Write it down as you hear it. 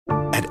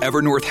At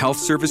Evernorth Health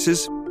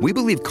Services, we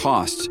believe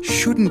costs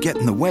shouldn't get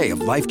in the way of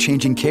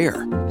life-changing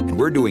care, and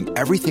we're doing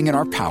everything in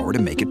our power to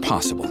make it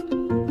possible.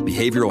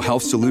 Behavioral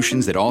health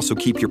solutions that also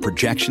keep your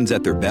projections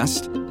at their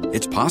best?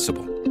 It's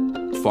possible.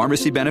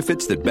 Pharmacy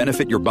benefits that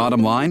benefit your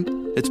bottom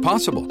line? It's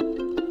possible.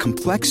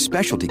 Complex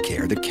specialty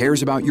care that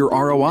cares about your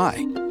ROI?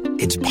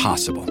 It's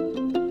possible.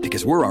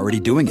 Because we're already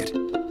doing it.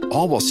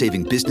 All while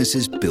saving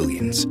businesses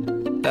billions.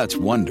 That's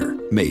Wonder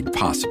made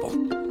possible.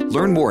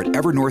 Learn more at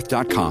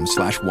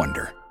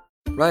evernorth.com/wonder.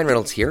 Ryan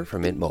Reynolds here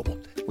from Mint Mobile.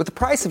 With the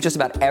price of just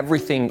about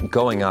everything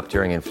going up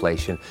during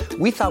inflation,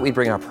 we thought we'd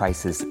bring our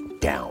prices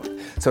down.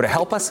 So to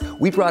help us,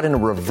 we brought in a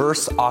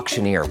reverse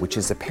auctioneer, which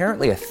is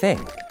apparently a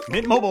thing.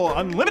 Mint Mobile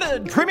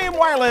Unlimited Premium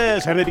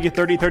Wireless. How to get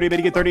 30, 30, bit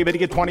to get 30, bit to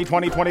get 20,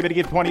 20, 20, bit to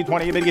get 20,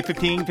 20, bit to get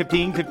 15,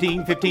 15,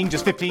 15, 15,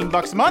 just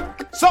 $15 a month?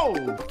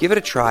 Sold! Give it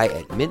a try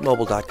at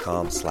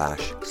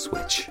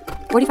mintmobile.com/switch.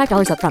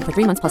 $45 up front for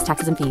 3 months plus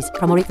taxes and fees.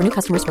 Promo rate for new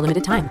customers for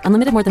limited time.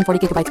 Unlimited more than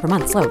 40 gigabytes per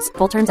month. Slows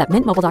full terms at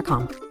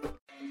mintmobile.com.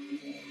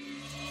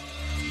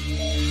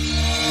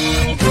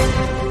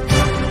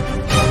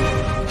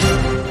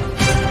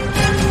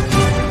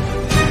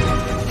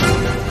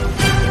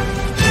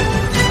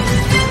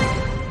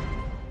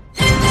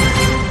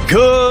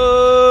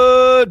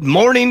 Good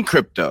morning,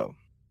 crypto.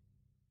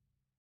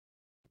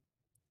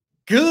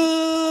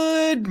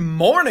 Good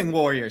morning,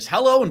 warriors.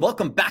 Hello, and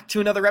welcome back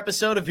to another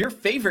episode of your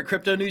favorite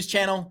crypto news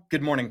channel,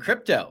 Good Morning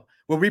Crypto,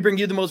 where we bring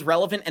you the most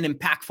relevant and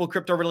impactful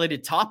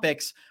crypto-related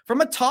topics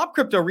from a top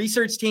crypto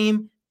research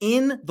team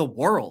in the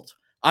world.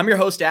 I'm your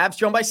host, Abs,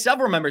 joined by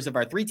several members of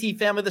our 3T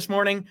family this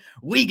morning.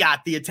 We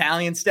got the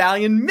Italian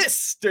stallion,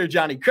 Mr.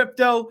 Johnny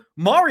Crypto.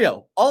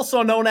 Mario,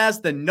 also known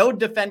as the Node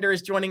Defender,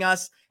 is joining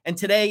us. And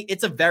today,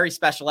 it's a very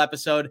special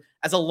episode.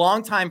 As a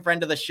longtime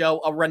friend of the show,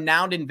 a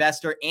renowned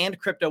investor and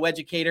crypto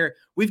educator,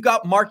 we've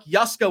got Mark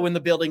Hsbc in the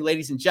building,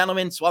 ladies and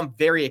gentlemen. So I'm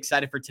very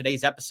excited for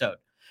today's episode.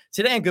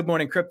 Today on Good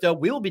Morning Crypto,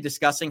 we will be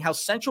discussing how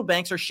central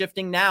banks are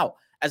shifting now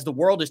as the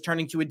world is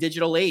turning to a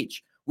digital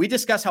age. We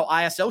discuss how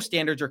ISO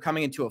standards are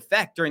coming into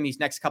effect during these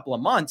next couple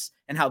of months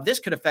and how this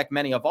could affect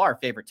many of our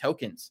favorite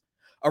tokens.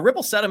 A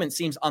Ripple settlement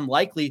seems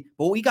unlikely,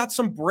 but we got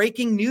some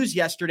breaking news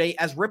yesterday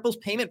as Ripple's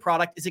payment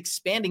product is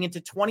expanding into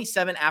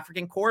 27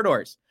 African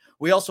corridors.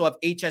 We also have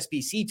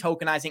Hsbc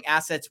tokenizing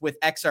assets with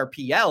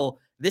XRPL.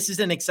 This is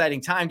an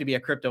exciting time to be a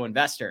crypto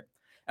investor.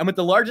 And with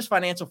the largest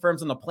financial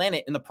firms on the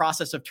planet in the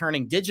process of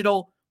turning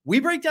digital, we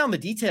break down the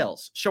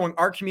details, showing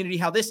our community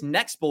how this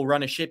next bull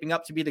run is shaping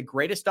up to be the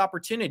greatest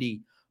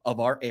opportunity of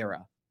our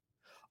era.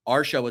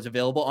 Our show is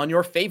available on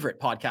your favorite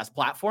podcast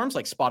platforms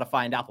like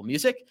Spotify and Apple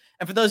Music.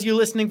 And for those of you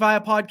listening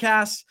via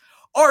podcasts,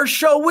 our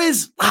show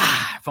is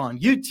live on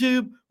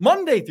YouTube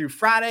Monday through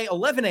Friday,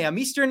 11 a.m.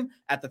 Eastern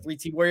at the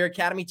 3T Warrior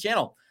Academy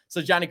channel.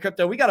 So Johnny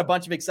Crypto, we got a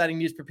bunch of exciting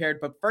news prepared.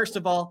 But first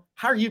of all,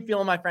 how are you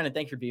feeling, my friend? And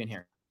thanks for being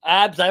here.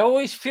 Abs, I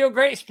always feel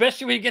great,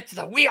 especially when you get to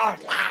the we are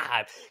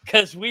live,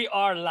 because we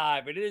are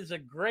live. It is a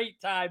great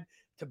time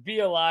to be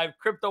alive.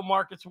 Crypto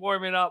markets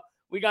warming up.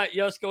 We got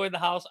Hsbc in the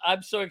house.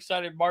 I'm so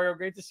excited. Mario,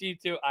 great to see you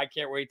too. I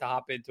can't wait to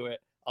hop into it.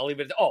 I'll leave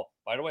it. Oh,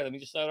 by the way, let me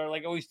just start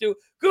like I always do.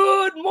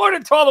 Good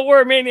morning to all the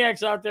Warrior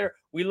Maniacs out there.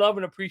 We love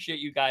and appreciate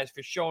you guys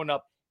for showing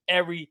up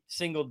every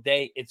single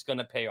day. It's going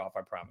to pay off,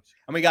 I promise.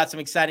 And we got some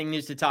exciting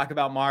news to talk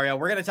about, Mario.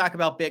 We're going to talk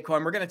about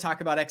Bitcoin. We're going to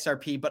talk about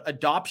XRP, but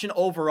adoption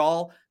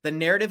overall, the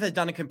narrative has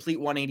done a complete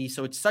 180.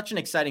 So it's such an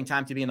exciting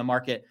time to be in the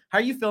market. How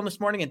are you feeling this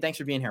morning? And thanks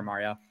for being here,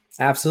 Mario.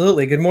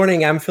 Absolutely. Good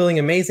morning. I'm feeling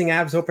amazing,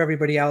 Abs. Hope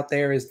everybody out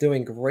there is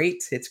doing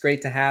great. It's great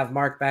to have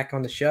Mark back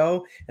on the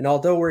show. And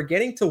although we're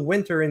getting to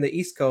winter in the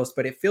East Coast,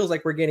 but it feels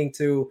like we're getting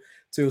to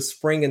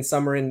spring and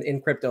summer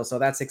in crypto. So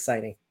that's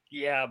exciting.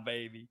 Yeah,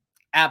 baby.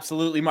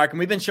 Absolutely, Mark. And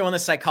we've been showing the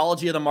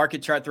psychology of the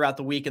market chart throughout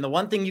the week. And the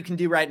one thing you can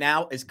do right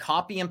now is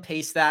copy and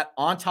paste that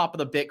on top of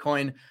the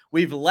Bitcoin.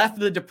 We've left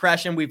the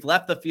depression, we've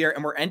left the fear,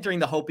 and we're entering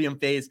the hopium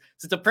phase.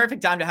 So it's a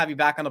perfect time to have you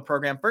back on the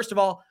program. First of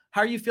all,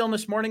 how are you feeling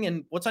this morning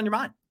and what's on your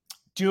mind?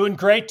 Doing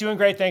great.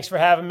 Thanks for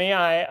having me.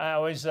 I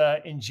always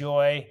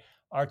enjoy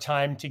our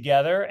time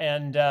together.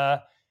 And,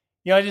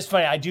 it's just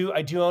funny. I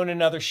do own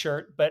another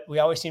shirt, but we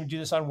always seem to do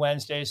this on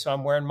Wednesdays. So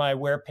I'm wearing my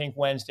Wear Pink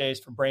Wednesdays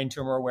for brain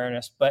tumor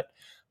awareness. But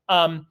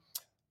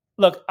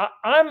look,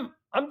 I'm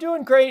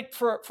doing great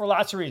for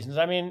lots of reasons.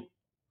 I mean,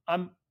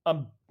 I'm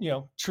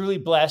truly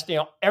blessed.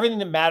 Everything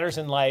that matters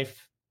in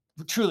life,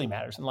 truly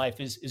matters in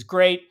life is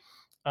great.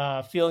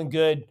 Feeling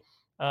good.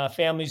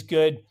 Family's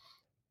good.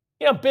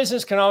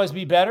 Business can always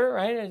be better,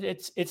 right?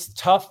 It's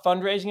tough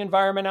fundraising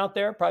environment out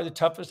there, probably the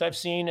toughest I've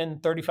seen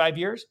in 35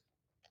 years.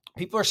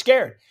 People are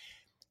scared.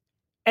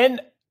 And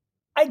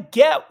I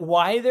get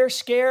why they're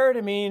scared.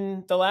 I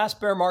mean, the last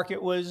bear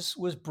market was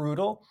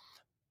brutal.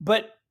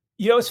 But,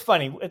 it's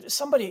funny.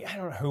 Somebody, I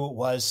don't know who it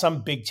was,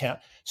 some big town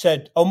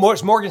said,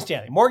 it's Morgan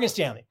Stanley. Morgan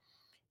Stanley.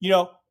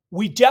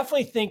 We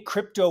definitely think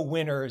crypto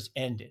winter has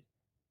ended.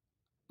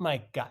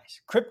 My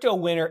guys, crypto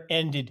winter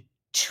ended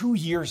 2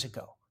 years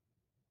ago.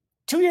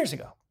 2 years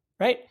ago,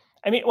 right?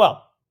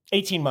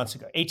 18 months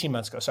ago.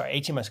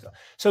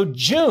 So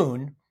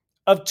June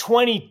of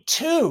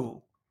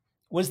 22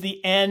 was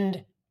the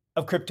end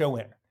of crypto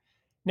winter.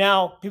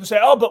 Now, people say,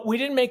 oh, but we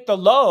didn't make the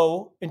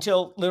low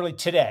until literally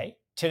today.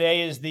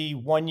 Today is the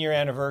 1-year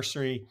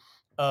anniversary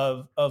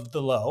of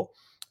the low.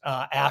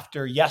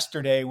 After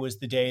yesterday was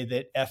the day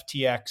that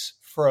FTX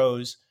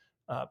froze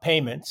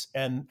payments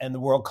and the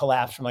world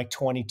collapsed from like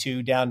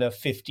 22 down to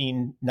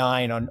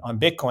 15.9 on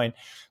Bitcoin.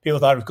 People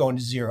thought it was going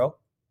to zero.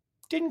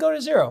 Didn't go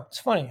to zero. It's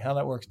funny how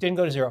that works. Didn't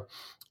go to zero.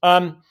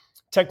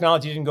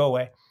 Technology didn't go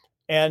away.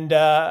 And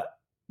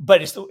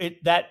but it's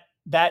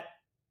that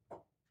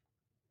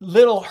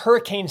little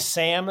Hurricane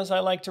Sam, as I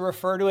like to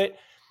refer to it,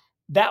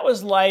 that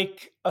was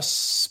like a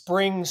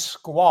spring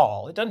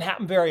squall. It doesn't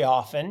happen very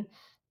often.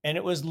 And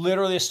it was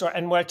literally a storm.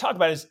 And what I talk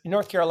about is in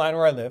North Carolina,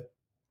 where I live,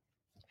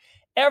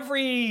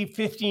 every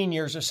 15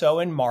 years or so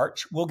in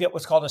March, we'll get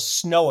what's called a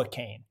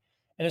snow-a-cane.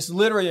 And it's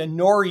literally a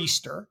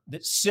nor'easter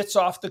that sits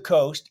off the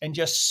coast and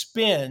just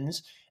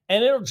spins,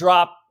 and it'll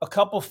drop a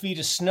couple feet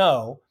of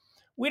snow.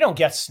 We don't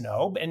get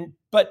snow,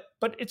 but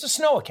it's a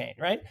snow-a-cane,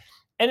 right?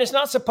 And it's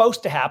not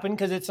supposed to happen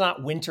because it's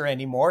not winter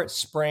anymore, it's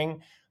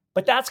spring.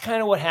 But that's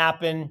kind of what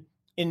happened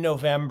in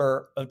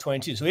November of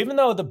 22. So even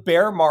though the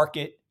bear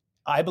market,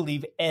 I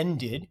believe,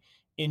 ended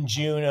in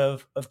June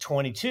of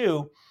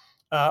 22,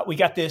 we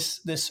got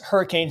this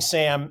Hurricane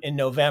Sam in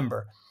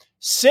November.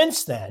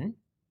 Since then,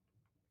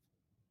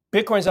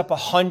 Bitcoin's up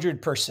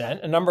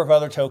 100%. A number of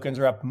other tokens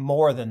are up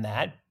more than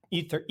that.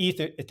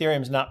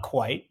 Ethereum's not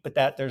quite, but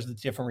there's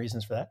different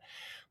reasons for that.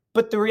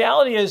 But the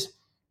reality is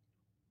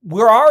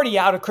we're already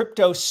out of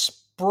crypto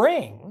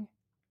spring,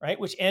 right,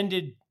 which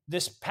ended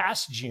this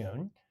past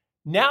June.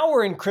 Now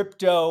we're in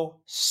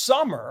crypto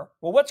summer.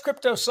 Well, what's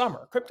crypto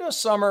summer? Crypto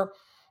summer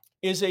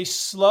is a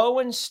slow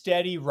and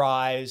steady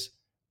rise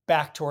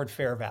back toward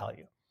fair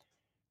value.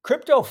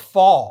 Crypto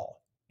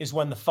fall is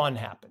when the fun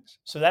happens.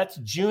 So that's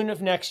June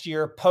of next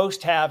year,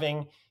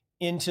 post-halving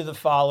into the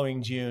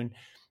following June.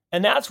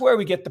 And that's where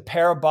we get the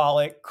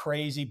parabolic,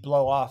 crazy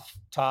blow off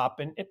top.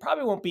 And it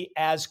probably won't be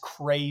as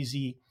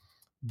crazy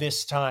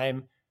this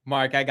time.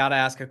 Mark, I got to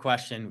ask a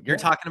question. You're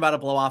talking about a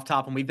blow off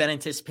top, and we've been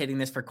anticipating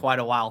this for quite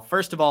a while.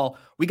 First of all,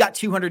 we got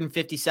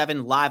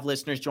 257 live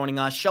listeners joining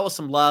us. Show us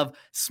some love.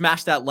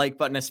 Smash that like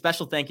button. A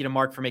special thank you to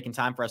Mark for making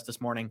time for us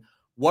this morning.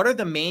 What are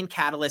the main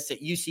catalysts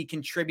that you see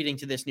contributing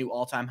to this new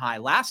all-time high?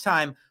 Last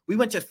time, we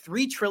went to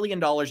 $3 trillion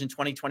in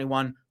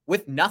 2021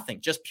 with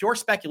nothing, just pure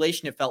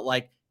speculation, it felt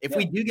like. If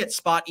we do get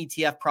spot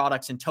ETF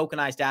products and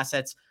tokenized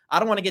assets, I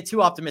don't want to get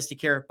too optimistic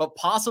here, but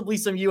possibly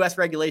some U.S.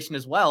 regulation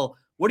as well.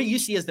 What do you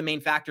see as the main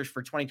factors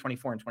for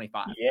 2024 and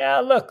 25? Yeah,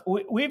 look,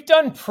 we've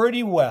done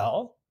pretty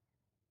well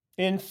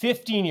in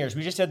 15 years.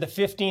 We just had the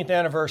 15th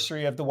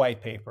anniversary of the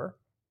white paper,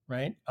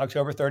 right?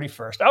 October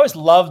 31st. I always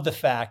loved the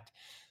fact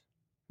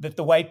that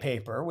the white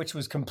paper, which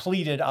was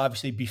completed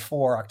obviously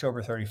before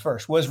October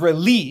 31st, was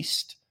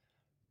released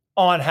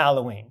on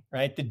Halloween,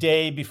 right? The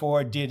day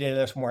before Dia de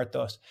los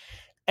Muertos.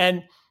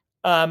 And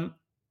I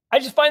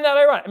just find that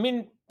ironic. I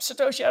mean,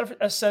 Satoshi had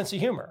a sense of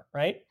humor,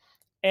 right?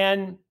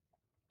 And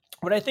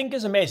what I think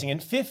is amazing, in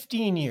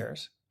 15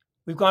 years,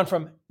 we've gone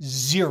from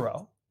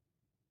zero,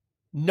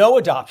 no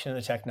adoption of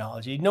the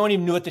technology, no one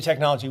even knew what the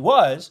technology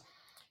was,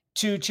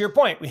 to your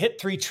point, we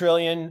hit 3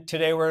 trillion.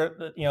 Today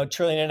we're, $1.5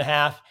 trillion.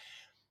 $1.5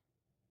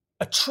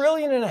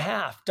 trillion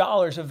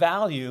of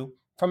value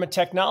from a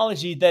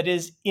technology that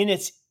is in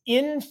its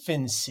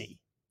infancy,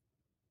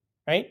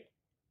 right?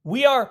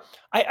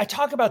 I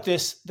talk about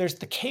this, there's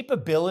the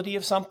capability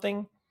of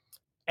something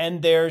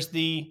and there's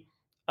the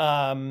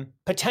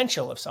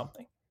potential of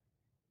something.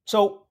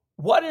 So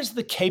what is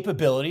the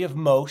capability of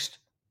most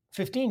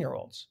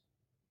 15-year-olds?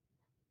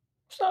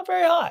 It's not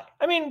very high.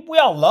 I mean, we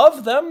all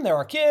love them. They're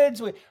our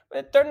kids.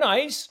 They're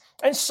nice.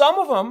 And some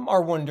of them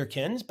are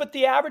wunderkinds, but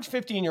the average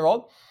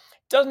 15-year-old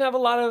doesn't have a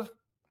lot of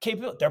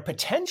capability. Their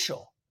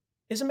potential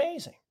is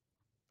amazing,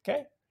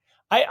 okay?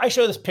 I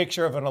show this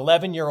picture of an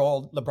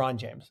 11-year-old LeBron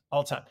James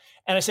all the time.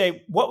 And I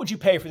say, what would you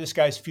pay for this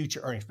guy's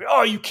future earnings?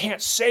 Oh, you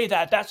can't say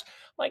that. That's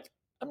like,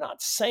 I'm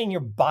not saying you're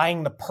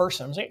buying the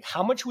person. I'm saying,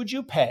 how much would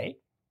you pay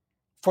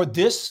for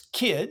this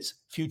kid's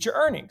future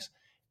earnings?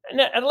 And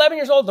at 11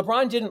 years old,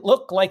 LeBron didn't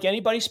look like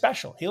anybody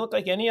special. He looked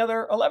like any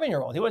other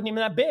 11-year-old. He wasn't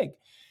even that big.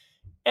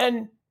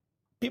 And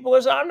people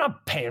say, I'm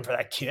not paying for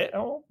that kid.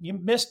 Oh, you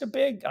missed a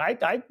big,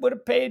 I would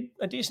have paid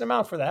a decent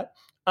amount for that.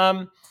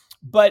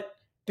 But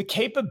the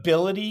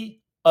capability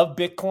of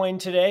Bitcoin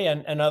today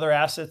and other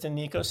assets in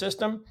the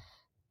ecosystem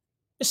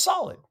is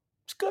solid.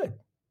 It's good.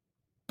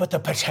 But the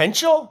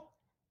potential,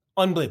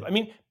 unbelievable. I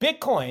mean,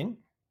 Bitcoin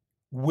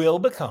will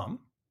become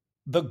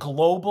the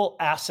global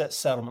asset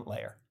settlement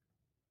layer,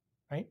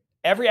 right?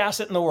 Every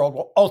asset in the world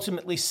will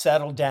ultimately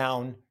settle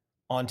down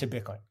onto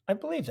Bitcoin. I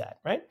believe that,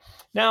 right?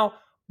 Now,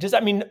 does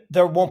that mean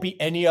there won't be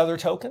any other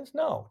tokens?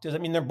 No. Does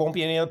that mean there won't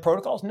be any other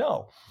protocols?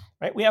 No,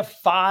 right? We have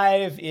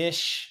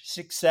 5-ish,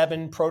 6,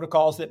 7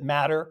 protocols that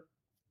matter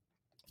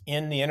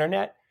in the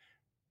internet.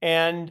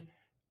 And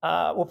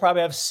we'll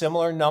probably have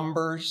similar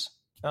numbers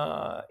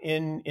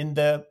in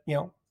the,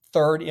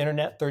 third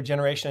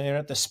generation of the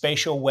internet, the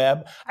spatial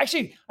web.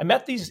 Actually, I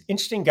met these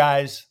interesting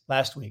guys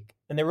last week,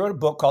 and they wrote a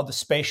book called The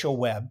Spatial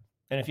Web.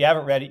 And if you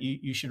haven't read it,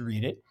 you should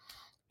read it.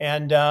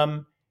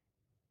 And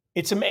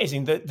it's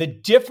amazing. The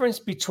difference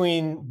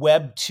between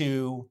Web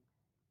 2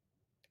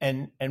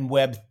 and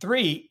Web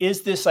 3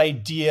 is this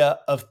idea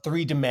of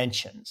three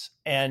dimensions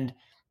and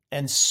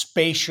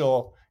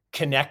spatial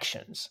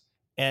connections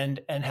and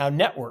how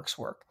networks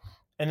work.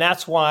 And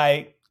that's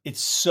why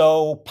it's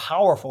so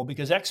powerful,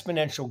 because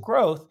exponential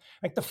growth,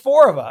 like the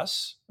four of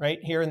us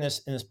right here in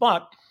this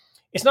block,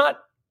 it's not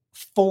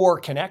four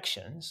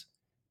connections.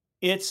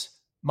 It's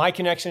my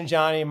connection to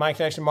Johnny, my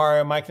connection to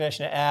Mario, my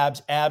connection to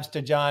Abs, Abs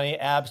to Johnny,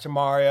 Abs to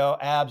Mario,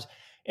 Abs.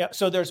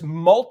 So there's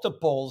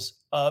multiples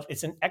of,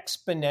 it's an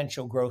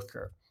exponential growth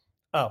curve.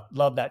 Oh,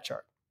 love that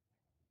chart.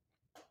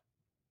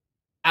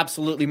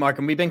 Absolutely, Mark.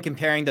 And we've been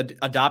comparing the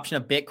adoption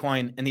of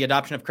Bitcoin and the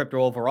adoption of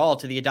crypto overall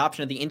to the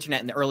adoption of the internet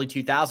in the early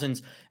 2000s.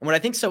 And what I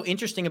think is so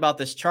interesting about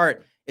this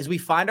chart is we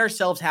find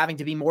ourselves having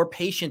to be more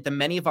patient than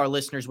many of our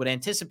listeners would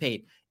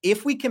anticipate.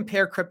 If we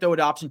compare crypto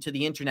adoption to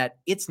the internet,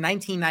 it's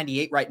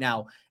 1998 right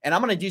now. And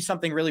I'm going to do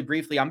something really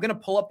briefly. I'm going to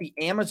pull up the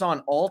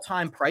Amazon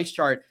all-time price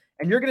chart,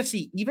 and you're going to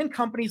see even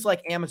companies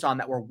like Amazon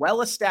that were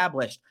well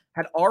established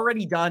had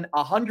already done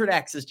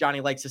 100x, as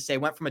Johnny likes to say,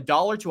 went from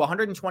 $1 to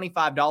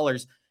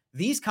 $125.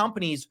 These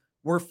companies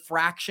were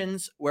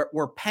fractions,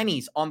 were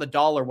pennies on the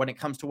dollar when it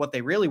comes to what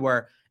they really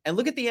were. And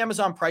look at the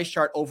Amazon price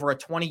chart over a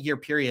 20-year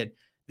period.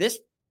 This,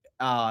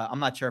 I'm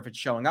not sure if it's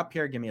showing up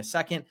here. Give me a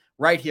second.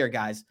 Right here,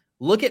 guys.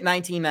 Look at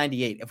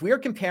 1998. If we are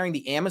comparing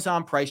the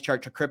Amazon price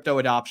chart to crypto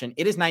adoption,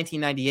 it is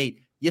 1998.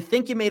 You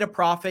think you made a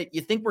profit?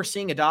 You think we're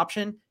seeing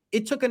adoption?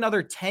 It took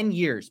another 10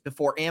 years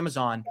before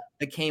Amazon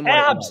became what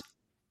it was.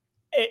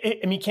 I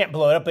mean, you can't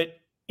blow it up, but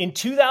in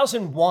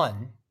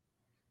 2001,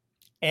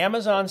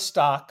 Amazon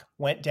stock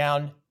went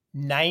down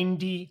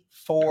 94%.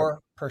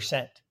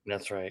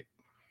 That's right.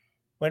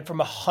 Went from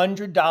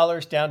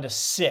 $100 down to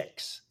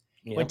 $6.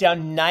 Yep. Went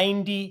down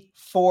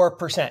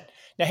 94%.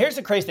 Now, here's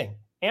the crazy thing.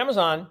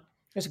 Amazon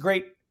is a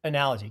great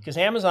analogy, because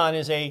Amazon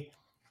is a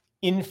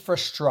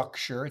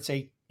infrastructure. It's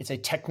a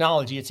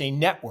technology. It's a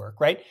network,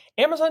 right?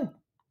 Amazon,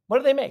 what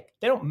do they make?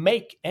 They don't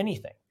make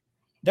anything.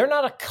 They're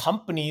not a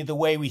company the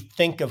way we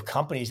think of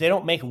companies. They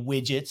don't make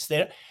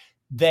widgets.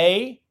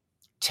 They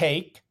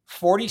take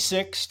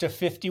 46 to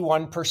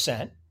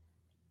 51%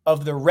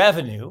 of the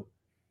revenue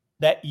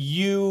that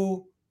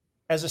you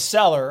as a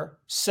seller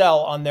sell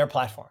on their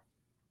platform.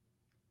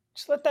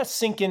 Just let that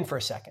sink in for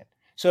a second.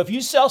 So if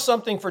you sell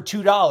something for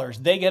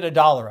 $2, they get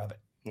 $1 of it.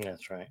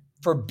 That's right.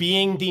 For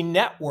being the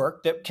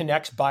network that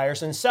connects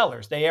buyers and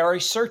sellers. They are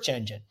a search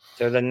engine.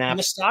 They're the And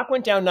the stock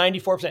went down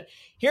 94%.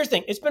 Here's the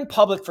thing. It's been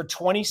public for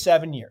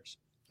 27 years.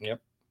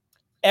 Yep.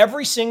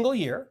 Every single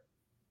year,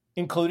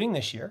 including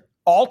this year,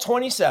 all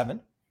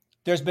 27,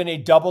 there's been a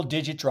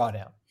double-digit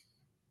drawdown.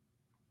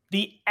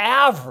 The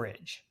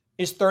average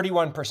is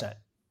 31%,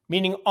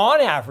 meaning on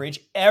average,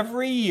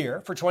 every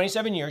year for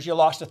 27 years, you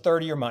lost a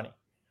third of your money.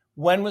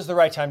 When was the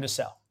right time to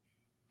sell?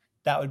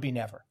 That would be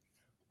never.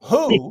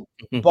 Who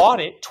bought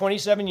it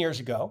 27 years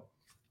ago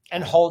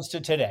and holds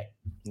to today?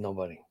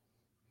 Nobody.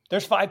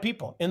 There's 5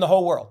 people in the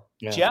whole world.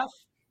 Yeah. Jeff,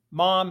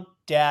 mom,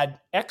 dad,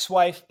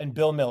 ex-wife, and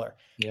Bill Miller.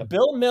 Yep.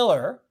 Bill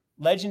Miller,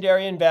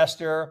 legendary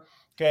investor,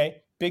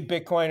 okay, big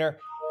Bitcoiner.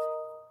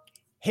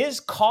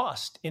 His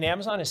cost in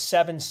Amazon is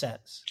 7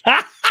 cents.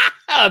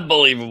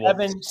 Unbelievable.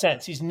 7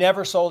 cents. He's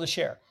never sold a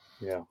share.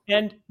 Yeah.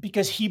 And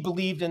because he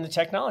believed in the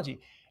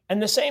technology.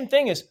 And the same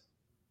thing is,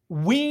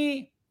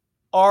 we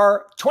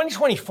are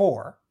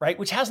 2024, right,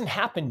 which hasn't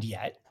happened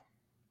yet,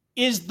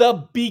 is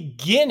the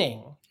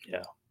beginning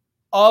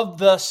of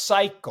the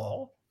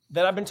cycle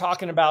that I've been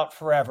talking about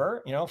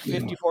forever.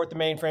 54 with the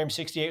mainframe,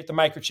 68 with the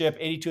microchip,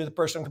 82 with the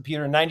personal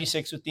computer,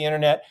 96 with the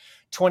internet,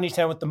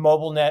 2010 with the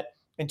mobile net,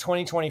 and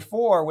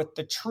 2024 with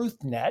the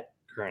truth net,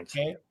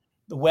 okay,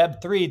 the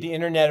Web 3, the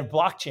internet of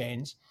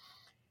blockchains.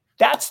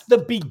 That's the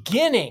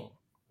beginning.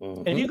 Mm-hmm.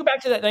 And if you go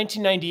back to that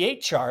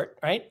 1998 chart,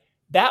 right,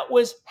 that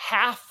was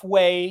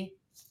halfway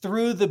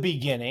through the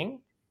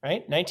beginning,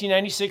 right?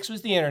 1996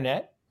 was the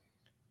internet.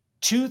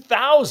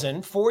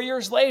 2000, 4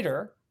 years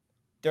later,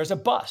 there's a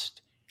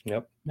bust.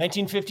 Yep.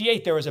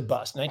 1958, there was a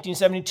bust.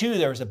 1972,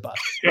 there was a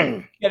bust.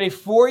 You had a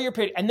 4-year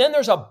period. And then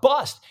there's a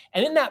bust.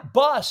 And in that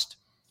bust,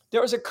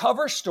 there was a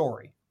cover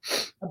story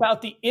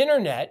about the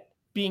internet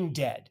being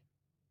dead.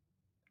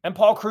 And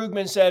Paul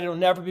Krugman said it'll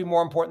never be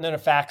more important than a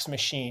fax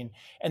machine.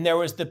 And there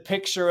was the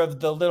picture of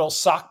the little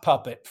sock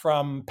puppet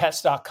from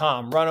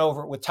pets.com run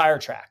over with tire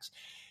tracks.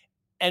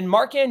 And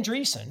Mark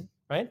Andreessen,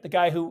 right, the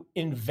guy who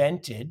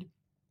invented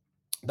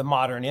the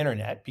modern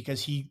internet,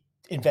 because he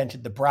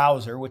invented the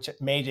browser, which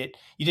made it,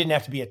 you didn't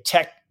have to be a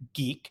tech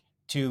geek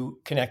to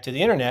connect to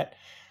the internet.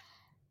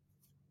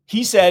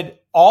 He said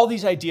all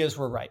these ideas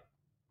were right.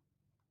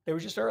 They were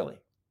just early.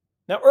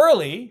 Now,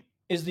 early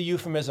is the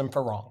euphemism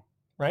for wrong,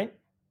 right?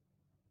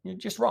 You're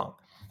just wrong.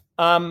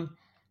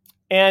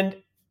 And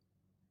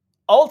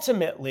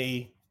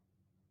ultimately,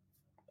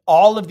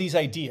 all of these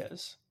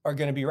ideas are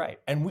going to be right.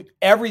 And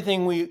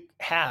everything we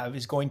have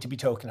is going to be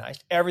tokenized.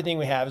 Everything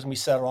we have is going to be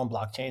settled on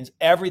blockchains.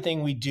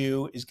 Everything we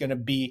do is going to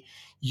be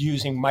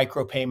using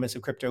micropayments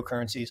of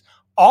cryptocurrencies,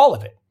 all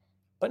of it,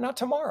 but not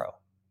tomorrow.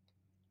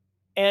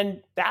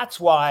 And that's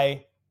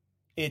why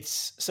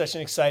it's such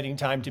an exciting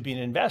time to be an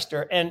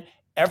investor. And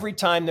every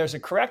time there's a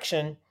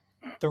correction,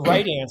 the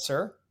right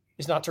answer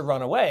is not to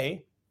run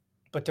away,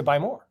 but to buy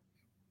more.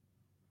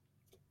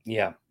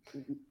 Yeah.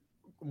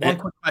 One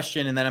quick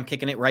question, and then I'm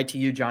kicking it right to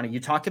you, Johnny.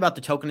 You talked about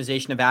the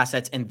tokenization of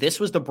assets, and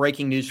this was the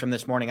breaking news from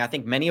this morning. I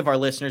think many of our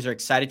listeners are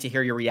excited to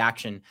hear your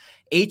reaction.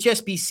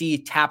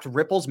 HSBC tapped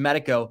Ripple's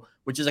Medico,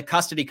 which is a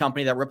custody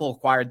company that Ripple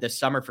acquired this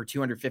summer for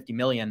 $250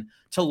 million,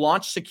 to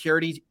launch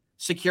security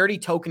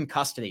token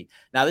custody.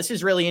 Now, this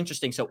is really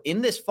interesting. So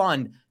in this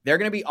fund, they're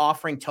going to be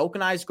offering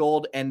tokenized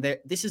gold, and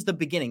this is the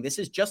beginning. This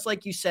is just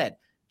like you said,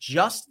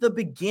 just the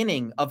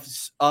beginning of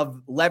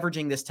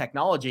leveraging this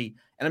technology.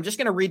 And I'm just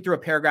going to read through a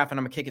paragraph and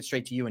I'm going to kick it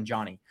straight to you and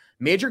Johnny.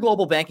 Major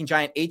global banking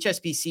giant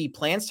HSBC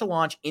plans to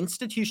launch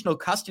institutional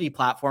custody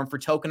platform for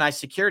tokenized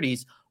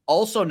securities,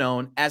 also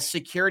known as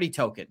security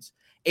tokens.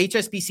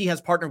 HSBC has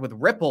partnered with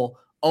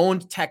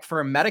Ripple-owned tech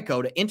firm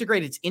Medico to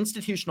integrate its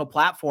institutional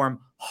platform,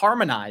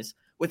 Harmonize,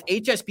 with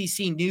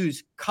HSBC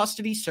News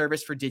custody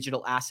service for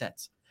digital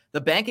assets. The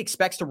bank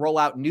expects to roll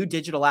out new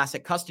digital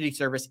asset custody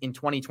service in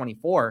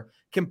 2024,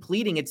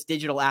 completing its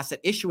digital asset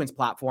issuance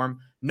platform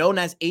known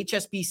as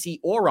HSBC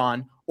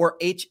Oron,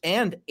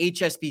 and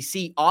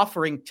HSBC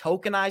offering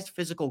tokenized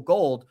physical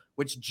gold,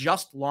 which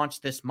just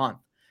launched this month.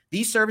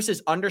 These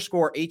services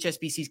underscore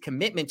HSBC's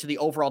commitment to the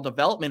overall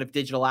development of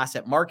digital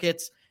asset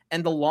markets,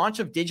 and the launch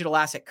of digital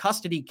asset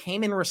custody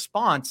came in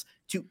response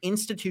to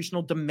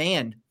institutional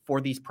demand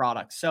for these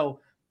products. So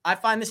I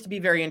find this to be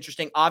very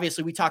interesting.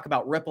 Obviously, we talk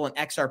about Ripple and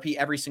XRP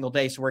every single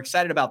day, so we're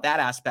excited about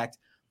that aspect.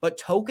 But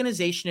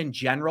tokenization in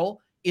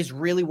general is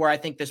really where I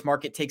think this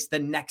market takes the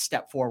next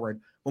step forward.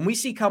 When we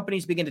see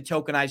companies begin to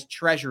tokenize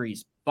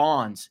treasuries,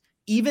 bonds,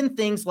 even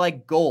things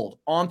like gold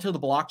onto the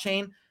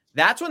blockchain,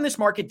 that's when this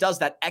market does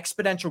that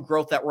exponential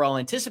growth that we're all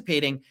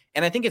anticipating.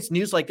 And I think it's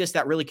news like this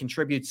that really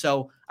contributes.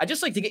 So I'd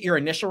just like to get your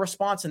initial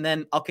response, and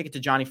then I'll kick it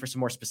to Johnny for some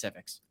more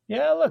specifics.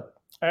 Yeah, look,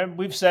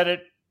 we've said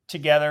it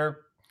together.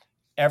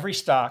 Every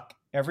stock,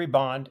 every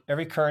bond,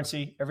 every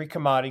currency, every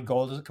commodity,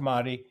 gold is a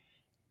commodity,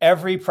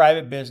 every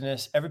private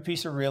business, every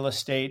piece of real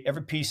estate,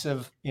 every piece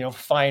of,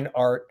 fine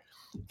art,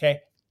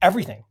 okay,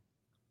 everything,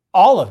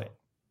 all of it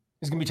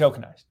is going to be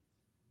tokenized.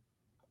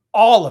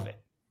 All of it.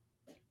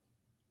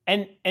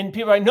 And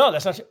people are like, no,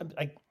 that's not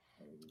like,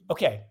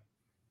 okay,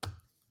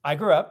 I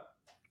grew up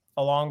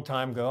a long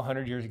time ago,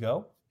 100 years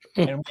ago,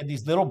 and we had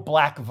these little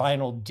black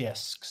vinyl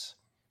discs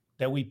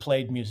that we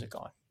played music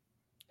on.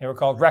 They were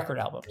called record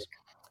albums.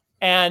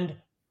 And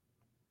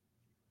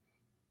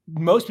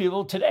most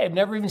people today have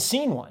never even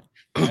seen one.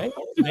 Right?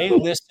 They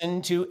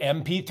listen to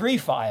MP3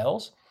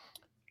 files,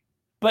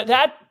 but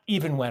that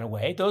even went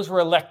away. Those were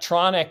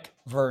electronic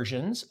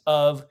versions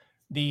of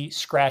the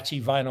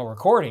scratchy vinyl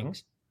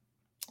recordings.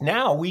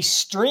 Now we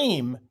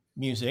stream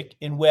music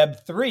in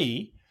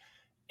Web3,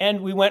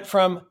 and we went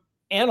from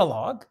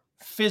analog,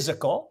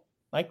 physical,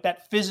 like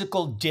that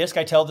physical disc.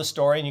 I tell the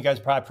story, and you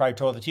guys probably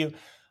told it to you.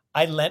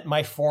 I lent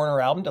my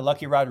Foreigner album to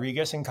Lucky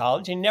Rodriguez in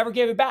college and he never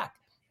gave it back.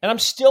 And I'm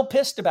still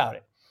pissed about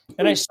it.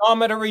 And I saw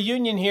him at a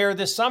reunion here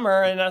this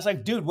summer and I was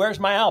like, dude, where's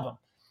my album?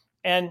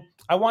 And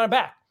I want it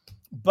back.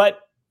 But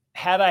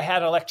had I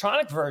had an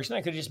electronic version,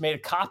 I could have just made a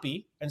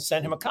copy and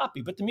sent him a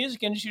copy. But the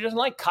music industry doesn't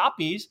like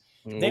copies.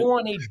 They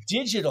want a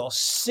digital,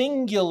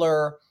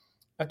 singular,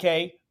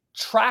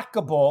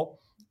 trackable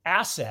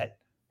asset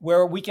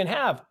where we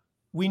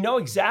know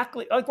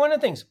exactly, like one of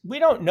the things, we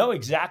don't know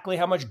exactly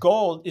how much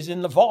gold is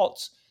in the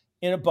vaults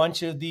in a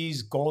bunch of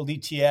these gold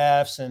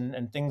ETFs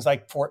and things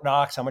like Fort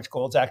Knox, how much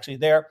gold's actually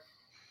there.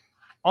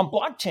 On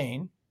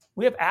blockchain,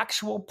 we have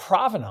actual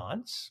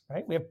provenance,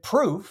 right? We have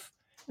proof.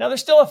 Now, there's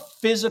still a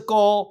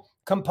physical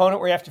component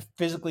where you have to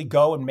physically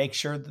go and make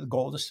sure that the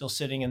gold is still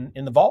sitting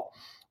in the vault.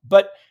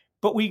 But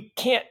we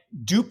can't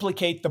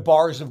duplicate the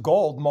bars of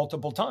gold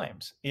multiple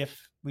times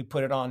if we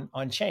put it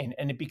on chain,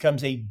 and it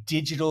becomes a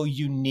digital,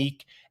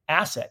 unique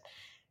asset.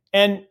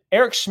 And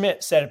Eric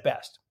Schmidt said it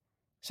best.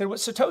 He said what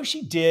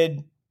Satoshi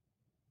did,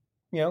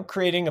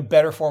 creating a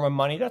better form of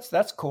money,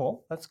 that's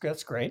cool.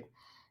 That's great.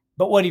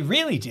 But what he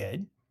really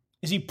did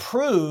is he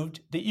proved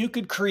that you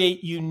could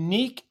create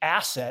unique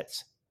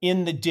assets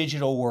in the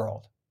digital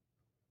world.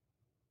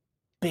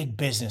 Big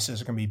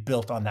businesses are going to be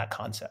built on that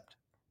concept.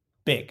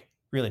 Big,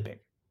 really big.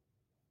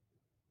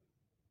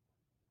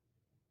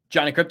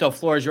 Johnny Crypto,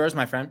 floor is yours,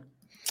 my friend.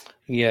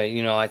 Yeah,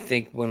 I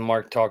think when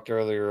Mark talked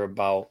earlier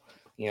about,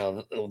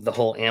 the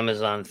whole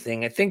Amazon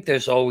thing, I think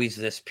there's always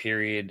this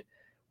period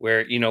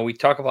where, we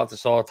talk about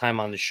this all the time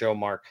on the show,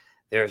 Mark.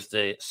 There's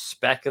the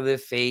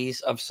speculative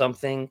phase of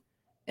something,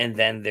 and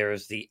then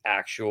there's the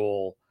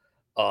actual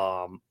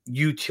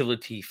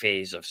utility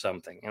phase of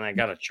something. And I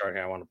got a chart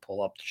here I want to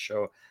pull up to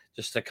show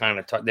just to kind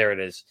of talk. There it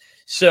is.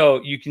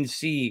 So you can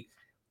see,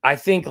 I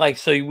think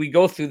so we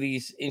go through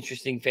these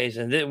interesting phases,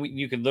 and then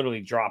you could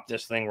literally drop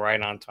this thing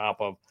right on top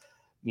of,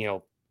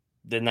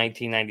 the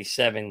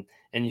 1997,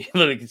 and you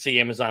literally can see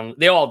Amazon.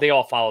 They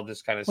all follow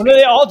this kind of Well, stuff. no,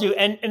 they all do.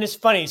 And it's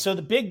funny. So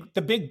the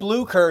big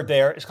blue curve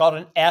there is called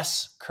an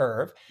S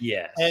curve.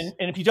 Yes. And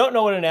if you don't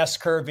know what an S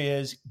curve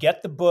is,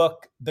 get the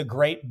book, The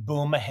Great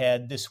Boom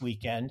Ahead, this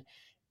weekend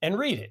and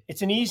read it.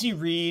 It's an easy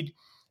read.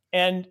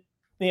 And,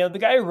 the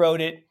guy who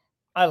wrote it,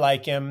 I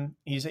like him.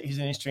 He's an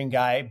interesting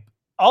guy.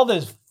 All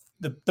the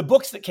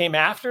books that came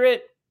after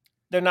it,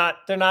 they're not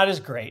as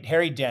great.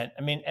 Harry Dent.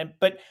 I mean,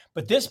 but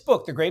this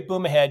book, The Great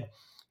Boom Ahead,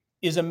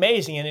 is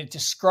amazing. And it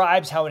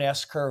describes how an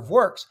S curve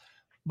works.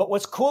 But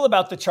what's cool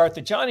about the chart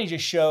that Johnny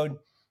just showed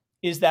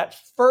is that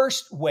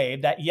first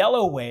wave, that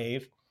yellow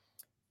wave,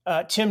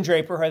 Tim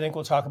Draper, who I think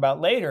we'll talk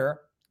about later,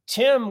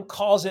 Tim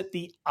calls it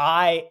the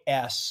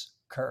IS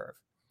curve.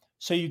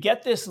 So you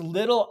get this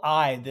little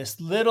I,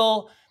 this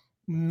little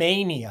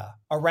mania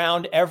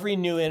around every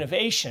new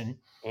innovation,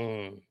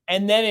 and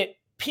then it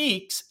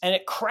peaks and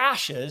it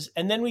crashes,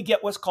 and then we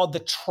get what's called the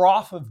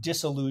trough of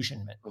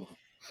disillusionment.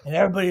 And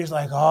everybody's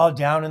like, oh,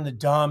 down in the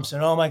dumps,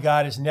 and oh my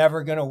God, it's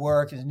never going to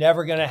work, it's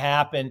never going to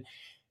happen.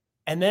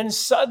 And then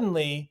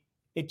suddenly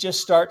it just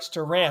starts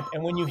to ramp.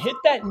 And when you hit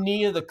that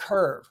knee of the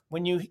curve,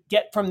 when you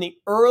get from the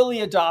early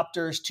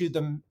adopters to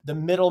the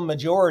middle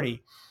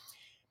majority,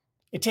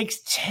 it takes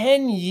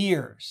 10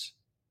 years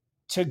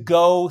to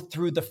go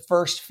through the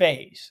first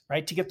phase,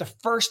 right? To get the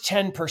first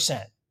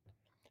 10%.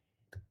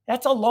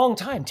 That's a long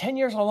time. 10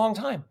 years is a long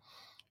time.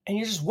 And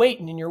you're just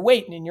waiting and you're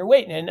waiting and you're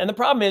waiting. And the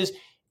problem is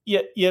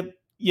you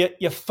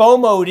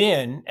FOMO'd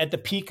in at the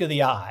peak of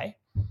the eye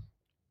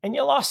and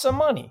you lost some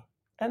money.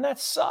 And that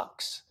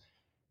sucks.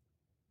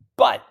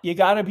 But you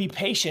got to be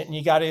patient and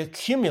you got to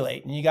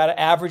accumulate and you got to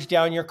average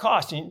down your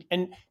cost.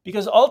 And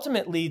because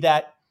ultimately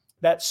that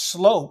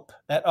slope,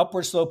 that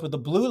upward slope of the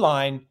blue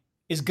line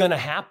is going to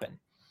happen.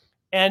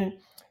 And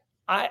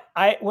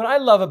what I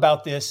love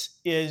about this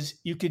is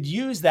you could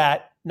use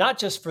that not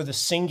just for the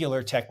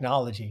singular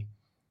technology,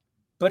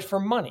 but for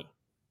money,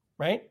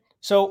 right?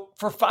 So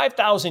for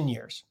 5,000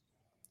 years,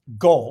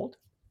 gold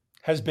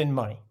has been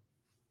money,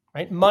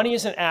 right? Money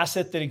is an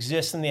asset that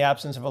exists in the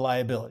absence of a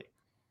liability.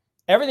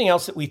 Everything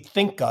else that we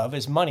think of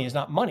as money is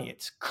not money,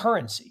 it's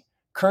currency.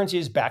 Currency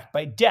is backed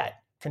by debt,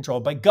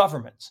 controlled by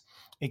governments.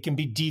 It can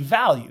be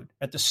devalued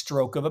at the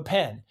stroke of a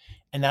pen.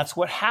 And that's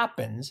what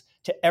happens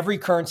to every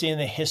currency in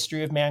the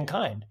history of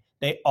mankind.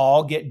 They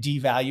all get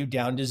devalued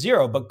down to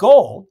zero. But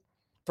gold,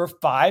 for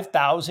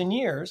 5,000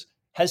 years,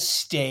 has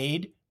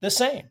stayed the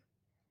same.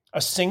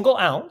 A single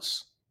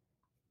ounce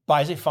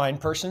buys a fine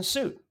person's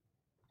suit.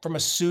 From a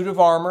suit of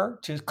armor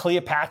to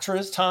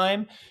Cleopatra's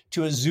time,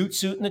 to a zoot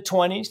suit in the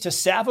 20s, to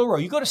Savile Row.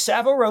 You go to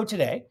Savile Row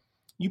today,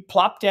 you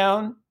plop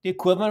down the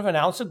equivalent of an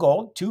ounce of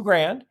gold,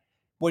 $2,000.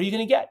 What are you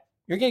going to get?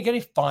 You're going to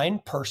get a fine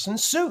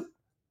person's suit.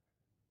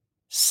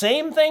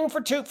 Same thing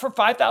for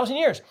 5,000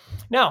 years.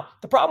 Now,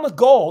 the problem with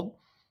gold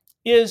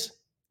is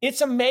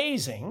it's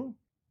amazing,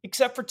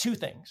 except for two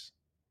things.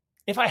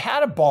 If I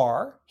had a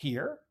bar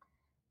here,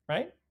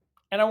 right,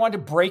 and I wanted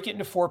to break it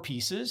into 4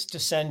 pieces to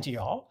send to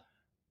y'all,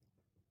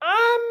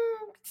 I'm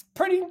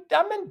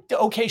in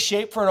okay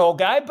shape for an old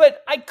guy,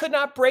 but I could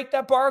not break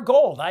that bar of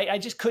gold. I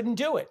just couldn't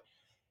do it.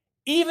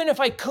 Even if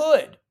I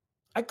could,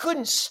 I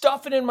couldn't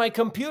stuff it in my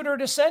computer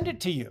to send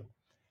it to you.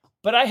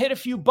 But I hit a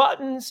few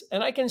buttons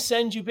and I can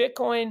send you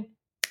Bitcoin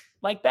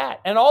like that.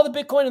 And all the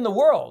Bitcoin in the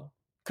world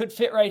could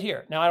fit right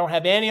here. Now, I don't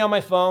have any on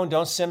my phone.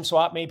 Don't SIM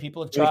swap me.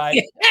 People have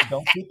tried.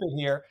 Don't keep it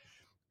here.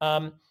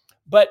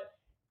 But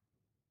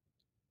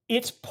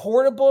it's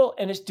portable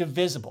and it's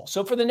divisible.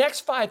 So for the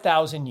next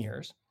 5,000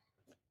 years,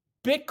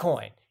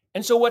 Bitcoin.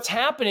 And so what's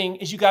happening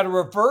is you got a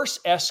reverse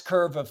S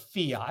curve of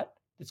fiat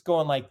that's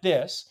going like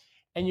this.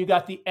 And you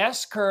got the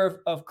S curve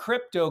of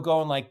crypto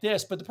going like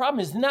this. But the problem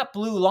is in that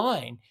blue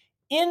line,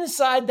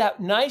 inside that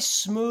nice,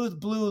 smooth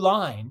blue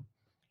line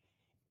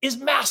is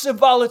massive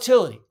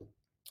volatility.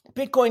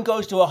 Bitcoin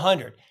goes to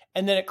 100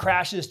 and then it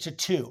crashes to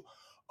 2.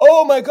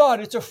 Oh my God,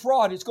 it's a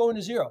fraud. It's going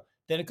to 0.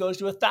 Then it goes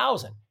to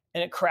 1,000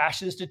 and it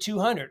crashes to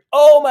 200.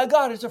 Oh my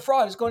God, it's a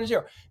fraud. It's going to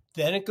 0.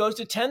 Then it goes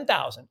to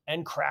 10,000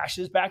 and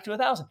crashes back to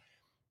 1,000.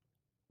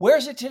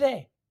 Where's it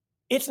today?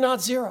 It's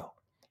not 0.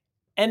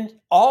 And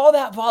all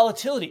that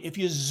volatility, if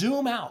you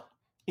zoom out,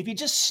 if you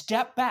just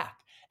step back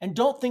and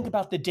don't think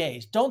about the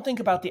days, don't think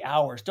about the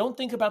hours, don't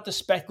think about the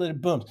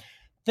speculative booms,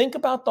 think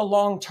about the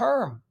long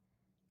term.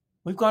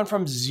 We've gone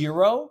from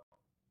 0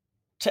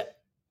 to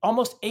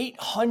almost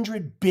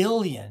 800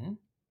 billion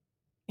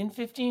in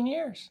 15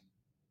 years.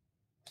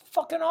 It's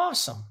fucking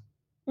awesome.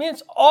 I mean,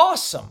 it's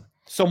awesome.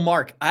 So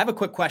Mark, I have a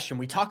quick question.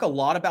 We talk a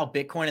lot about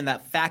Bitcoin and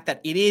that fact that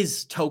it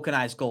is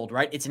tokenized gold,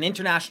 right? It's an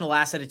international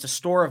asset. It's a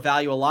store of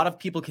value. A lot of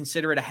people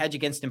consider it a hedge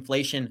against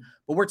inflation,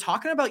 but we're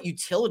talking about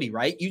utility,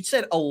 right? You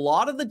said a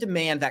lot of the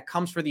demand that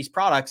comes for these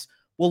products.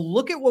 Well,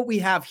 look at what we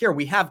have here.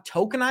 We have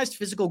tokenized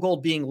physical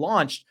gold being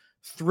launched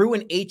through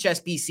an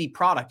HSBC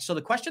product. So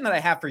the question that I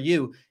have for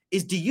you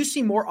is, do you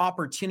see more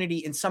opportunity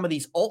in some of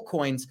these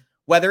altcoins,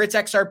 whether it's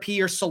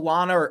XRP or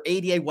Solana or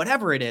ADA,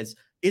 whatever it is?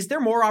 Is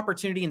there more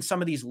opportunity in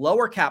some of these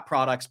lower cap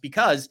products?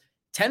 Because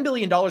 $10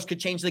 billion could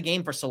change the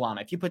game for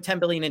Solana. If you put $10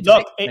 billion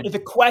into the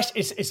question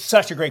is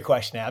such a great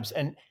question, Abs.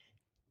 And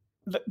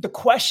the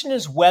question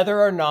is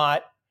whether or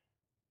not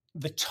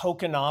the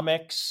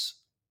tokenomics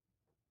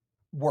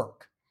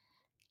work.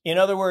 In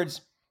other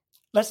words,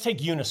 let's take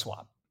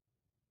Uniswap.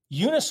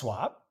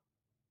 Uniswap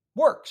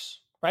works,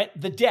 right?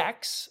 The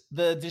DEX,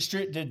 the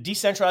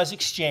decentralized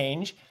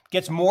exchange,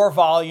 gets more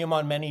volume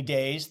on many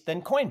days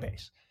than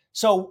Coinbase.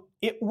 So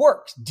it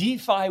works.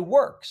 DeFi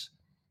works.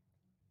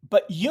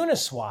 But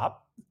Uniswap,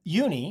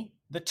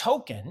 the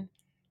token,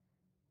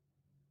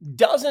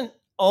 doesn't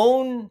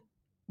own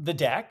the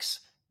DEX,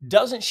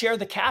 doesn't share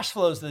the cash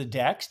flows of the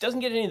DEX, doesn't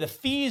get any of the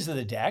fees of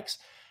the DEX.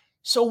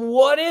 So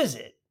what is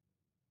it?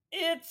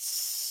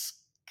 It's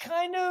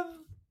kind of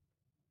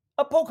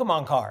a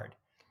Pokemon card.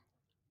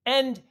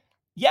 And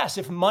yes,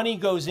 if money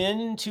goes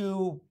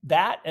into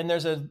that and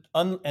there's a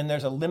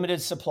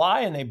limited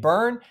supply and they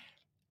burn,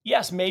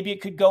 yes, maybe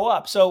it could go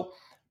up. So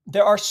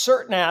there are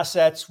certain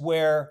assets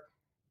where,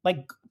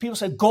 like people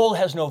say, gold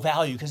has no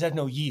value because it has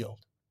no yield.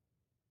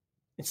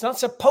 It's not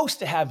supposed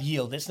to have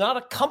yield. It's not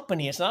a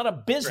company. It's not a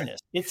business.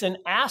 Right. It's an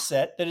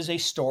asset that is a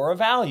store of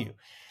value.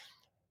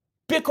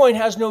 Bitcoin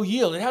has no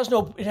yield. It has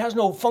no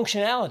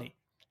functionality.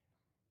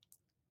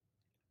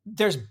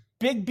 There's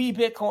Big B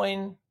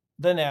Bitcoin,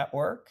 the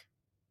network.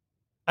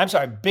 I'm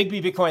sorry, Big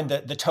B Bitcoin,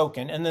 the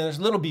token, and then there's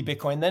Little B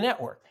Bitcoin, the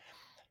network.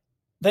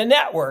 The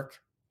network,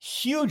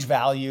 huge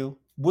value,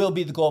 will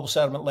be the global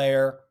settlement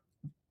layer.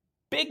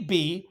 Big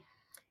B,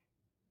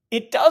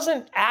 it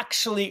doesn't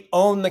actually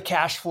own the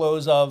cash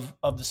flows of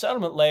the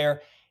settlement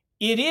layer.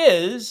 It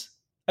is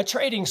a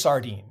trading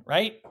sardine,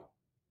 right?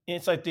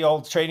 It's like the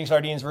old trading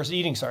sardines versus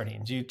eating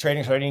sardines.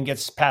 Trading sardine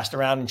gets passed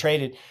around and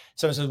traded.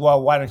 Someone says,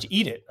 well, why don't you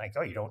eat it? Like,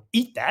 oh, you don't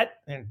eat that.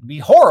 It'd be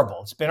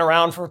horrible. It's been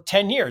around for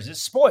 10 years.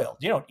 It's spoiled.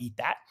 You don't eat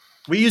that.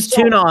 We use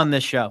tuna on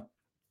this show.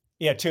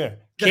 Yeah, tuna.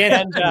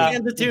 Canned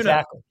tuna.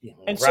 Exactly.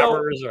 And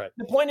so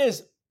the point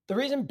is, the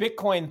reason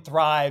Bitcoin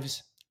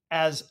thrives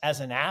as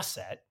an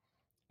asset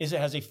is it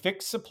has a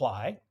fixed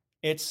supply.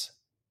 It's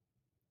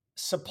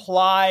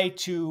supply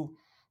to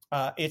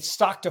its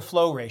stock to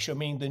flow ratio,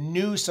 meaning the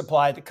new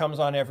supply that comes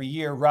on every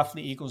year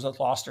roughly equals what's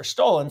lost or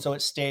stolen, so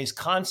it stays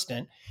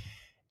constant.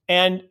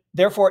 And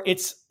therefore,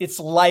 it is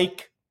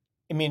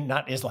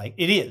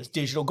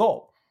digital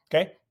gold,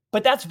 okay?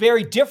 But that's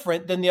very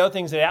different than the other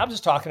things that Abs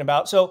is talking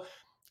about. So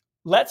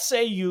let's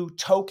say you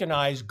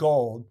tokenize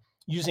gold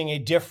using a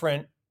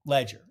different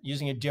ledger,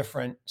 using a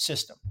different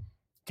system,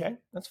 okay?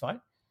 That's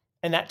fine.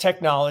 And that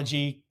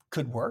technology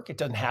could work. It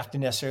doesn't have to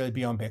necessarily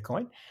be on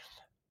Bitcoin.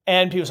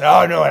 And people say,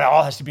 oh, no, it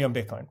all has to be on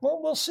Bitcoin.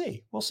 Well, we'll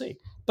see. We'll see.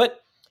 But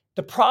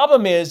the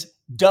problem is,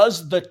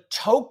 does the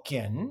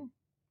token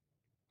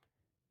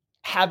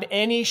have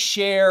any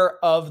share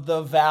of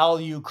the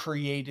value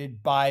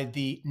created by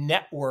the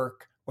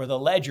network or the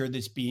ledger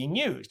that's being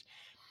used?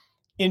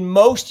 In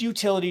most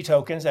utility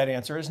tokens, that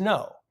answer is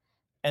no.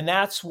 And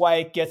that's why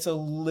it gets a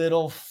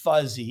little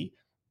fuzzy.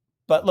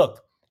 But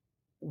look,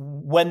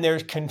 when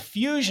there's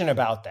confusion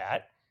about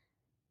that,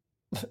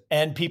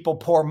 and people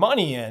pour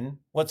money in,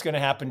 what's going to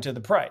happen to the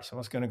price?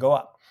 What's going to go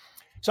up?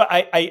 So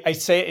I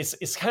say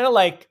it's kind of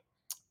like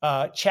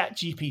Chat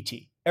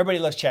GPT. Everybody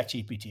loves Chat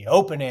GPT.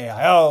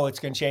 OpenAI. Oh, it's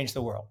going to change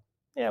the world.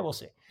 Yeah, we'll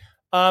see.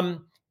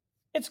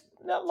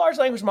 Large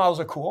language models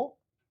are cool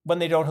when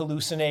they don't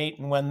hallucinate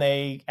and when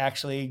they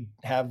actually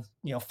have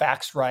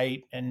facts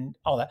right and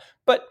all that.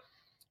 But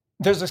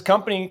there's this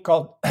company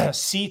called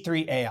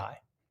C3 AI,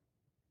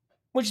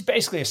 which is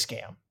basically a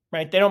scam.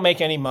 Right? They don't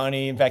make any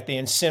money. In fact, they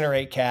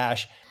incinerate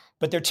cash,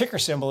 but their ticker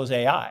symbol is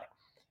AI.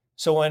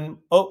 So when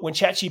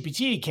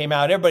ChatGPT came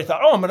out, everybody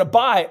thought, oh, I'm going to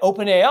buy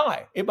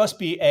OpenAI. It must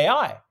be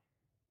AI.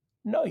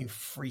 No, you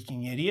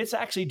freaking idiots.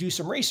 Actually do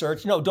some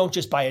research. No, don't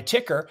just buy a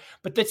ticker.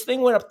 But this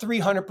thing went up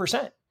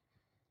 300%.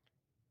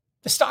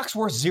 The stock's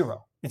worth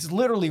zero. It's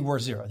literally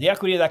worth zero. The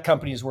equity of that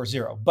company is worth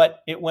zero, but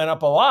it went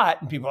up a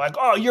lot. And people are like,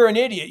 oh, you're an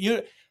idiot.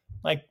 You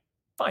like,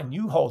 fine,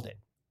 you hold it.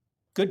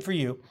 Good for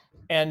you.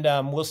 And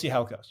we'll see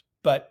how it goes.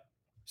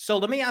 So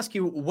let me ask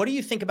you, what do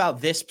you think about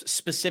this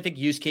specific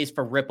use case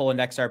for Ripple and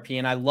XRP?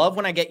 And I love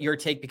when I get your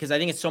take because I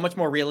think it's so much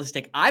more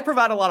realistic. I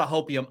provide a lot of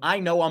hopium. I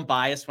know I'm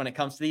biased when it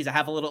comes to these. I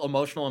have a little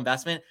emotional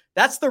investment.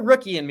 That's the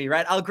rookie in me,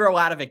 right? I'll grow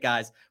out of it,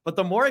 guys. But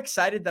the more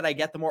excited that I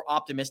get, the more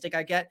optimistic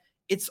I get.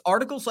 It's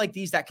articles like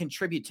these that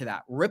contribute to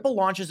that. Ripple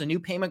launches a new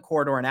payment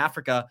corridor in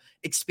Africa,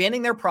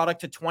 expanding their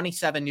product to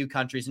 27 new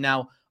countries.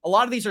 Now, a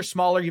lot of these are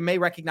smaller. You may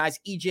recognize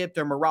Egypt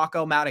or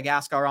Morocco,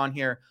 Madagascar on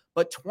here,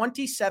 but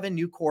 27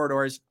 new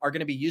corridors are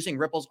going to be using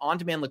Ripple's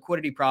on-demand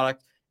liquidity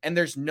product. And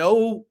there's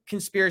no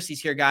conspiracies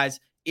here,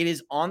 guys. It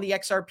is on the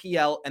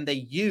XRPL, and they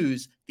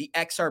use the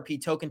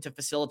XRP token to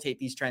facilitate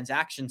these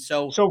transactions.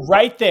 So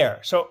right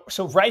there,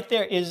 right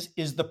there is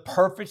the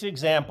perfect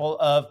example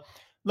of,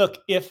 look,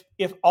 if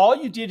all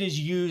you did is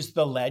use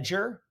the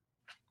ledger,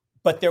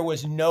 but there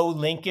was no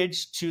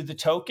linkage to the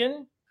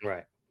token,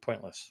 right,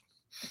 pointless.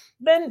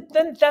 Then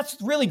that's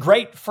really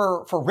great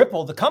for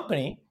Ripple, the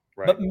company,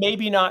 right, but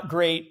maybe not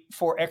great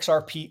for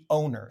XRP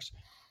owners.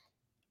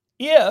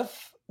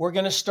 If we're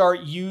going to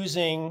start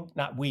using,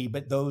 not we,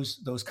 but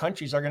those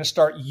countries are going to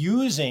start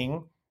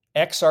using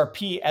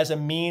XRP as a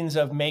means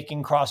of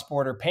making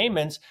cross-border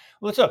payments.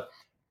 Let's look,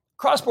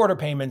 cross-border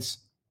payments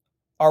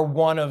are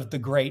one of the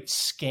great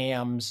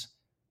scams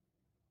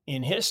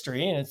in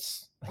history. And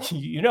it's,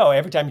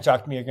 every time you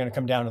talk to me, you're going to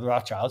come down to the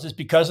Rothschilds. It's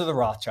because of the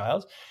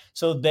Rothschilds.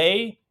 So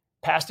they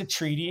passed a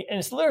treaty, and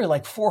it's literally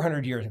like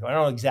 400 years ago. I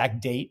don't know the exact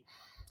date,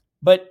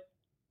 but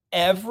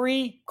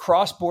every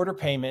cross-border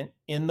payment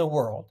in the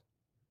world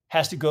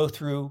has to go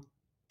through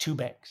two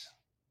banks.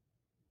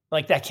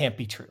 Like, that can't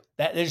be true.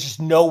 There's just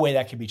no way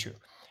that could be true.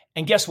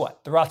 And guess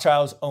what? The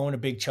Rothschilds own a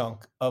big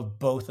chunk of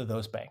both of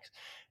those banks.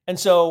 And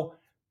so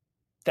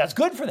that's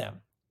good for them.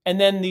 And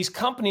then these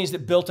companies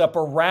that built up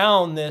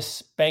around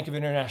this Bank of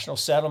International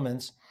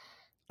Settlements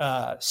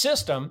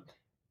system,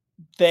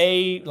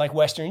 they, like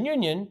Western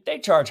Union, they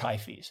charge high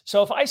fees.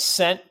 So if I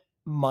sent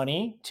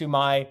money to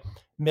my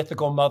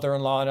mythical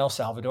mother-in-law in El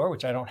Salvador,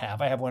 which I don't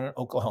have, I have one in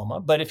Oklahoma,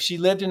 but if she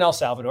lived in El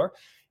Salvador,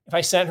 if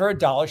I sent her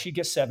 $1, she'd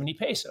get 70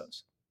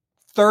 pesos.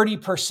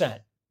 30%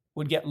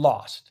 would get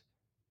lost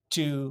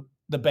to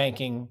the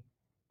banking,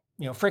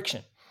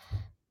 friction.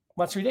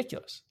 Well, that's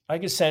ridiculous. I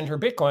could send her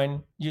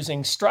Bitcoin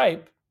using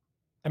Strike,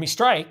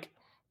 Jack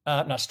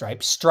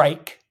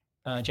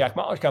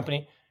Mahler's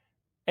company,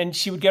 and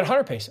she would get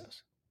 100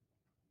 pesos.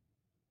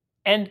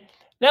 And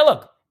now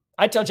look,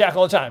 I tell Jack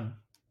all the time,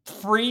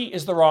 free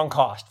is the wrong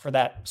cost for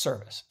that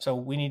service. So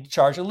we need to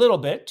charge a little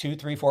bit, 2,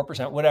 3,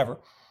 4%, whatever.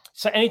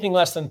 So anything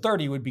less than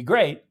 30 would be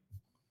great,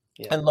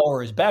 and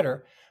lower is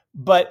better.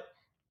 But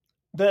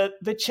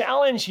the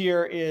challenge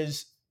here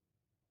is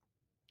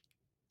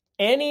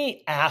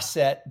any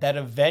asset that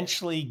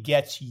eventually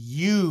gets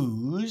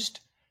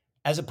used,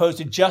 as opposed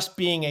to just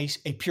being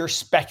a pure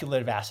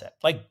speculative asset,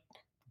 like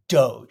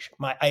Doge.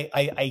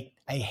 I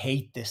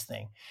hate this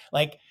thing.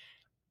 I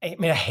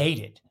hate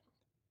it.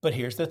 But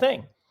here's the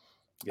thing.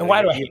 And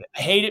why do I hate it?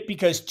 I hate it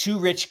because two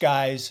rich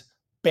guys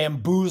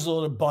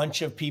bamboozled a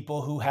bunch of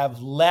people who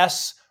have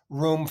less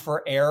room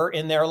for error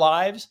in their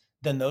lives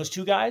than those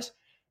two guys.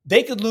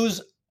 They could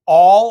lose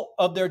all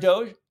of their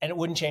Doge and it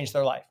wouldn't change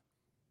their life.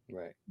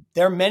 Right.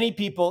 There are many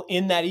people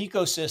in that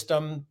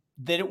ecosystem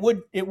that it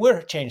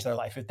would change their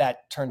life if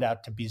that turned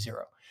out to be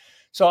zero.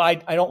 So I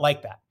don't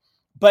like that.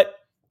 But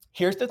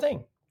here's the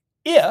thing.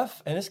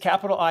 If, and it's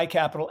capital I,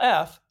 capital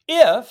F,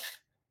 if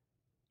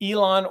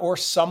Elon or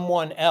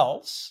someone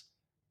else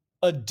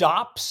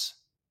adopts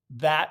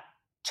that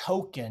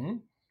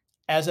token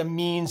as a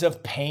means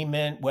of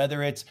payment,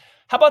 whether it's,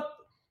 how about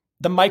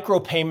the micro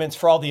payments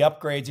for all the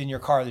upgrades in your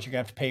car that you're gonna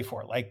have to pay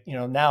for? Like,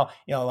 now,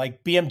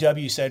 like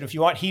BMW said, if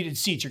you want heated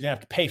seats, you're gonna have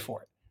to pay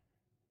for it.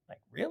 Like,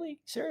 really?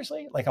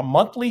 Seriously? Like a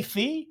monthly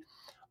fee?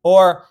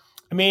 Or,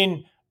 are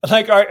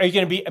you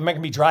gonna be, am I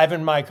gonna be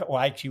driving my car? Well,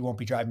 actually you won't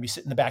be driving, be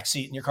sitting in the back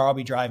seat and your car will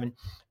be driving,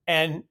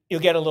 and you'll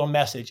get a little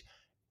message.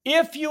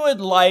 If you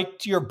would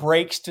like your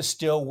brakes to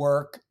still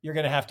work, you're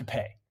gonna have to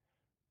pay.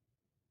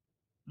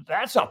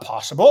 That's not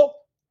possible.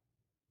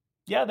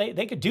 Yeah,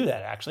 they could do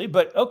that actually,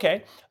 but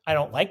okay, I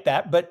don't like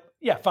that, but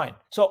yeah, fine.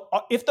 So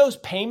if those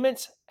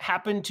payments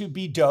happen to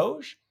be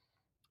Doge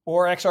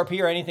or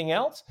XRP or anything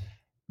else,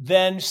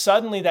 then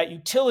suddenly that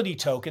utility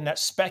token, that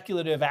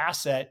speculative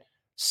asset,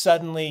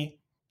 suddenly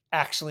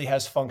actually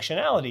has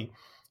functionality.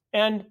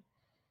 And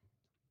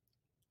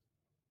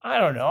I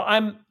don't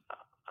know,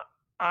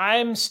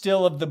 I'm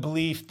still of the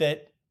belief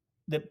that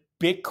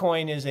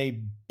Bitcoin is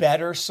a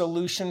better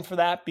solution for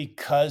that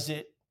because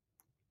it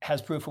has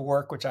proof of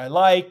work, which I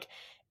like.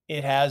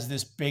 It has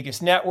this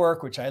biggest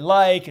network, which I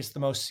like. It's the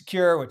most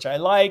secure, which I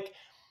like.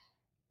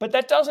 But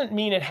that doesn't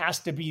mean it has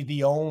to be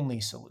the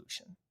only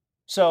solution.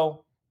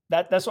 So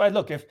that's why I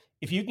look.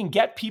 If you can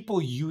get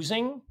people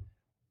using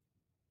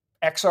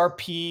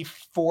XRP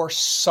for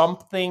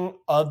something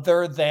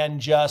other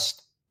than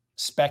just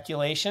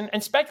speculation,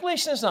 and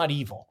speculation is not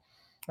evil,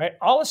 right?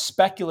 All a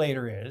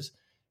speculator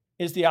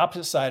is the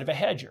opposite side of a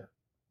hedger.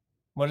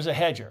 What is a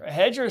hedger? A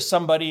hedger is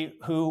somebody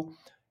who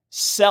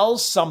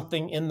sells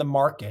something in the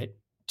market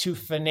to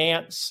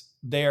finance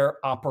their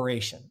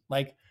operation,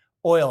 like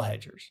oil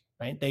hedgers,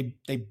 right?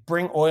 They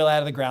bring oil out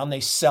of the ground,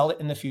 they sell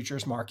it in the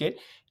futures market,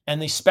 and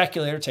the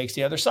speculator takes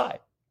the other side.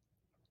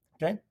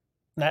 Okay,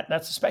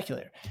 that's a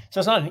speculator.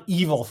 So it's not an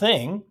evil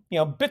thing.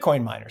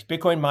 Bitcoin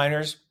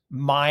miners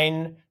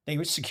mine,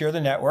 they secure the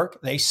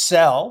network, they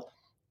sell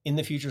in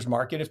the futures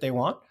market if they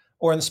want,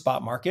 or in the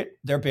spot market,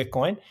 their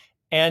Bitcoin,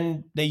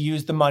 and they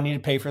use the money to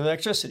pay for the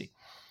electricity.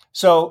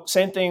 So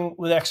same thing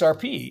with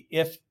XRP.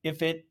 If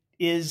it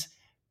is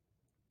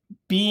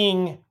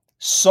being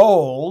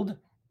sold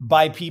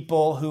by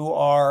people who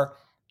are,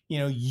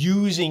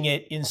 using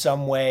it in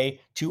some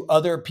way to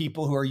other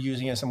people who are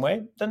using it in some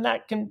way, then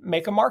that can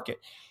make a market.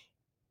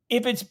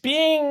 If it's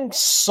being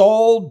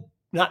sold,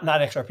 not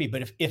XRP,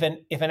 but if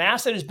an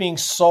asset is being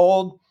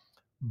sold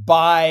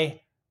by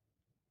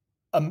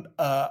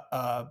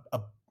a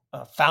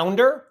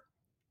founder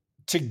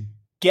to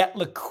get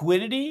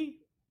liquidity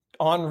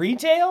on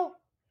retail,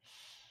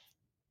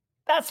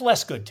 that's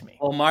less good to me.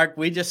 Well, Mark,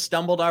 we just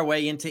stumbled our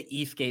way into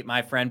ETHgate,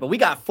 my friend, but we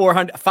got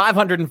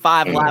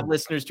 505 live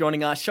listeners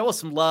joining us. Show us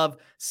some love.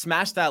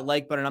 Smash that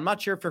like button. I'm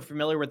not sure if you're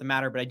familiar with the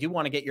matter, but I do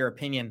want to get your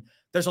opinion.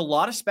 There's a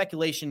lot of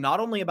speculation, not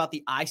only about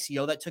the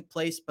ICO that took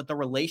place, but the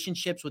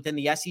relationships within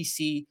the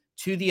SEC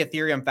to the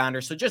Ethereum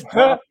founders. So just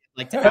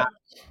like to ask,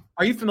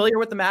 are you familiar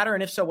with the matter?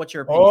 And if so, what's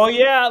your opinion? Oh,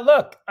 yeah.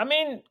 Look, I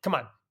mean, come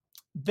on.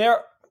 There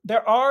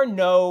are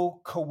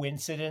no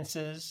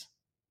coincidences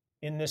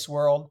in this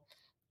world.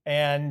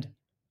 And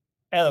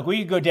look, we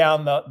could go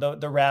down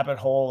the rabbit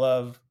hole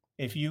of,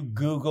 if you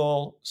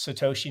Google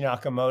Satoshi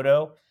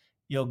Nakamoto,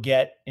 you'll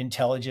get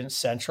Intelligence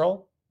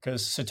Central,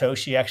 because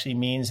Satoshi actually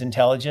means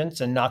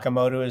intelligence, and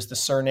Nakamoto is the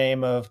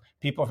surname of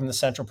people from the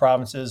central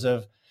provinces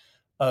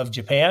of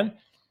Japan.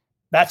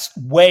 That's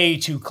way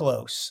too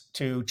close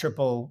to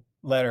triple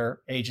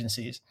letter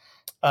agencies.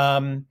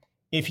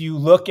 If you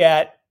look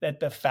at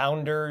the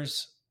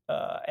founders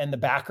and the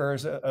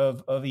backers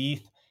of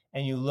ETH,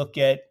 and you look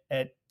at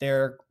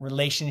their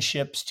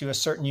relationships to a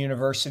certain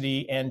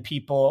university and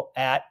people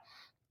at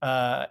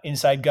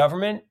inside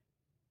government,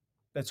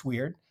 that's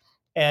weird.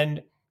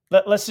 And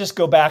let's just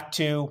go back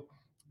to,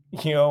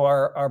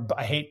 our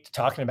I hate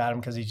talking about him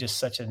because he's just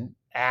such an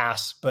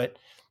ass, but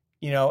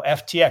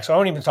FTX, I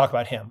won't even talk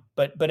about him,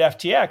 but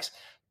FTX,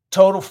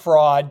 total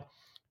fraud,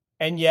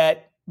 and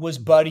yet was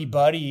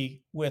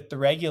buddy with the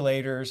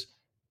regulators,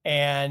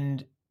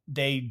 and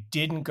they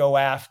didn't go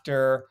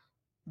after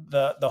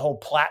the whole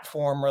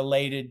platform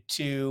related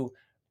to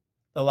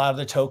a lot of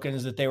the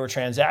tokens that they were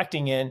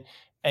transacting in,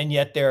 and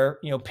yet they're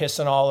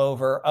pissing all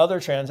over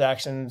other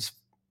transactions,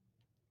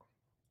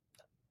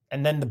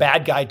 and then the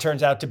bad guy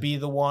turns out to be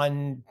the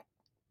one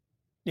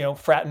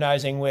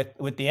fraternizing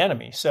with the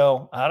enemy.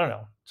 So I don't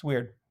know, it's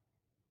weird.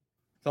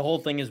 The whole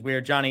thing is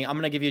weird. Johnny, I'm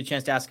going to give you a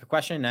chance to ask a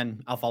question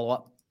and I'll follow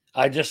up.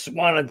 I just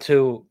wanted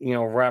to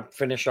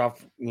finish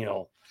off.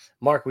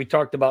 Mark, we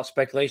talked about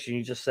speculation.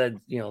 You just said,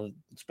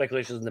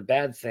 speculation isn't a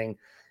bad thing.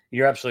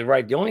 You're absolutely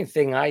right. The only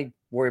thing I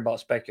worry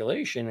about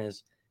speculation,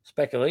 as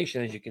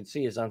you can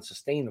see, is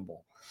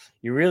unsustainable.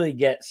 You really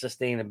get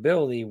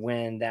sustainability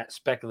when that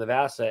speculative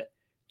asset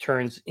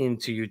turns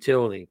into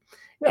utility.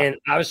 Yeah. And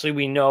obviously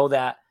we know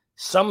that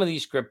some of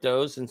these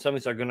cryptos and some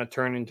of these are going to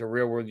turn into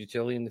real world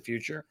utility in the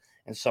future,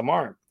 and some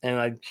aren't. And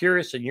I'm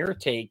curious in your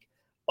take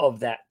of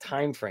that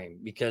time frame,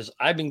 because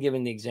I've been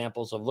given the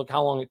examples of, look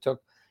how long it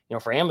took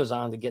for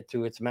Amazon to get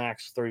to its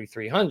max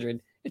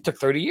 3,300. It took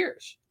 30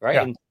 years, right?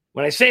 Yeah. And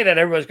when I say that,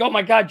 everybody's go, "Oh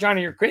my God,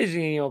 Johnny, you're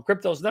crazy.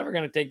 Crypto's never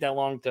going to take that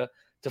long to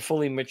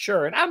fully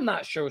mature." And I'm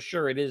not so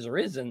sure it is or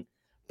isn't,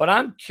 but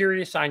I'm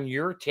curious on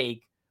your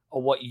take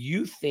of what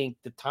you think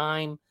the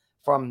time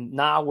from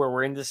now, where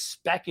we're in this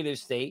speculative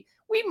state,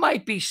 we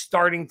might be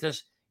starting to,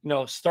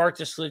 start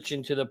to switch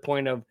into the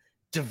point of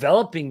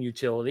developing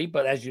utility.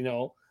 But as you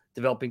know,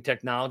 developing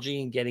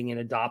technology and getting it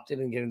adopted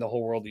and getting the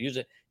whole world to use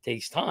it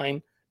takes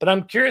time. But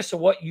I'm curious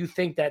of what you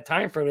think that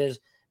time frame is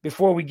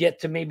before we get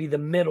to maybe the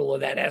middle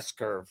of that S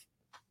curve.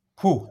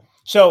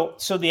 So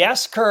the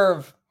S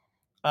curve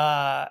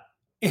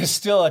is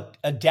still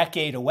a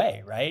decade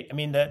away, right? I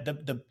mean,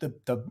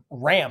 the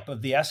ramp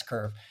of the S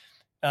curve.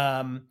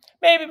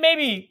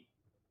 Maybe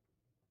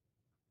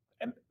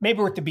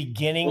we're at the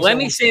beginning. Well, let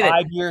me say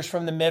 5 years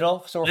from the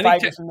middle. So we're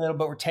 5 years from the middle,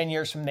 but we're 10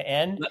 years from the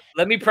end.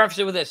 Let me preface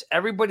it with this.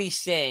 Everybody's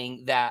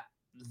saying that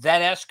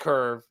S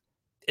curve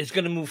is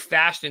going to move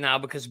faster now,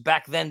 because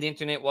back then the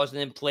internet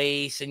wasn't in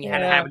place and you had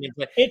to have it in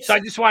place. So I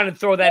just wanted to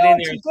throw that in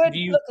there.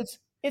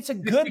 It's a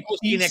good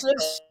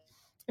thesis.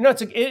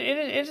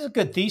 It is a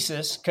good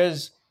thesis,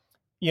 because,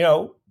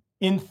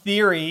 in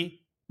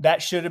theory,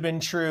 that should have been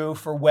true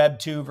for Web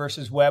 2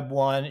 versus Web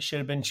 1. It should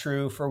have been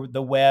true for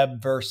the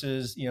web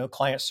versus,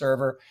 client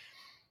server.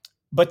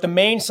 But the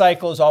main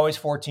cycle is always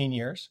 14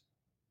 years.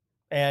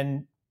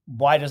 And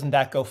why doesn't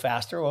that go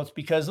faster? Well, it's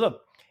because,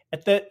 look,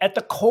 at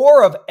the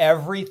core of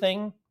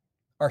everything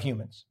are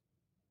humans.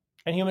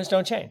 And humans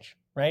don't change,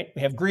 right?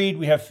 We have greed,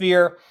 we have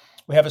fear,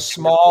 we have a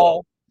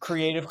small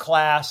creative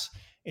class.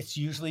 It's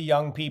usually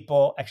young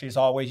people. Actually, it's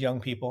always young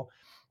people.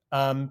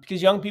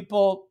 Because young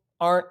people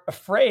aren't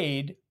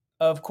afraid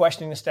of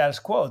questioning the status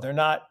quo. They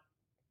don't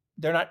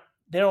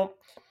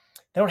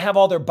have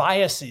all their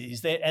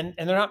biases, and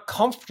they're not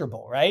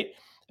comfortable, right?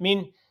 I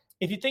mean,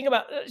 if you think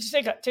about, just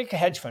take a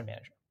hedge fund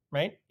manager,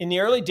 right? In the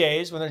early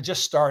days, when they're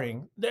just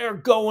starting, they're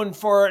going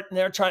for it and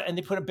they're trying, and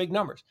they put up big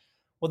numbers.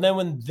 Well, then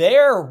when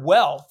their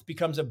wealth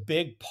becomes a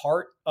big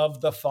part of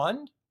the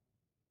fund,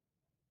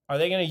 are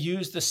they going to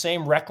use the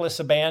same reckless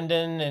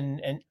abandon?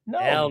 And no,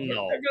 hell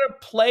no. They're going to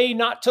play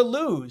not to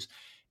lose.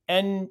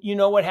 And you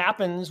know what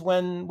happens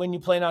when you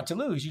play not to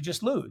lose? You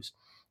just lose.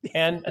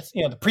 And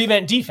the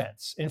prevent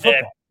defense in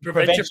football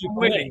prevents you from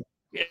winning.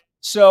 Yeah.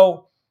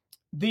 So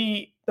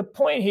the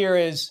point here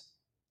is,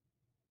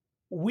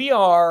 we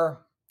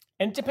are,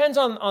 and it depends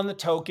on the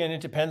token,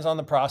 it depends on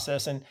the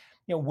process, and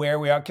where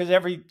we are, because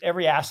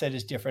every asset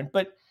is different.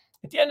 But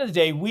at the end of the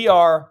day, we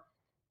are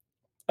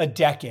a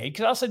decade,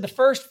 because I'll say the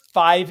first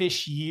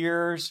 5-ish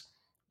years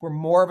were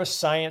more of a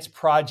science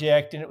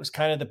project, and it was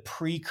kind of the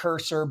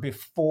precursor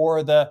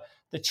before the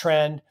the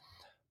trend.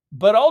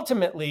 But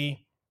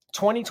ultimately,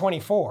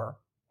 2024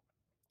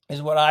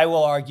 is what I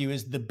will argue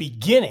is the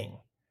beginning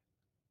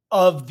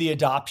of the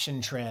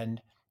adoption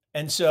trend.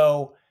 And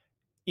so,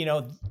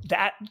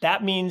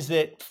 that means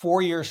that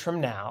 4 years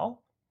from now,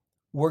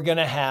 we're going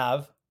to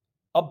have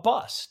a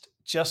bust,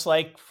 just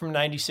like from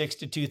 96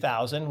 to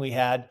 2000, we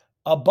had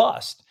a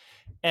bust.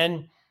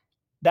 And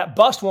that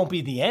bust won't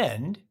be the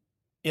end.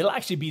 It'll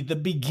actually be the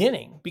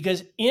beginning,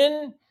 because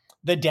in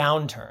the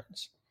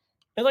downturns,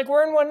 and like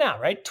we're in one now,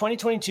 right?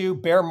 2022,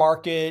 bear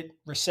market,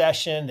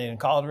 recession. They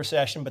didn't call it a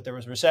recession, but there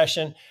was a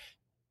recession.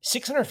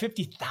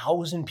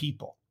 650,000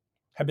 people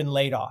have been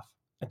laid off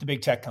at the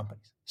big tech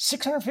companies.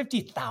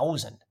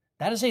 650,000.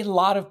 That is a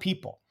lot of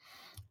people.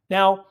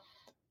 Now,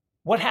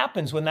 what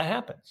happens when that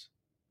happens?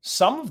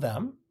 Some of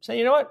them say,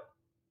 you know what?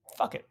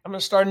 Fuck it. I'm going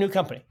to start a new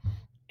company.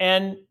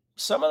 And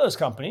some of those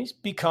companies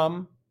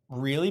become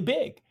really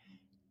big.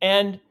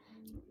 And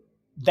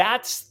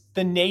that's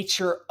the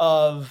nature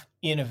of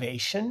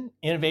innovation.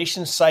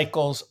 Innovation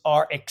cycles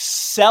are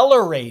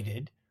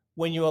accelerated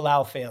when you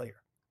allow failure.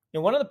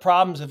 One of the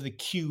problems of the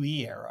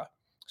QE era,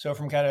 so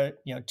from kind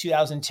of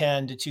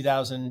 2010 to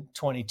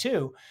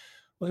 2022,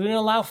 was we didn't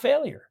allow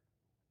failure.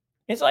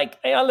 It's like,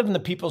 I live in the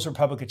People's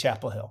Republic of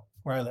Chapel Hill,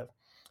 where I live.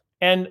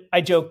 And I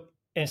joke,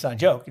 and it's not a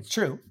joke, it's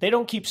true. They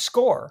don't keep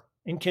score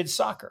in kids'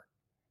 soccer.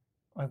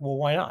 I'm like, well,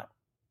 why not?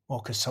 Well,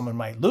 because someone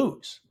might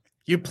lose.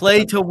 You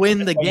play to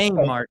win the game,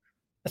 Mark.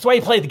 That's why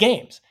you play the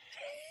games.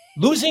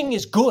 Losing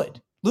is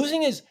good.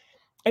 This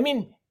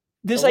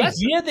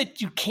idea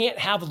that you can't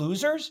have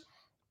losers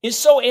is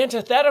so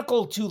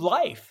antithetical to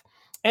life.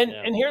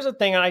 And here's the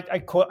thing, and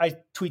I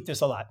tweet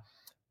this a lot.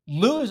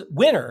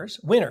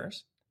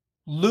 Winners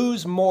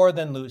lose more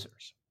than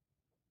losers.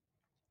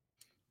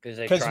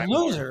 Because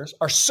losers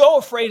are so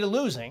afraid of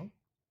losing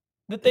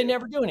that they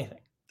never do anything.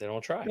 They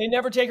don't try. They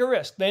never take a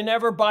risk. They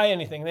never buy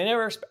anything.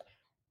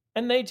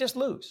 And they just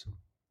lose.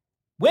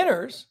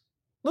 Winners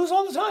lose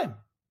all the time,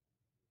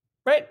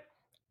 right?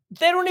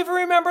 They don't even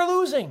remember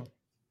losing.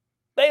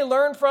 They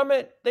learn from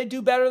it. They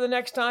do better the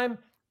next time,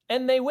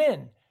 and they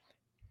win.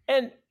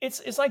 And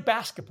it's like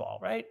basketball,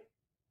 right?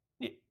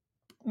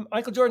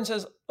 Michael Jordan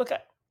says, look,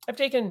 I've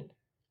taken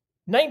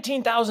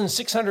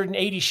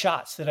 19,680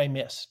 shots that I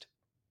missed.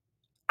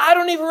 I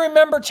don't even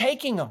remember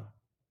taking them.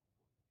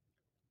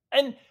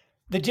 And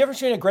the difference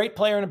between a great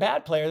player and a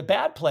bad player, the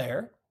bad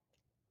player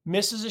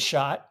misses a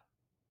shot,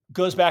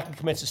 goes back and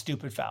commits a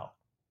stupid foul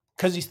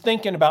because he's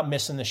thinking about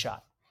missing the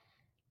shot.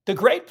 The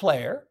great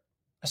player,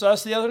 I saw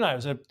this the other night, it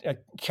was a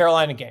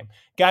Carolina game.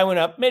 Guy went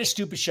up, made a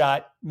stupid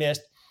shot,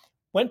 missed,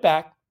 went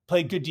back,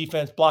 played good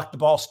defense, blocked the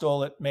ball,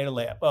 stole it, made a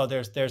layup. Oh,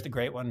 there's the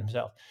great one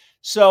himself.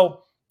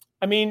 So,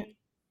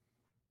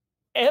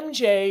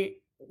 MJ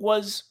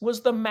was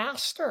the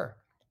master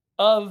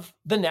of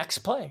the next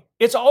play.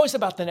 It's always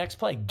about the next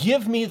play.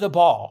 Give me the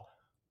ball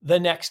the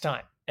next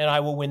time, and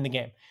I will win the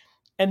game.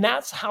 And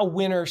that's how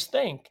winners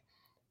think.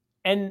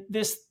 And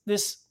this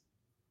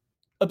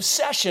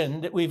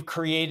obsession that we've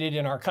created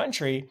in our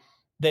country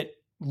that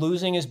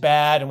losing is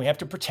bad and we have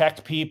to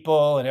protect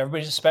people and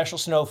everybody's a special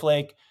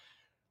snowflake,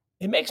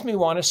 it makes me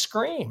want to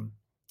scream,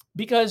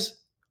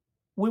 because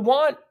we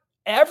want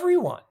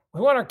everyone. We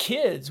want our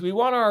kids. We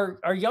want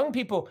our young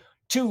people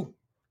to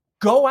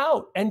go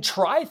out and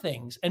try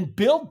things and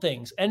build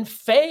things and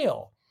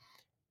fail.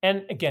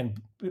 And again,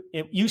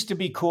 it used to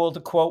be cool to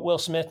quote Will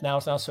Smith. Now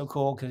it's not so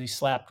cool because he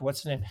slapped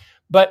what's his name.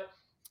 But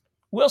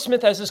Will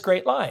Smith has this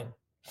great line: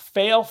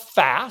 fail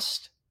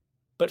fast,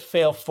 but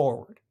fail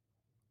forward.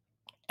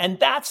 And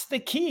that's the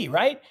key,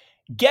 right?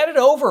 Get it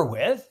over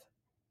with,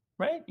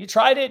 right? You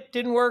tried it,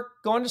 didn't work,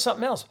 go on to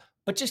something else,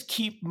 but just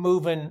keep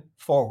moving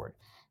forward.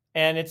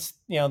 And it's,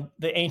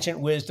 the ancient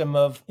wisdom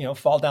of,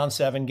 fall down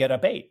 7, get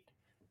up 8.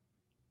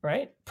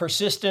 Right?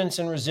 Persistence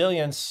and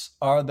resilience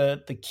are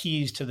the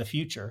keys to the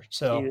future.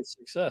 So key to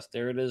success.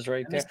 There it is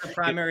right there. That's the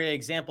primary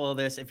example of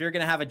this. If you're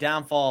going to have a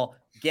downfall,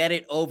 get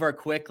it over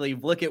quickly.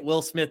 Look at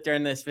Will Smith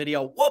during this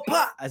video.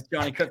 Whoop-ah, as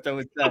Johnny Crypto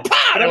would say.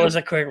 That was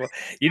a quick one.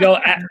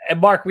 And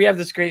Mark, we have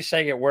this great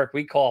saying at work.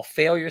 We call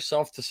fail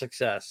yourself to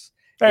success.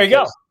 There you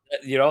go.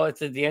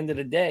 It's at the end of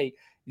the day,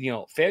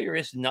 failure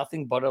is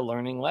nothing but a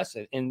learning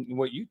lesson. And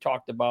what you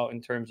talked about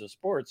in terms of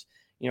sports,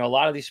 a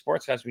lot of these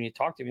sports guys, when you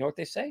talk to them, you know what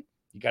they say?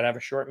 You got to have a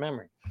short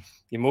memory.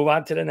 You move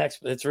on to the next.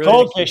 It's really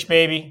goldfish,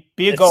 baby.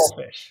 Be a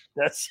goldfish.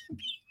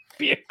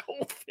 Be a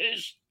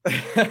goldfish.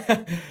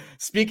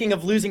 Speaking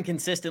of losing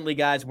consistently,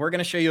 guys, we're going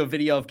to show you a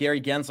video of Gary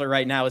Gensler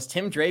right now as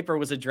Tim Draper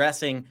was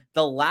addressing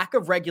the lack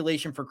of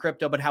regulation for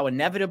crypto, but how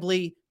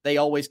inevitably they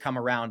always come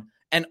around.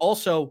 And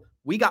also,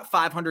 we got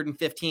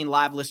 515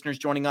 live listeners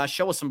joining us.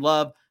 Show us some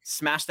love.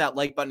 Smash that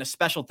like button. A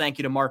special thank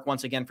you to Mark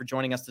once again for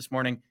joining us this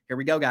morning. Here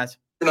we go, guys.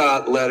 We're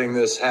not letting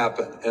this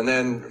happen. And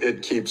then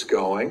it keeps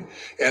going.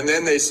 And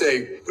then they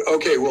say,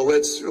 okay, well,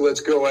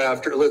 let's go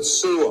after, let's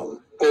sue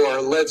them,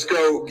 or let's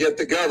go get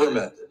the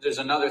government. There's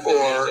another thing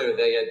they do.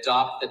 They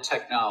adopt the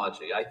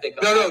technology. I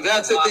think. No,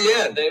 that's at the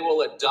end. They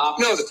will adopt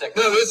this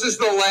technology. No, this is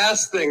the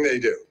last thing they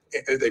do.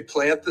 They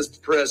plant the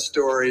press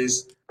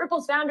stories.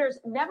 Ripple's founders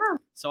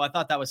never. So I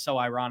thought that was so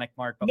ironic,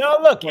 Mark. No,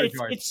 look,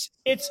 it's,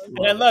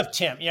 and I love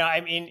Tim. You know,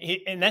 I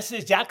mean, and that's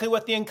exactly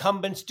what the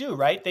incumbents do,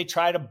 right? They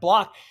try to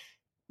block.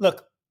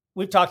 Look,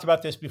 we've talked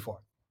about this before.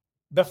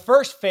 The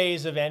first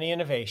phase of any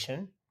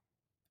innovation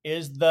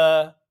is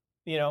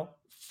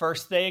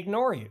first they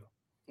ignore you,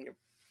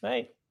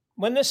 right?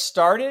 When this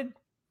started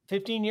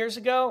 15 years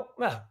ago,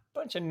 a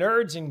bunch of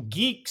nerds and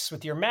geeks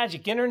with your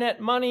magic internet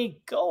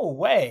money, go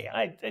away.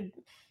 I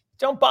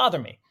don't bother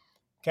me.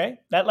 Okay.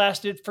 That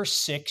lasted for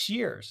 6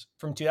 years,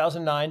 from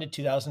 2009 to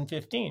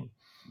 2015.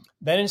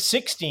 Then in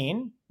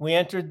 16, we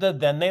entered the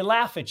then they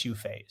laugh at you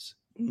phase.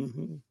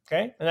 Mm-hmm.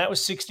 Okay. And that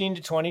was 16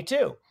 to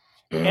 22.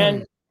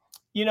 And,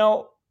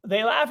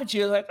 they laugh at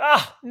you like,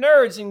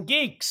 nerds and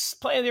geeks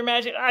playing their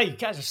magic. You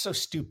guys are so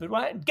stupid.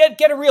 Why?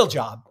 Get a real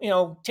job.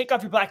 Take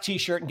off your black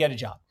t-shirt and get a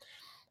job.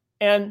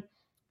 And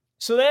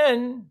so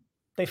then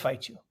they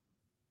fight you.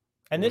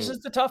 And this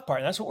is the tough part.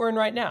 And that's what we're in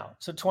right now.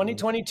 So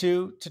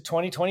 2022 to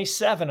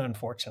 2027,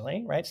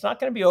 unfortunately, right? It's not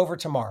going to be over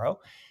tomorrow.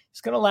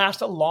 It's going to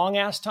last a long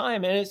ass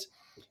time. And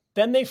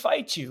then they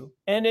fight you,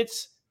 and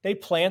they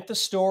plant the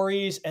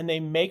stories and they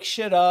make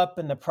shit up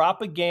and the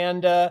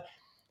propaganda.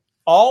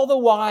 All the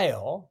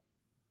while,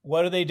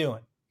 what are they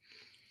doing?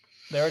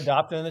 They're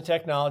adopting the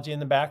technology in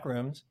the back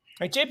rooms.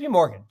 Right? JP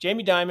Morgan,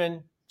 Jamie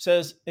Dimon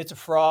says it's a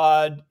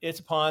fraud, it's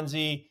a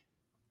Ponzi.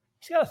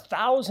 He's got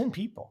 1,000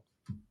 people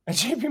at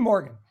JP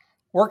Morgan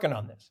working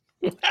on this.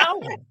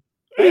 1,000.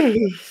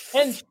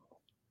 Right?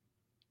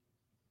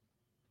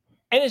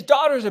 And his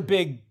daughter's a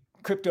big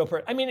crypto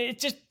person. I mean,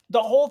 it's just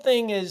the whole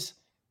thing is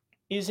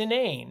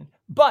inane.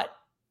 But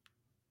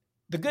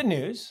the good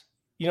news,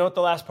 you know what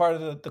the last part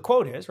of the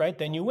quote is, right?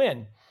 Then you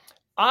win.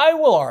 I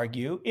will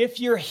argue, if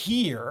you're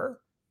here,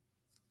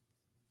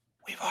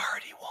 we've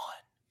already won,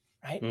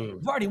 right?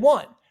 We've already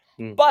won.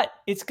 But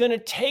it's going to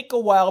take a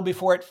while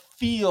before it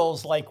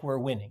feels like we're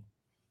winning.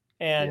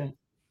 And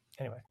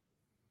anyway.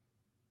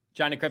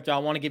 Johnny Crypto, I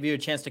want to give you a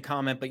chance to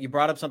comment, but you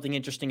brought up something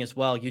interesting as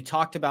well. You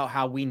talked about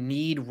how we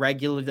need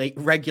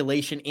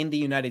regulation in the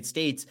United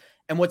States.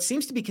 And what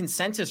seems to be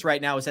consensus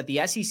right now is that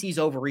the SEC is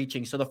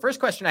overreaching. So the first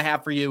question I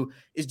have for you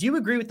is, do you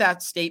agree with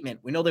that statement?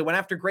 We know they went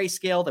after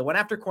Grayscale, they went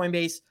after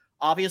Coinbase.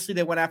 Obviously,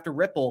 they went after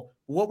Ripple.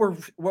 What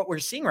we're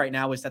seeing right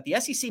now is that the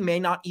SEC may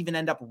not even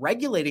end up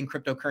regulating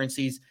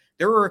cryptocurrencies.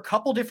 There were a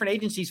couple different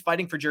agencies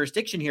fighting for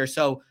jurisdiction here.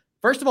 So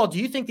first of all, do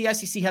you think the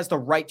SEC has the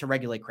right to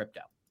regulate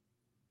crypto?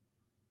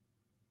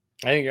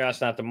 I think you're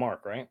asking that to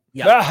Mark, right?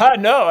 Yeah.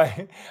 No,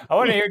 I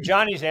want to hear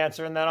Johnny's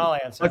answer, and then I'll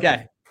answer.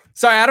 Okay.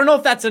 Sorry, I don't know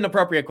if that's an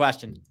appropriate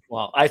question.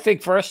 Well, I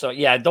think first,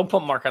 don't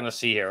put Mark on the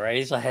C here, right?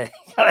 He's like,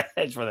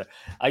 hedge for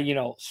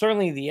that.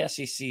 Certainly the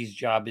SEC's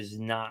job is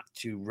not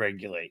to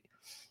regulate.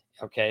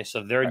 Okay,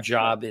 so their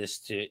job is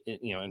to,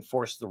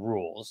 enforce the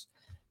rules.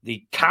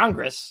 The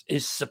Congress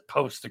is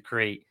supposed to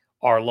create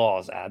our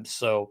laws, Abs.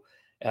 So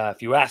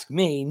if you ask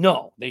me,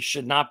 no, they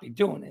should not be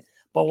doing it.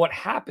 But what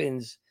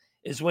happens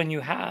is when you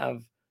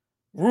have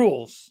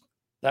rules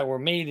that were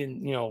made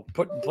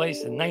put in place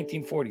in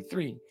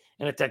 1943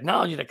 and a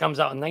technology that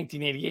comes out in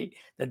 1988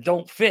 that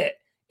don't fit,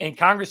 and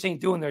Congress ain't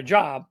doing their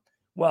job,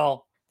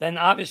 well, then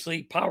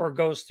obviously power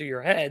goes to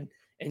your head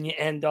and you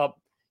end up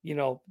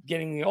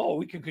getting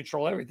we can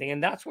control everything.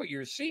 And that's what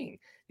you're seeing.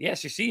 The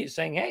SEC is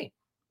saying, hey,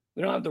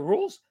 we don't have the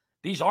rules.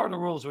 These are the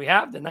rules we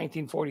have, the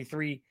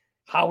 1943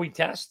 Howey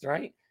test,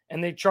 right?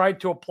 And they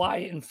tried to apply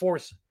it and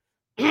force,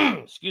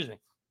 excuse me.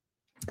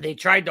 They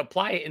tried to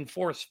apply it and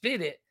force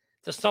fit it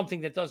to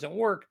something that doesn't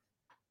work.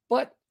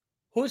 But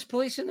who's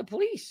policing the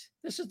police?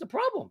 This is the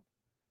problem.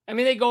 I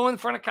mean, they go in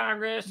front of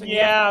Congress. And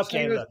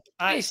okay. Look,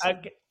 that's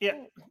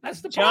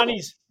the problem.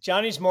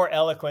 Johnny's more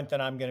eloquent than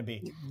I'm going to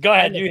be. Go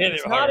ahead, you hit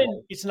it.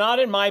 It's not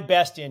in my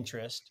best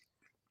interest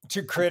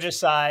to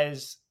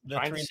criticize the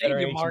three-letter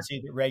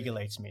agency that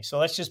regulates me. So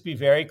let's just be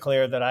very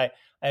clear that I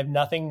have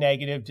nothing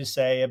negative to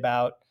say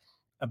about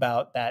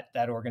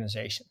that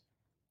organization.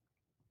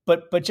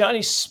 But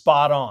Johnny's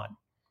spot on.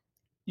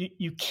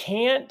 You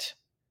can't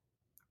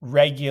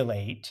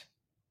regulate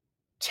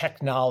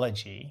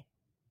technology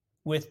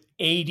with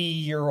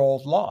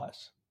 80-year-old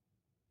laws.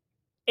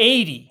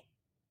 80.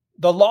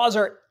 The laws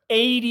are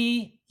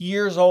 80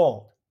 years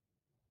old.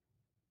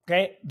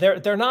 Okay?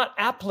 They're not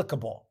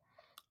applicable.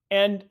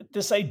 And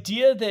this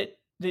idea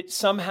that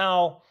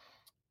somehow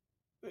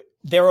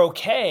they're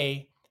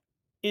okay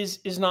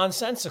is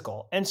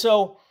nonsensical. And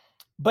so,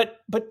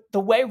 but the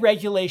way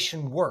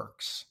regulation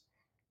works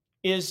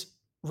is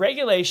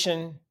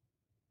regulation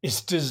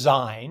is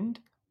designed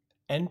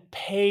and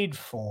paid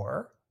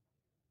for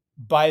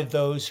by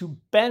those who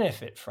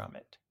benefit from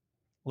it.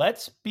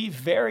 Let's be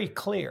very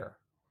clear,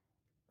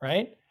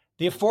 right?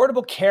 The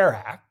Affordable Care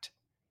Act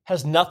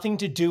has nothing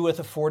to do with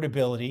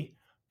affordability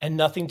and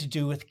nothing to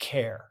do with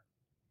care.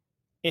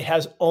 It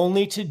has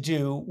only to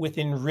do with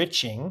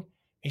enriching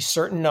a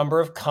certain number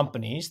of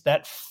companies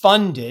that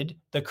funded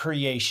the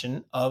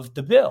creation of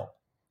the bill.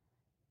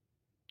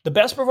 The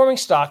best performing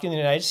stock in the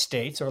United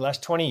States over the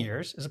last 20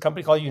 years is a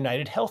company called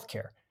United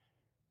Healthcare.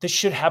 This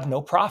should have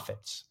no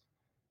profits.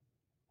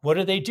 What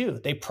do?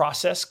 They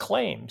process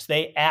claims.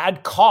 They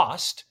add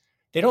cost.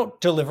 They don't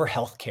deliver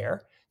healthcare.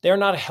 They're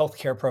not a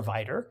healthcare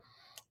provider.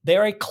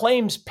 They're a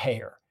claims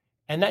payer.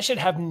 And that should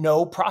have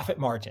no profit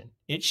margin.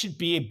 It should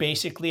be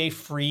basically a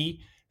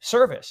free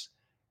service.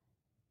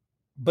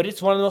 But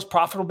it's one of the most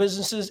profitable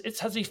businesses. It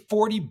has a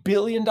 $40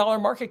 billion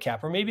market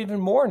cap, or maybe even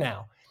more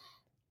now.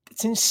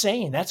 It's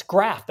insane. That's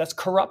graft. That's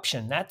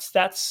corruption.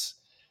 That's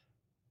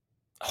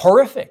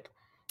horrific.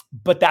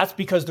 But that's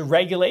because the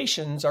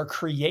regulations are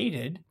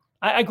created.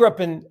 I grew up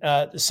in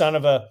the son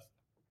of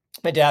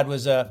my dad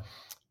was a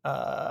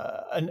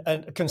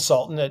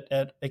consultant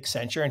at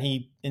Accenture, and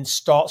he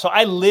installed. So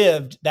I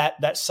lived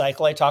that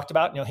cycle I talked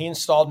about. He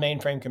installed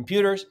mainframe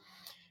computers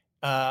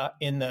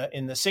in the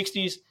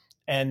 60s,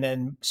 and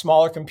then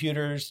smaller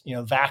computers,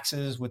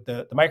 VAXs with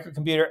the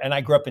microcomputer. And I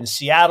grew up in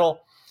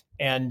Seattle,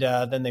 and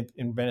then they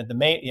invented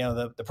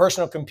the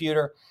personal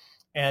computer,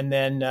 and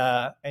then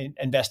I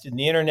invested in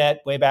the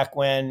internet way back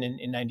when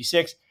in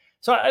 96.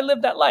 So I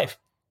lived that life.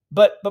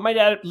 But my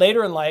dad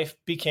later in life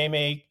became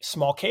a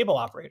small cable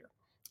operator,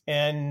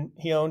 and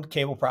he owned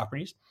cable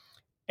properties.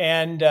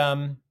 And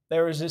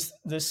there was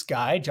this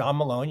guy, John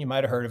Malone, you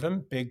might have heard of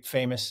him, big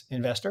famous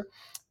investor.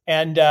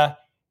 And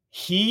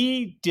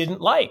he didn't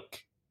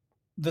like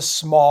the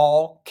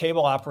small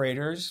cable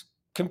operators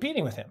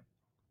competing with him.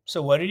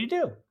 So what did he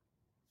do?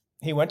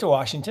 He went to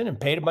Washington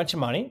and paid a bunch of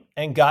money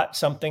and got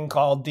something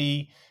called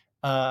the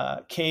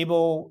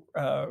Cable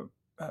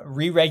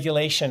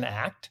Re-Regulation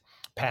Act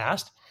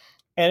passed.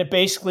 And it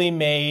basically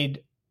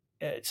made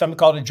something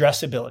called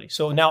addressability.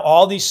 So now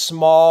all these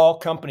small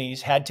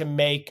companies had to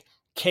make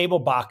cable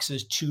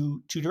boxes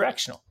two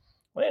directional.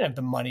 Well, they didn't have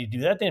the money to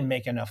do that. They didn't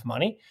make enough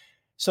money.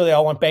 So they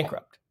all went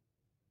bankrupt.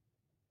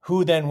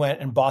 Who then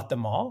went and bought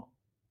them all?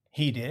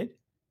 He did.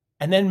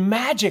 And then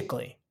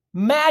magically,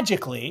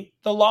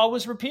 the law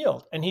was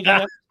repealed and he didn't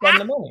have to spend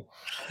the money.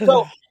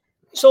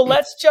 So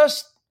let's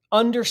just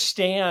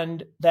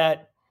understand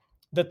that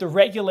the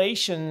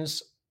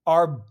regulations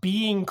are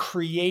being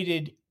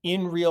created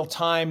in real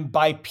time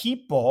by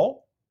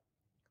people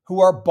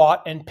who are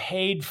bought and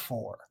paid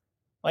for.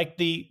 Like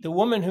the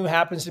woman who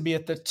happens to be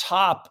at the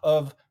top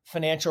of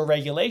financial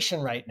regulation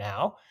right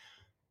now,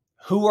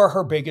 who are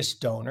her biggest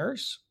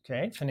donors?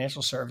 Okay,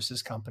 financial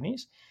services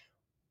companies.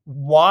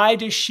 Why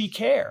does she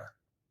care?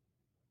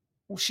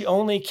 Well, she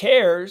only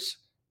cares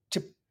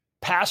to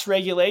pass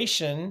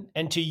regulation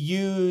and to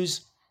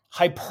use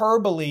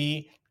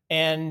hyperbole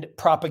and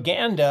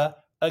propaganda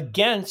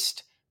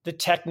against the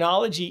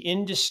technology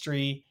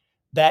industry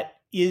that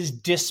is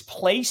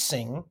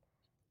displacing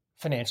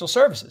financial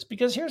services.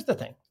 Because here's the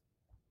thing,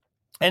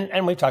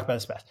 and we've talked about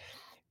this past.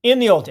 In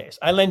the old days,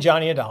 I lend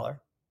Johnny $1,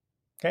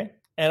 okay?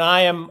 And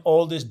I am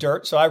old as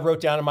dirt, so I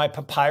wrote down on my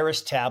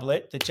papyrus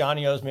tablet that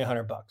Johnny owes me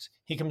 $100.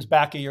 He comes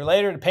back a year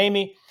later to pay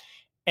me,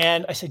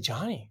 and I said,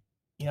 Johnny,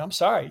 I'm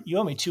sorry, you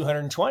owe me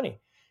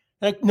 220.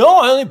 Like, no,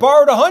 I only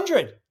borrowed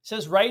 100. It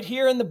says right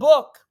here in the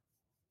book,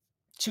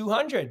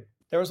 200.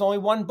 There was only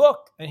one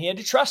book, and he had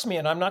to trust me,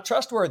 and I'm not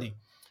trustworthy.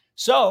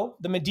 So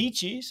the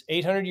Medicis,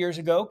 800 years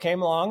ago,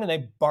 came along and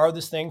they borrowed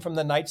this thing from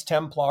the Knights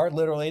Templar,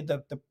 literally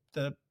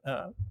the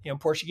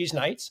Portuguese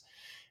knights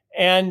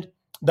and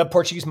the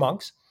Portuguese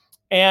monks,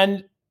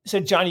 and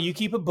said, Johnny, you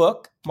keep a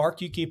book.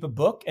 Mark, you keep a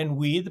book, and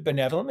we, the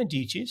benevolent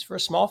Medicis, for a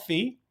small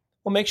fee,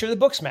 will make sure the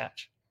books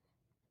match.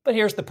 But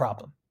here's the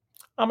problem.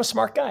 I'm a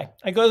smart guy.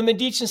 I go to the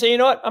Medici and say, you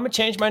know what? I'm going to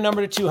change my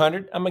number to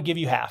 200. I'm going to give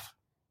you half.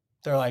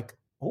 They're like,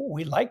 oh,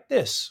 we like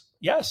this.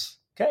 Yes.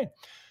 Okay.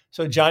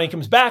 So Johnny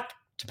comes back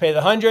to pay the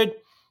 100.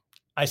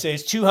 I say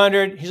it's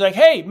 200. He's like,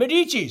 hey,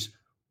 Medicis,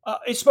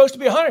 it's supposed to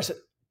be 100. I said,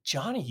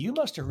 Johnny, you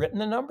must have written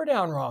the number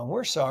down wrong.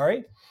 We're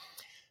sorry.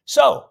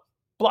 So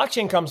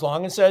blockchain comes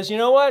along and says, you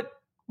know what?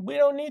 We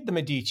don't need the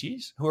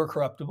Medicis who are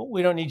corruptible.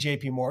 We don't need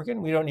JP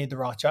Morgan. We don't need the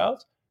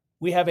Rothschilds.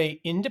 We have an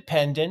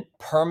independent,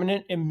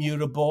 permanent,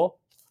 immutable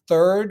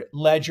third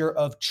ledger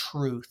of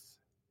truth.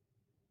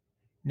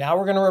 Now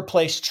we're going to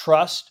replace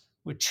trust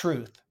with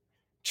truth.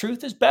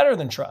 Truth is better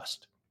than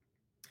trust.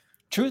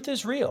 Truth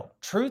is real.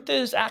 Truth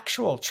is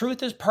actual.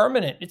 Truth is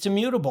permanent. It's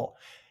immutable.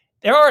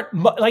 There aren't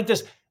like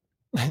this.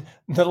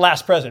 The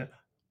last president.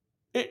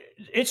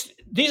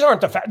 These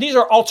aren't the facts. These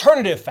are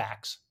alternative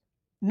facts.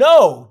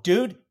 No,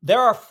 dude. There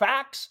are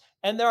facts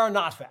and there are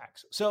not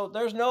facts. So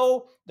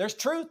there's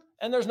truth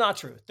and there's not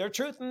truth. There's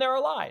truth and there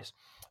are lies.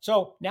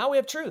 So now we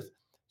have truth.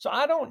 So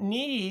I don't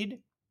need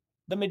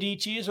the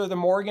Medicis or the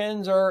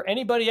Morgans or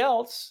anybody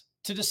else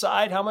to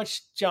decide how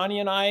much Johnny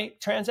and I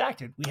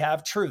transacted. We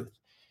have truth.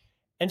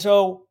 And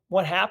so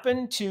what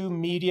happened to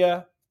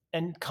media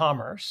and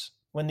commerce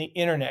when the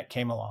internet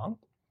came along,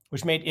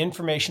 which made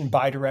information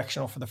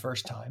bidirectional for the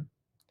first time,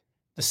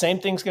 the same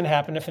thing's going to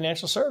happen to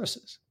financial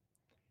services.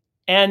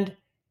 And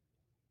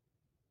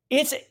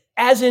it's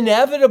as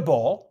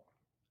inevitable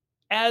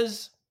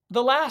as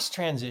the last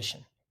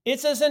transition.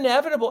 It's as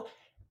inevitable.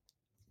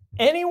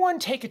 Anyone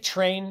take a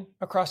train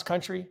across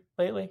country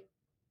lately?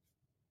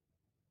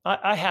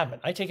 I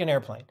haven't. I take an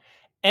airplane.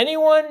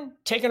 Anyone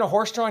taking a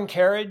horse-drawn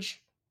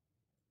carriage,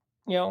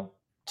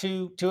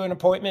 to an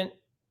appointment?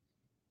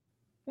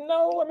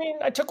 No, I mean,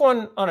 I took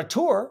one on a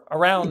tour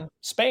around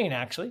Spain,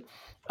 actually.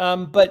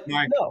 But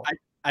Mark, no.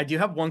 I do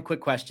have one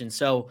quick question.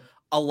 So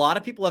a lot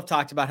of people have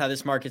talked about how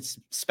this market's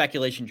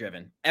speculation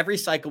driven. Every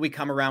cycle we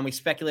come around, we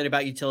speculate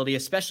about utility,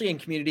 especially in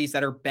communities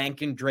that are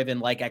banking driven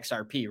like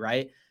XRP,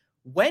 right?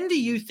 When do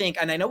you think,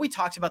 and I know we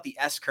talked about the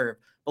S curve,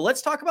 but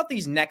let's talk about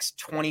these next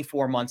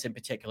 24 months in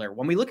particular.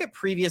 When we look at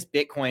previous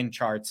Bitcoin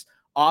charts,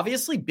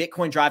 obviously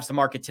Bitcoin drives the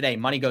market today.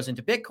 Money goes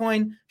into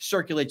Bitcoin,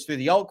 circulates through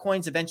the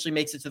altcoins, eventually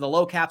makes it to the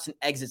low caps and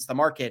exits the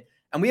market.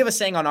 And we have a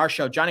saying on our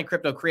show, Johnny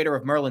Crypto, creator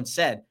of Merlin,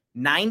 said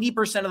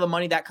 90% of the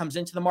money that comes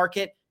into the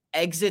market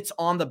exits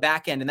on the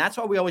back end. And that's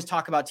why we always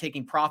talk about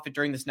taking profit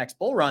during this next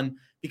bull run,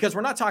 because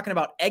we're not talking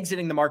about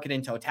exiting the market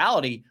in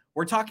totality.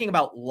 We're talking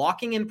about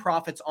locking in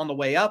profits on the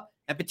way up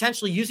and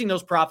potentially using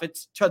those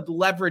profits to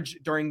leverage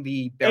during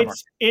the bear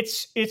market.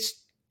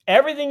 It's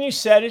everything you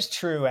said is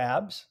true,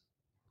 Abs,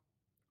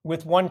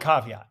 with one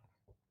caveat.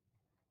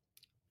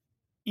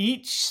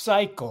 Each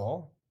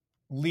cycle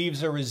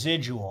leaves a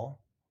residual,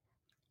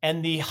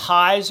 and the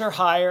highs are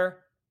higher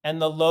and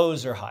the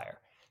lows are higher.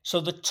 So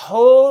the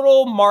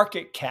total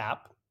market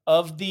cap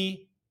of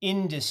the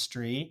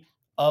industry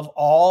of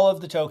all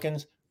of the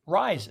tokens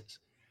rises.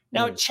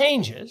 Now it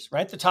changes,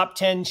 right? The top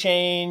 10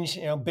 change,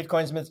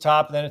 Bitcoin's at the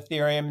top, then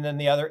Ethereum, and then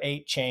the other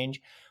 8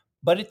 change.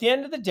 But at the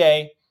end of the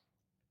day,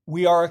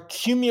 we are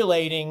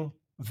accumulating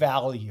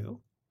value.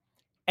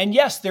 And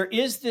yes, there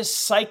is this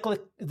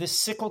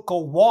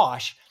cyclical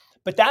wash,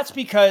 but that's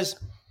because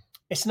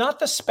it's not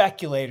the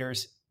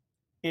speculators,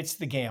 it's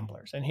the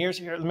gamblers. And here,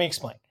 let me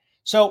explain.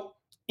 So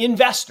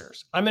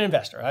investors, I'm an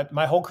investor.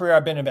 My whole career,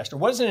 I've been an investor.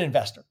 What is an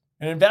investor?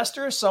 An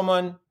investor is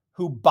someone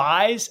who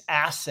buys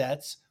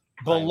assets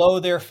below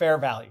their fair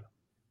value.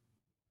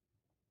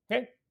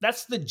 Okay,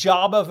 that's the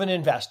job of an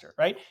investor,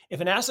 right?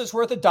 If an asset's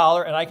worth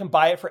 $1 and I can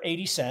buy it for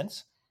 80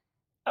 cents,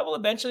 I will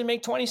eventually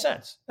make 20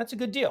 cents. That's a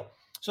good deal.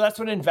 So that's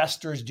what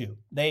investors do.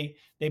 They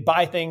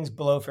buy things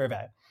below fair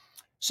value.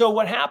 So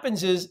what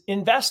happens is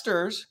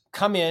investors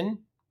come in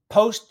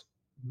post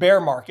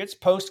bear markets,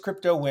 post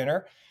crypto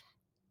winter,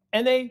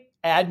 and they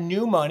add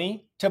new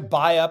money to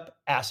buy up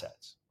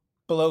assets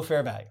below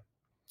fair value.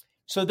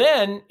 So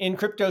then in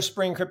crypto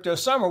spring, crypto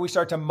summer, we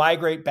start to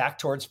migrate back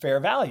towards fair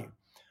value.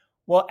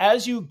 Well,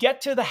 as you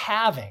get to the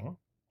halving,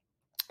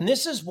 and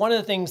this is one of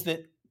the things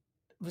that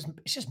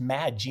it's just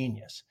mad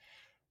genius.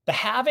 The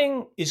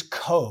halving is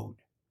code.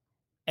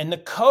 And the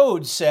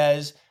code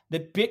says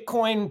that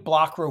Bitcoin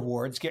block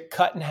rewards get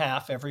cut in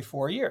half every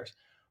 4 years.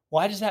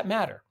 Why does that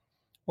matter?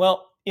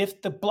 Well,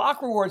 if the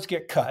block rewards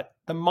get cut,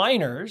 the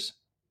miners,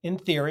 in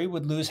theory,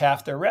 would lose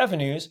half their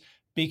revenues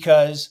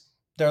because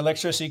their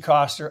electricity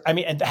costs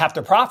and half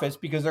their profits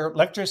because their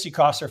electricity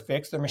costs are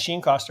fixed, their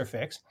machine costs are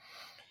fixed.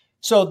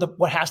 So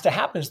what has to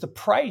happen is the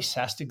price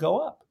has to go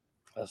up.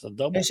 That's a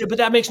double. And so, but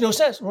that makes no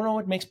sense. Well, no,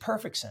 it makes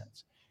perfect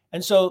sense.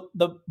 And so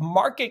the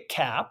market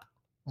cap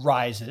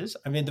rises.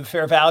 The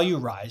fair value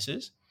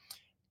rises.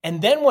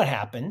 And then what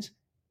happens?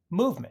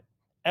 Movement.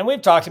 And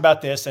we've talked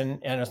about this, and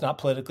it's not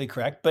politically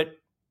correct, but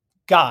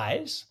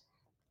guys,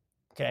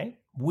 okay,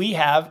 we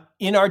have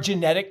in our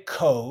genetic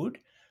code,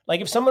 like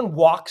if someone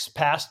walks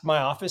past my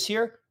office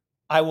here,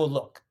 I will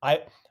look.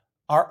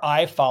 Our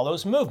eye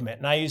follows movement.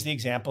 And I use the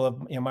example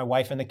of my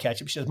wife and the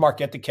ketchup. She says, Mark,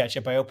 get the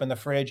ketchup. I open the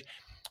fridge.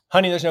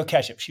 Honey, there's no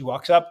ketchup. She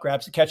walks up,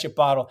 grabs the ketchup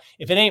bottle.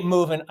 If it ain't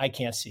moving, I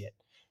can't see it.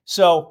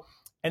 So,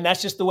 and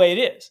that's just the way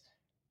it is.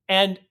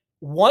 And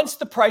once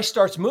the price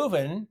starts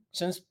moving,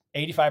 since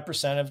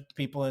 85% of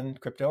people in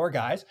crypto are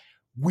guys,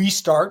 we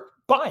start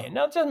buying.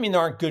 Now, it doesn't mean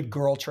there aren't good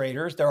girl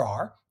traders. There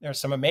are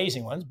some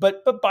amazing ones,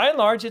 but by and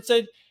large, it's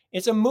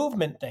a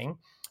movement thing.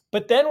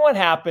 But then what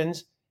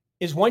happens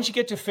is once you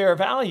get to fair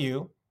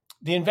value,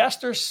 the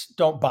investors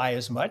don't buy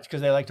as much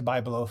because they like to buy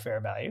below fair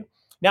value.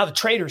 Now the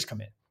traders come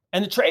in,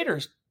 and the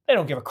traders, they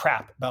don't give a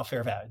crap about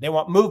fair value. They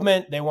want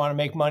movement. They want to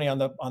make money on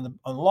the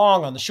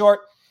long, on the short.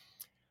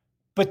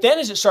 But then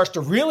as it starts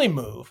to really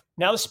move,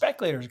 now the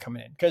speculators are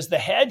coming in because the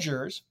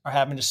hedgers are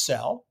having to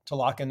sell to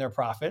lock in their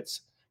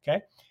profits.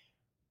 Okay.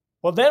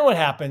 Well, then what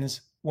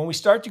happens when we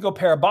start to go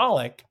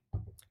parabolic?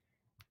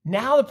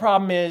 Now the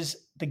problem is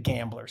the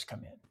gamblers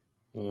come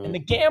in. And the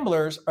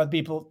gamblers are the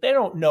people, they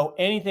don't know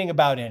anything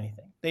about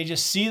anything. They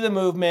just see the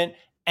movement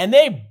and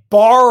they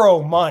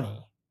borrow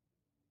money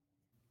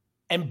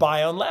and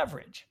buy on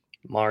leverage.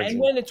 Margin. And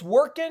when it's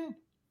working,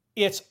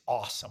 it's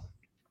awesome.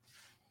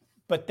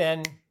 But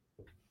then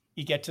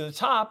you get to the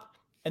top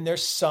and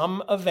there's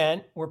some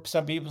event where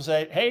some people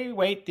say, hey,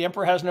 wait, the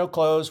emperor has no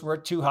clothes. We're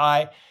too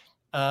high.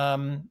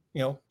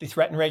 They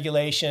threaten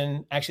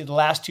regulation. Actually, the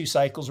last 2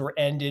 cycles were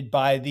ended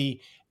by the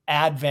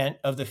advent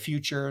of the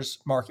futures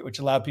market, which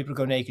allowed people to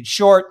go naked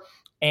short,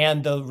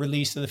 and the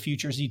release of the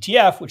futures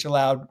ETF, which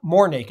allowed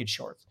more naked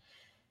shorts.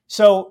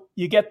 So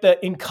you get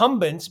the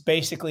incumbents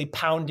basically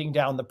pounding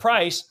down the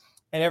price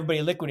and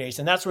everybody liquidates.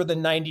 And that's where the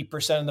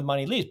 90% of the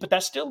money leaves, but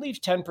that still leaves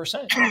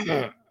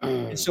 10%.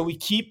 And so we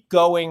keep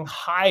going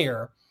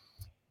higher.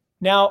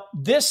 Now,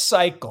 this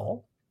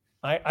cycle,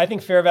 I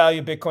think fair value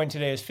of Bitcoin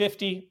today is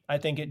 50. I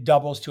think it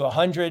doubles to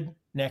 100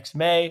 next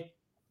May.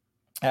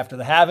 after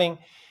the halving.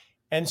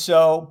 And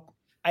so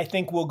I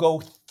think we'll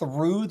go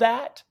through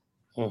that.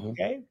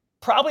 Okay.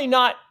 Probably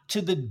not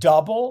to the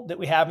double that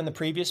we have in the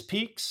previous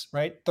peaks,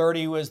 right?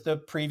 30 was the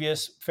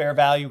previous fair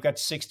value. We got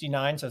to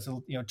 69. So it's,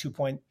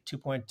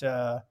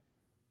 2.3.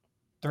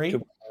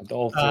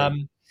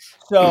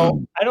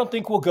 So I don't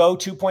think we'll go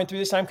 2.3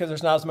 this time because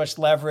there's not as much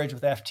leverage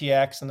with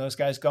FTX and those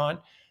guys gone.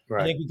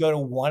 Right. I think we go to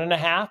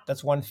 1.5.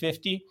 That's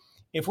 150.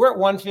 If we're at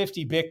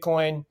 150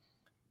 Bitcoin,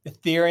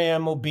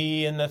 Ethereum will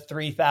be in the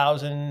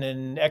 3,000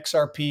 and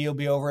XRP will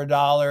be over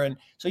 $1. And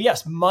so,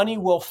 yes, money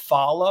will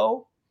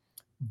follow.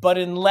 But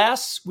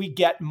unless we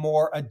get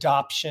more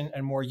adoption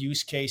and more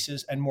use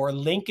cases and more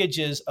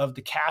linkages of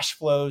the cash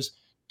flows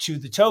to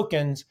the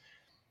tokens,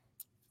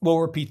 we'll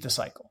repeat the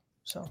cycle.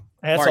 So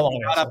that's Mark, a long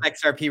you brought up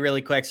XRP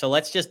really quick. So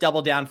let's just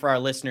double down for our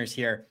listeners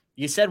here.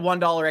 You said $1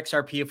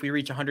 XRP if we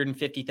reach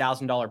 $150,000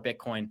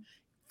 Bitcoin.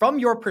 From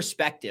your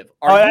perspective,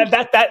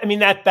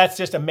 that's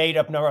just a made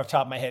up number off the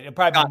top of my head. It'll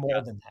probably be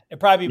more than that. It'll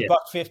probably be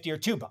 $1.50 or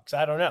 $2.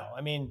 I don't know.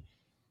 I mean,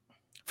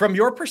 from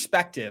your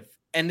perspective,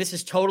 and this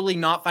is totally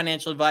not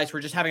financial advice.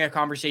 We're just having a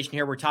conversation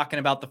here. We're talking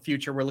about the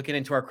future. We're looking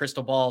into our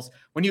crystal balls.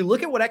 When you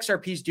look at what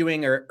XRP is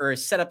doing or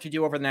is set up to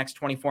do over the next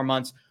 24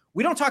 months,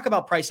 we don't talk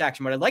about price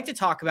action. What I'd like to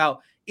talk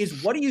about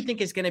is what do you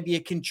think is going to be a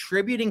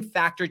contributing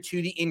factor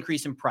to the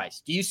increase in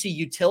price? Do you see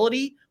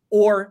utility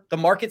or the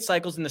market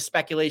cycles and the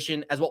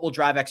speculation as what will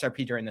drive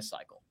XRP during this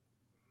cycle?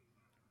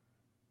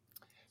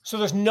 So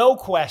there's no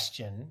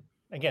question.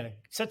 Again,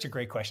 such a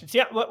great question.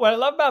 See, what I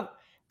love about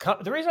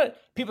the reason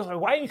people say,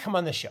 why do you come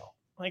on this show?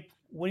 Like,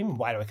 what do you mean,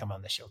 why do I come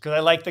on this show? Because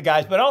I like the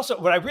guys, but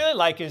also what I really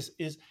like is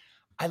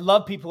I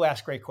love people who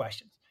ask great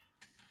questions.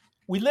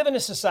 We live in a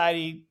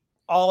society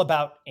all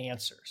about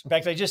answers. In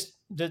fact,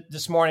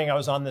 this morning I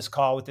was on this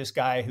call with this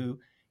guy who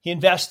he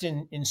invests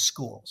in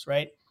schools,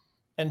 right?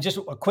 And just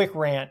a quick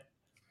rant,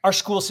 our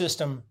school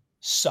system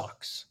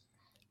sucks.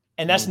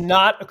 And that's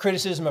not a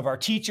criticism of our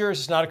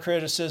teachers. It's not a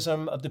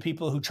criticism of the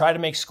people who try to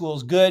make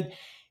schools good.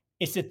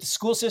 It's that the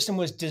school system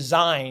was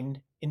designed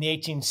in the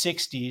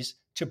 1860s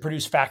to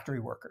produce factory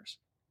workers.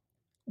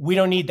 We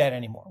don't need that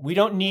anymore. We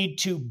don't need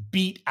to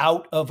beat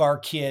out of our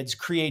kids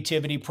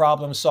creativity,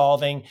 problem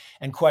solving,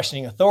 and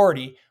questioning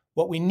authority.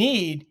 What we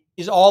need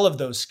is all of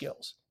those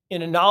skills.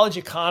 In a knowledge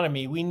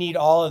economy, we need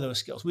all of those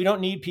skills. We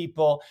don't need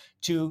people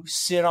to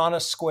sit on a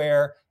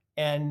square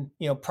and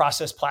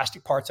process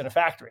plastic parts in a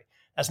factory.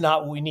 That's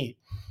not what we need.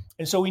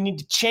 And so we need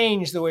to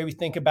change the way we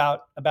think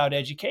about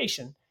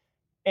education.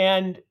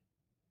 And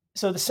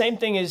so the same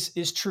thing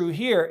is true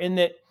here in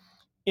that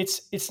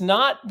it's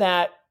not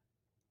that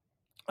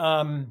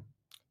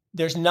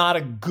there's not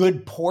a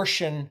good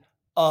portion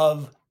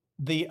of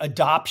the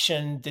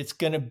adoption that's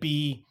going to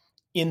be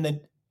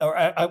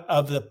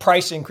of the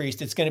price increase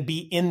that's going to be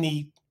in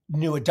the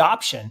new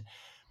adoption,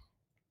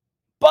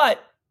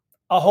 but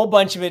a whole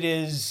bunch of it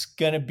is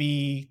going to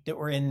be that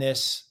we're in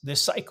this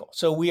cycle.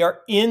 So we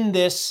are in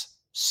this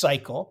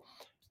cycle.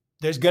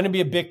 There's going to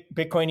be a big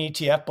Bitcoin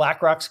ETF.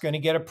 BlackRock's going to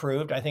get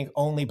approved. I think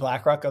only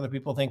BlackRock. Other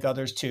people think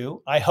others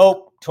too. I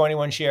hope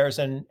 21 shares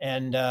and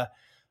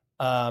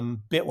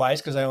Bitwise,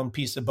 because I own a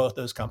piece of both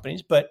those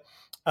companies. But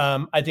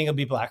I think it'll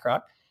be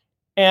BlackRock,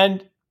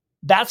 and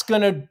that's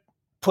going to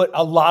put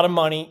a lot of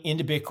money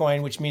into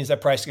Bitcoin, which means that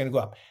price is going to go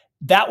up.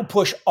 That will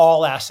push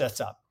all assets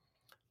up.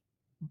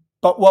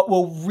 But what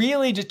will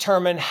really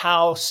determine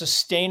how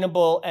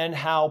sustainable and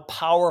how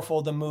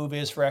powerful the move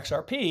is for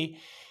XRP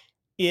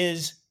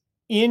is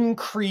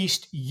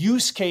increased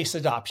use case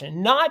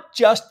adoption, not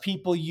just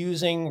people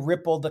using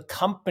Ripple, the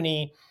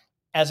company,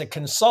 as a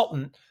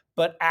consultant,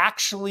 but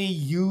actually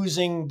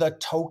using the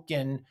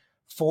token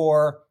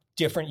for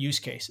different use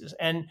cases.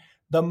 And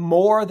the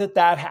more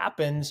that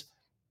happens,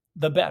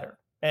 the better.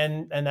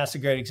 And that's a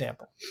great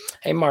example.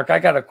 Hey, Mark, I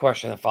got a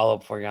question to follow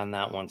up for you on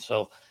that one.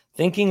 So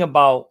thinking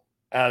about,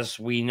 as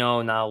we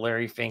know now,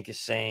 Larry Fink is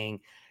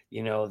saying,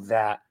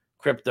 that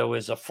crypto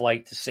is a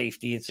flight to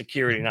safety and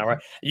security now, right?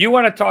 You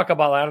want to talk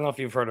about, I don't know if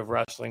you've heard of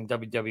wrestling,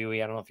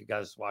 WWE. I don't know if you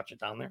guys watch it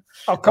down there.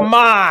 Oh, come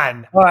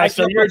on. All right,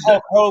 so you're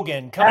Hulk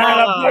Hogan. Come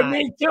on.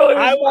 Me too.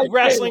 I was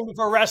wrestling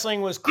before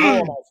wrestling was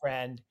cool, my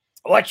friend.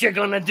 What you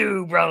gonna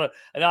do, brother?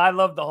 And I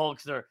love the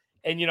Hulkster.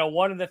 And,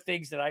 one of the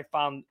things that I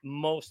found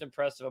most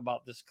impressive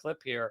about this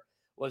clip here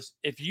was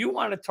if you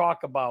want to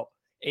talk about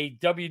a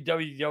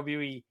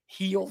WWE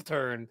heel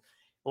turn,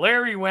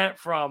 Larry went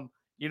from,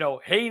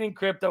 hating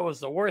crypto was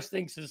the worst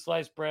thing since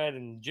sliced bread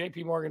and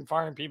JP Morgan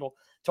firing people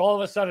to all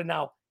of a sudden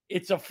now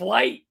it's a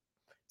flight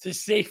to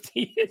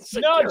safety.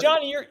 No,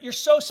 Johnny, you're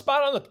so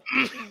spot on. Look,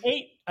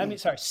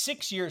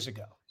 6 years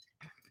ago,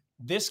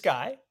 this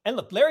guy, and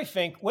look, Larry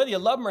Fink, whether you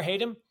love him or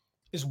hate him,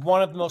 is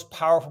one of the most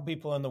powerful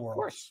people in the world.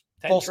 Of course.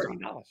 $10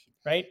 trillion,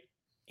 right?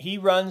 He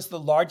runs the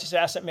largest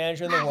asset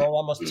manager in the world,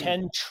 almost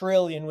 10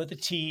 trillion with a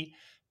T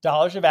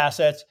dollars of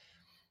assets.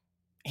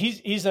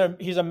 He's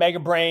a mega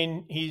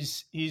brain.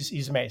 He's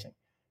amazing.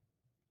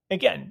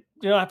 Again,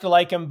 you don't have to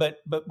like him, but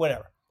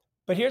whatever.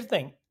 But here's the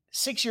thing.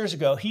 6 years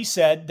ago, he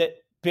said that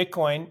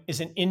Bitcoin is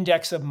an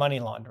index of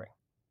money laundering.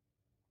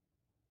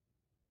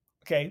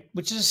 okay,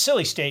 which is a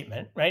silly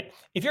statement, right?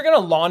 If you're going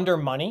to launder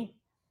money,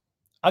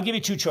 I'll give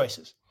you two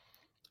choices.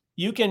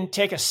 You can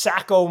take a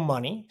sacco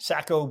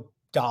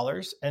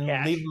dollars, and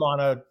Cash. leave them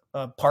on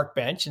a park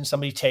bench, and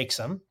somebody takes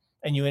them,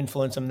 and you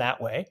influence them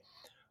that way.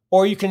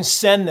 Or you can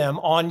send them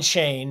on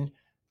chain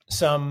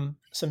some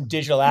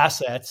digital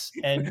assets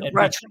and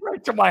right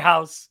to my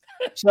house.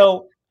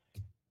 So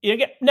you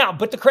get now,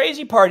 but the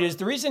crazy part is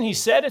the reason he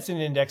said it's an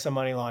index of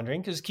money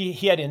laundering because he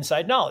had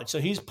inside knowledge. So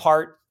he's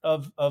part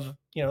of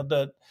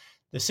the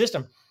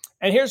system.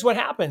 And here's what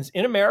happens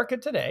in America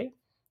today: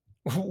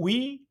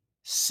 we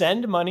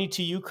send money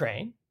to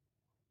Ukraine.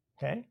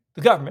 Okay,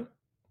 the government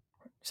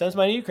sends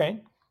money to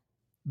Ukraine.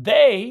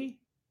 They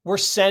were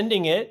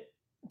sending it.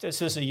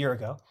 This is a year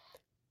ago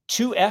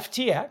to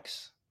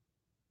FTX.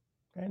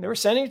 Okay, they were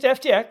sending it to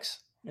FTX.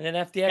 And then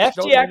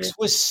FTX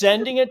was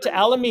sending it to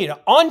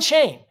Alameda on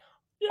chain.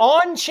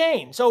 On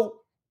chain. So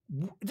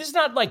this is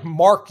not like,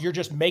 Mark, you're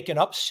just making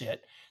up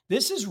shit.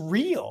 This is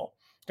real.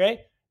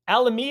 Okay.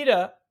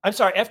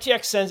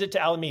 FTX sends it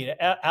to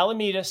Alameda.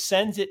 Alameda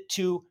sends it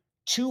to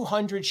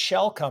 200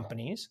 shell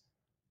companies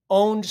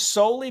owned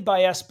solely by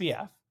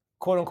SBF,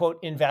 quote unquote,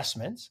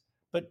 investments,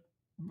 but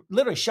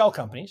literally shell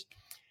companies.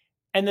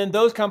 And then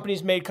those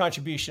companies made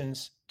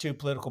contributions to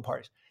political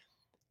parties.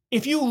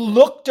 If you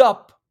looked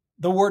up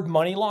the word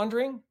money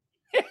laundering,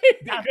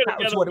 that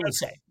was what it would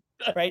say.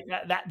 Right?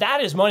 That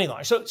is money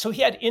laundering. So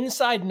he had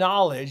inside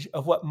knowledge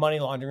of what money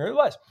laundering really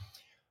was.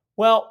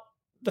 Well,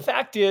 the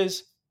fact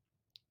is,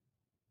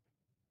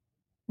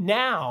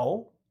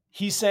 now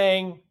he's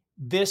saying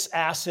this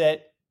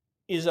asset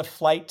is a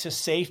flight to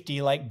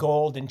safety like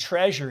gold and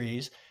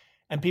treasuries,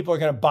 and people are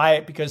going to buy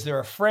it because they're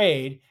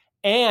afraid.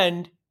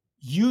 And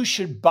you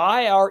should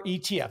buy our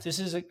ETF. This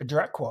is a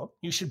direct quote.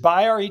 You should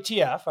buy our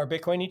ETF, our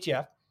Bitcoin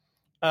ETF,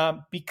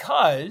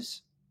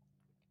 because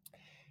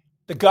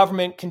the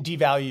government can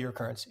devalue your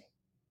currency.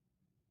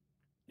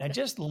 Now,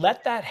 just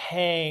let that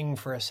hang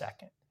for a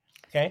second,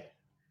 okay?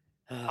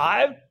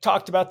 I've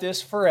talked about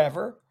this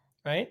forever,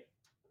 right?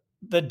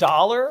 The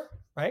dollar,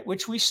 right,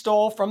 which we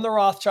stole from the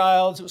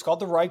Rothschilds. It was called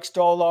the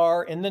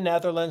Rijksdollar in the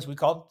Netherlands. We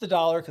called it the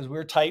dollar because we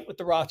were tight with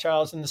the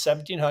Rothschilds in the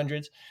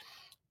 1700s.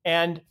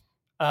 And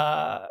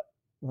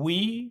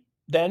we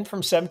then, from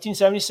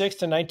 1776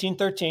 to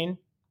 1913,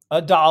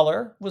 a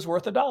dollar was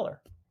worth a dollar.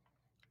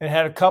 It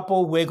had a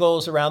couple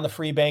wiggles around the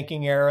free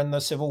banking era and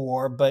the Civil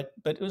War, but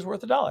it was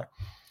worth a dollar.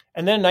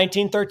 And then in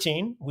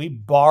 1913, we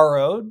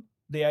borrowed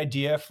the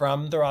idea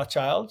from the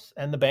Rothschilds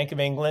and the Bank of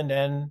England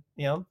and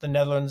the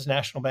Netherlands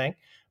National Bank,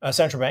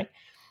 Central Bank,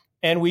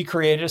 and we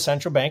created a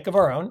central bank of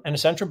our own. And a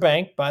central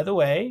bank, by the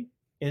way,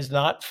 is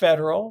not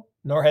federal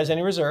nor has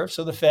any reserves.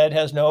 So the Fed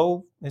has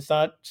it's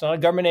not a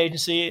government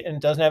agency and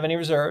it doesn't have any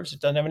reserves. It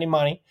doesn't have any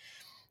money.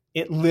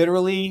 It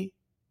literally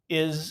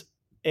is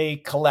a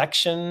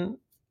collection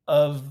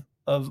of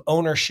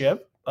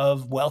ownership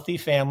of wealthy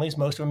families,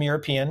 most of them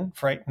European,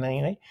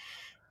 frighteningly.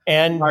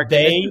 And Mark,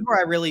 this is where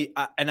I really,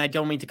 and I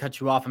don't mean to cut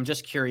you off, I'm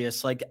just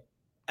curious, like,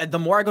 the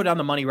more I go down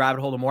the money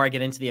rabbit hole, the more I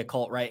get into the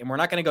occult, right? And we're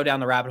not going to go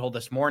down the rabbit hole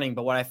this morning,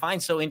 but what I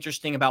find so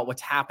interesting about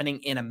what's happening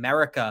in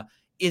America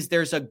is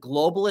there's a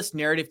globalist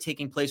narrative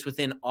taking place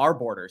within our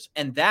borders.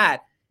 And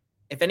that,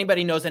 if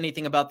anybody knows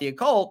anything about the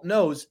occult,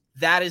 knows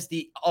that is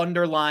the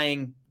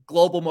underlying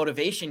global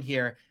motivation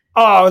here.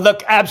 Oh,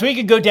 look, Abs, we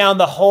could go down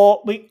the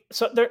whole,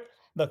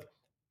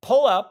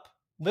 pull up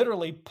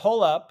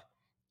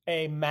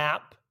a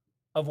map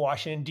of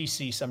Washington,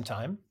 D.C.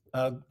 sometime,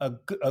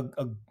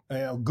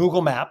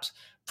 Google Maps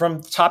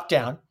from top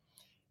down,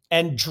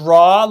 and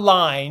draw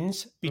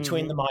lines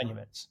between the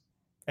monuments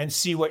and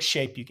see what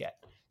shape you get.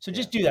 So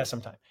just do that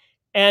sometime.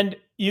 And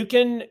you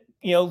can,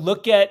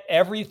 look at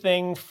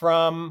everything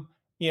from,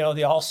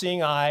 the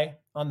all-seeing eye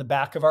on the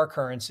back of our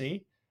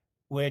currency,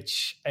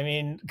 which, I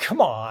mean,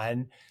 come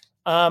on.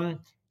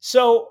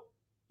 So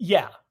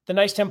yeah, the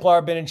Knights Templar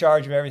have been in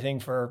charge of everything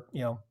for,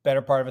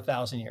 better part of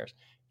 1,000 years.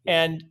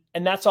 And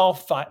that's all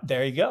fine.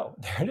 There you go.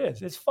 There it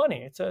is. It's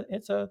funny. It's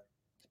a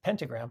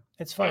pentagram.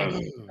 It's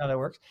funny how that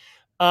works.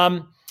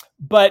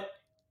 But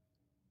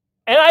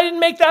I didn't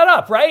make that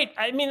up, right?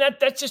 I mean,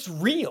 that's just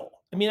real.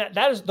 I mean,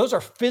 those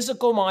are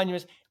physical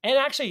monuments. And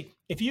actually,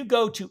 if you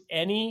go to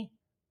any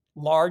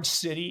large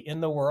city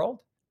in the world,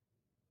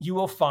 you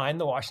will find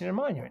the Washington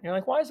Monument. And you're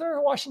like, why is there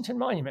a Washington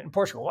Monument in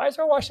Portugal? Why is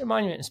there a Washington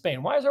Monument in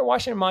Spain? Why is there a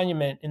Washington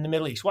Monument in the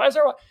Middle East? Why is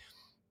there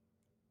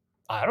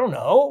I don't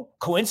know.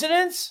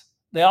 Coincidence?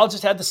 They all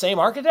just had the same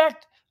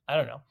architect? I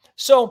don't know.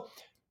 So,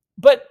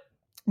 but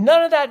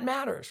none of that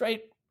matters,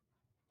 right?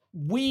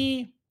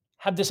 We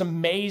have this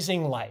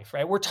amazing life,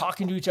 right? We're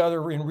talking to each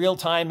other in real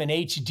time in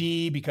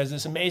HD because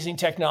this amazing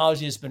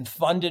technology has been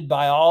funded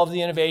by all of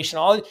the innovation.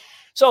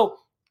 So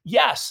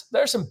yes,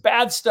 there's some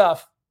bad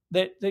stuff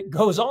that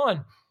goes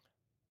on,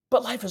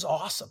 but life is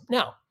awesome.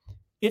 Now,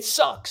 it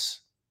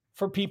sucks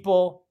for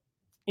people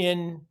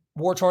in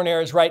war-torn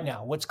areas right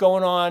now. What's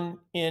going on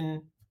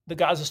in the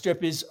Gaza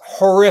Strip is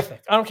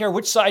horrific. I don't care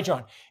which side you're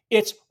on.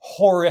 It's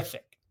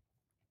horrific.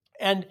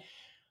 And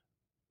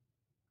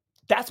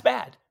that's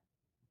bad.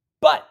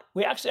 But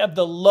we actually have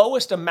the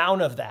lowest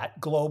amount of that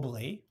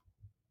globally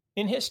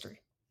in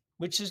history,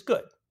 which is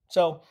good.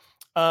 So,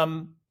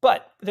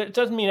 but it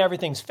doesn't mean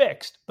everything's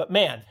fixed. But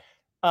man,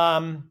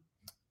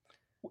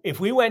 if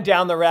we went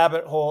down the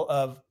rabbit hole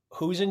of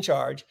who's in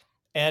charge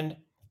and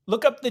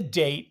look up the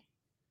date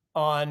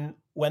on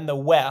when the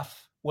WEF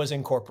was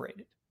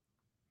incorporated,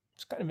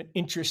 it's kind of an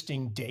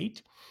interesting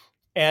date.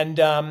 And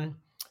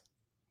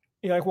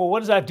you're like, well, what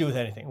does that do with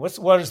anything?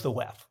 What is the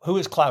WEF? Who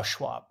is Klaus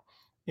Schwab?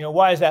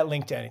 Why is that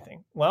linked to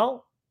anything?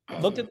 Well,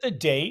 look at the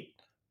date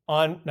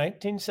on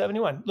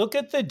 1971. Look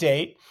at the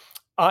date.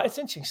 It's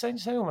interesting.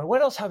 1971.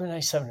 What else happened in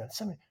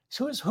 1971?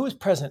 Who was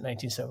president in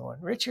 1971?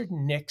 Richard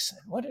Nixon.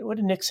 What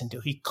did Nixon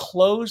do? He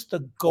closed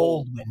the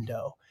gold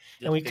window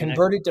and we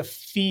converted to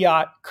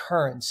fiat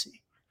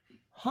currency.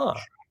 Huh.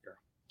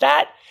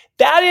 That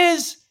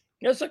is.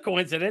 That's a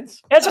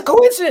coincidence. That's a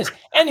coincidence.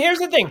 And here's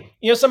the thing.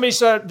 Somebody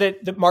said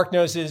that Mark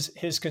knows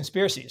his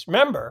conspiracies.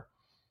 Remember,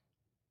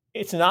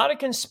 it's not a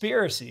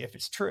conspiracy if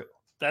it's true.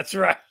 That's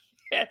right.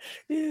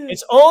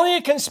 It's only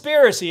a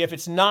conspiracy if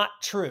it's not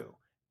true.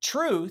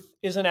 Truth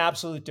is an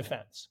absolute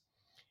defense.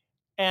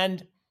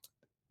 And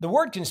the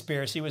word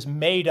conspiracy was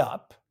made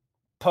up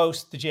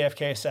post the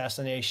JFK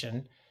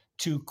assassination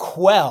to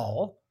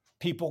quell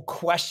people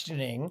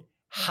questioning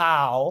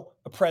how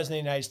a president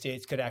of the United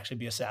States could actually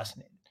be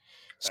assassinated.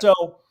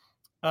 So,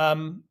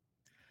 again,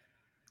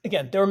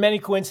 there were many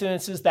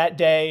coincidences that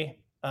day,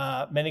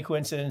 many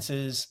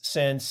coincidences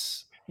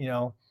since,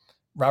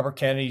 Robert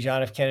Kennedy,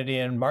 John F. Kennedy,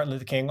 and Martin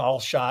Luther King all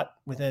shot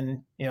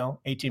within,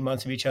 18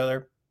 months of each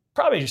other.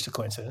 Probably just a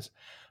coincidence.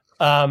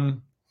 Yes.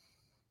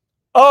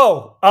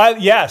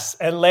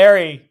 And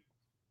Larry,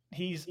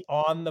 he's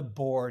on the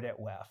board at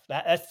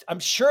WEF. I'm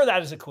sure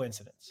that is a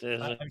coincidence.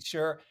 I'm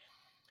sure.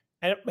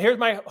 And here's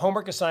my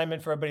homework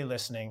assignment for everybody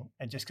listening.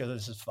 And just because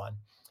this is fun,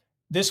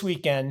 this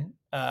weekend,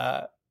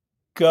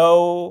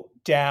 go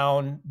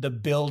down the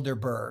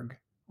Bilderberg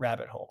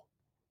rabbit hole.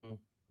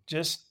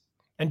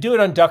 And do it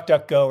on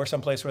DuckDuckGo or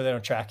someplace where they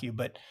don't track you.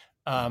 But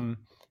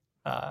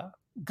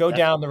go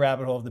down the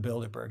rabbit hole of the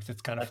Bilderbergs.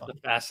 It's kind of fun. That's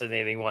a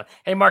fascinating one.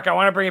 Hey, Mark, I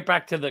want to bring it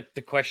back to the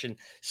question.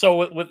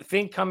 So with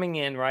Fink coming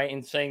in, right,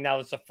 and saying now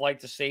it's a flight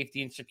to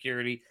safety and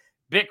security,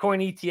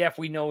 Bitcoin ETF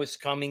we know is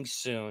coming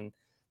soon.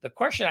 The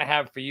question I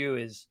have for you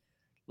is,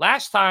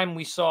 last time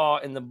we saw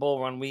in the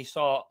bull run, we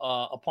saw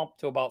a pump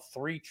to about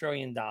 $3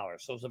 trillion.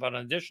 So it's about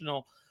an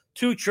additional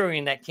 $2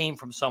 trillion that came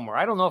from somewhere.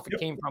 I don't know if it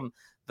came from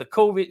the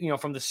COVID,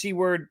 from the C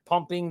word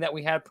pumping that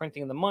we had,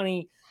 printing the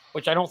money,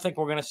 which I don't think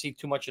we're going to see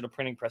too much of the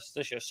printing press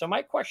this year. So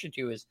my question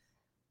to you is,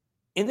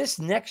 in this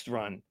next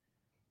run,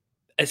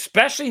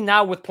 especially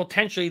now with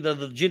potentially the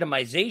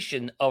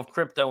legitimization of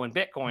crypto and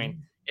Bitcoin,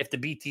 if the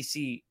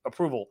BTC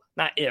approval,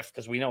 not if,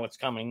 because we know it's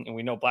coming and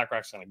we know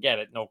BlackRock's going to get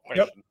it, no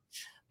question. Yep.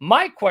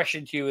 My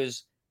question to you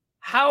is,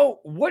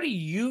 what do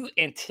you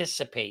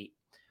anticipate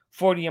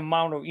for the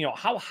amount of,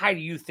 how high do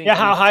you think? Yeah,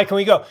 how high can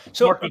we go?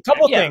 So a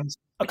couple of things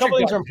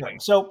are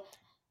important. So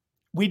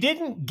we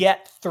didn't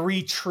get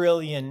 3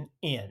 trillion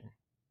in,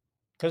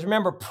 because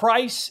remember,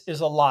 price is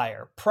a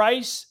liar.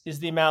 Price is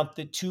the amount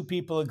that two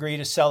people agree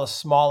to sell a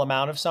small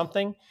amount of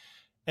something.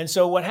 And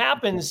so what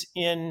happens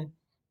in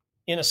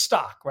a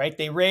stock, right?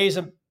 They raise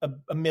 $1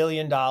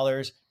 million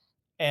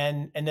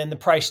and then the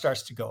price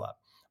starts to go up.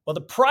 Well,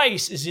 the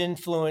price is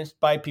influenced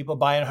by people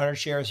buying 100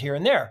 shares here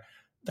and there.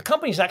 The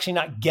company's actually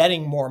not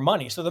getting more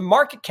money. So the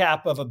market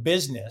cap of a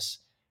business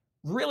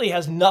really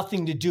has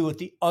nothing to do with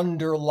the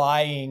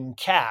underlying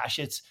cash.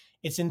 It's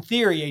in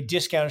theory a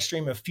discounted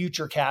stream of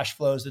future cash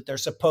flows that they're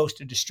supposed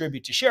to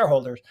distribute to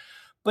shareholders.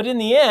 But in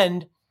the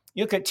end,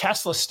 you look at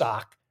Tesla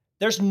stock,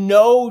 there's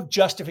no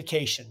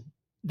justification.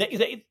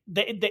 Even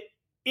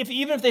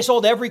if they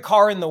sold every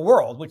car in the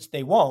world, which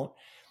they won't,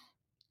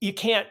 you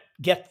can't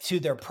get to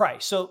their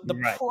price. So the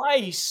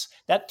price,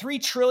 that 3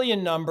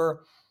 trillion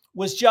number,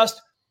 was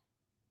just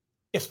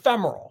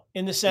ephemeral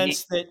in the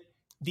sense that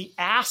the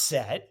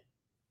asset,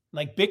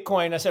 like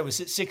Bitcoin, I said, was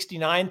at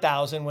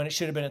 69,000 when it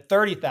should have been at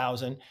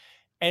 30,000.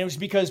 And it was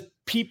because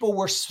people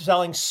were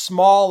selling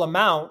small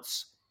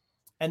amounts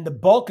and the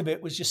bulk of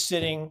it was just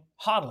sitting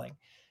hodling.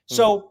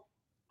 So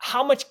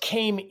how much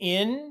came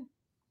in?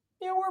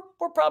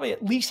 We're probably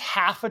at least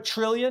 $500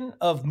 billion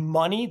of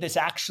money that's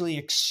actually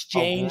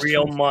exchanged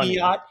from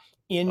fiat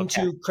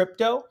into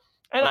crypto.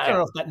 And I don't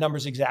know if that number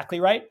is exactly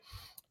right.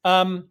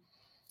 And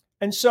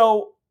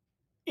so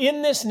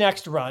in this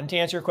next run, to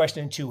answer your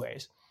question in two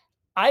ways,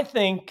 I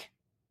think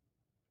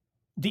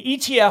the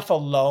ETF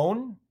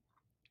alone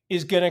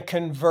is going to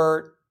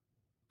convert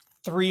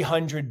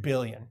 300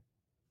 billion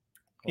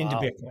into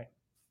Bitcoin.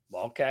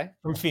 Okay.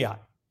 From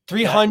fiat.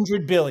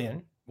 300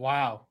 billion.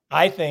 Wow.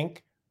 I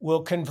think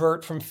will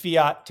convert from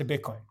fiat to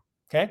Bitcoin.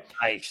 Okay.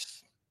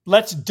 Nice.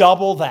 Let's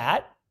double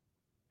that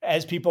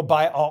as people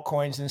buy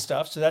altcoins and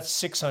stuff. So that's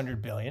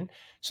 600 billion.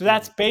 So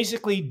that's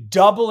basically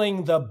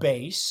doubling the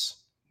base.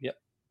 Yep.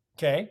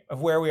 Okay.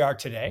 Of where we are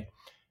today.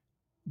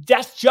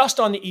 That's just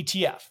on the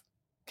ETF.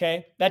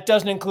 Okay. That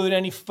doesn't include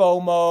any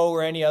FOMO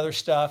or any other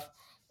stuff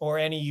or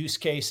any use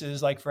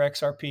cases like for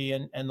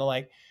XRP and the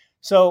like.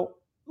 So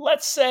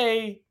let's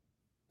say,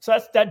 so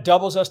that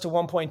doubles us to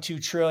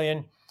 1.2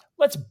 trillion.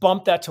 Let's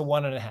bump that to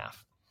 1.5.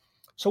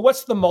 So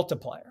what's the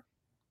multiplier?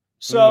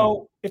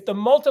 So if the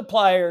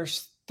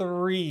multiplier's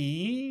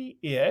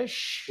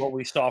 3-ish, what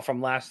we saw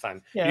from last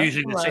time, yeah,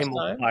 usually the same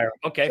multiplier.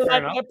 Okay, so fair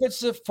enough. That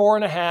puts it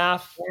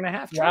 4.5,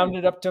 4.5,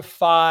 rounded up to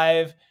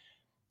 5.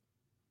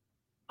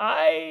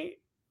 I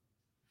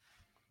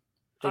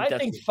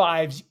think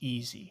 5's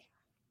easy.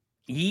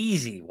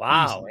 Easy.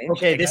 Wow. Easy.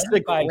 Okay, this is a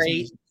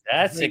great.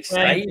 That's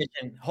exciting.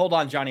 Hold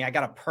on, Johnny. I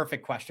got a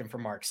perfect question for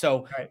Mark.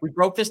 So we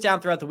broke this down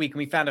throughout the week and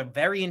we found a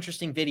very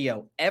interesting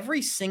video.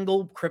 Every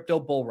single crypto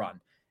bull run,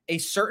 a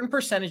certain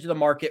percentage of the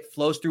market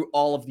flows through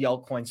all of the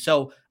altcoins.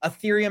 So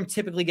Ethereum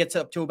typically gets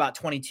up to about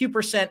 22%.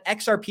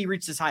 XRP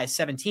reaches as high as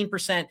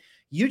 17%.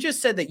 You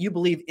just said that you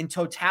believe in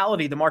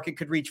totality, the market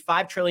could reach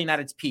 5 trillion at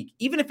its peak,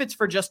 even if it's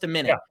for just a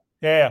minute.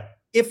 Yeah.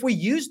 If we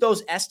use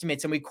those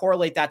estimates and we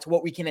correlate that to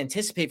what we can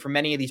anticipate from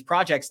many of these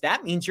projects,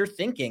 that means you're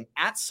thinking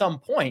at some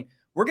point,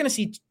 we're going to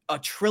see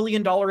 $1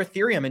 trillion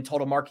Ethereum in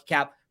total market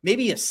cap,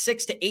 maybe a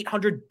 $600 to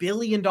 $800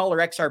 billion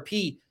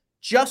XRP,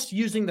 just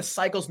using the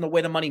cycles and the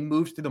way the money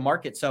moves through the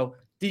market. So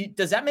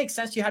does that make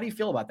sense to you? How do you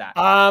feel about that?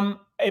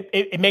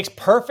 It makes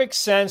perfect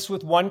sense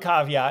with one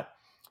caveat.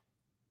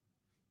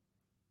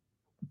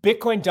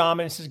 Bitcoin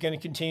dominance is going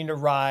to continue to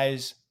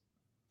rise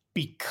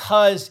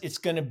because it's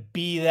going to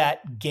be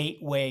that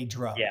gateway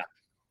drug.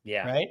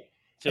 Yeah. Right.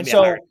 And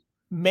so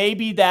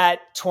maybe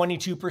that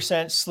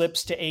 22%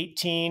 slips to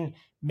 18,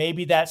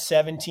 maybe that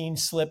 17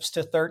 slips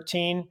to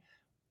 13,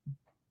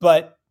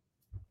 but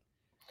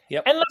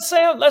and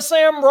let's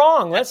say I'm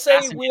wrong. Let's say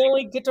we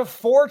only get to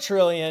 4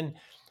 trillion.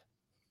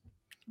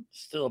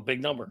 Still a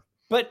big number,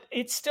 but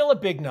it's still a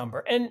big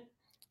number.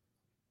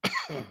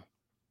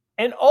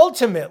 And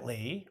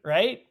ultimately,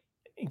 right?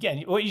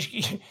 Again,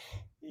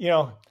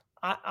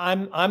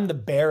 I'm the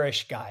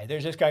bearish guy.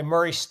 There's this guy,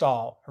 Murray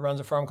Stahl, who runs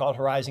a firm called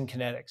Horizon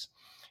Kinetics.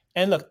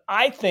 And look,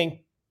 I think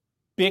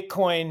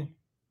Bitcoin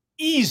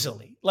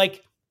easily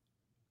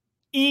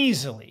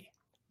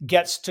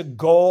gets to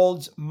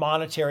gold's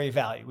monetary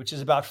value, which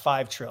is about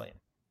 5 trillion,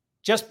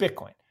 just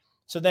Bitcoin.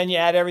 So then you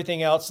add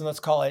everything else and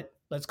let's call it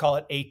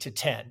 8 to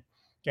 10.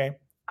 Okay.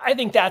 I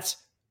think that's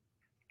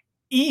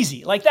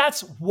easy. Like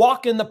that's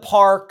walk in the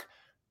park.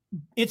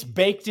 It's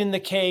baked in the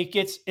cake.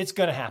 It's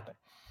going to happen.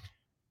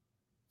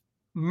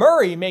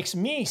 Murray makes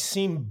me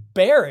seem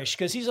bearish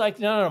because he's like,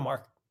 no,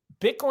 Mark,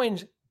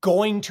 Bitcoin's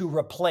going to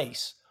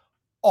replace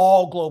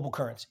all global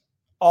currency,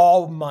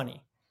 all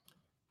money.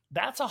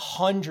 That's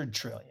 100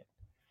 trillion.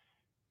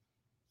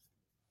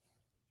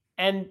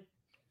 And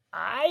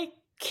I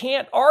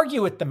can't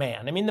argue with the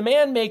man. I mean, the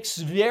man makes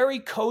very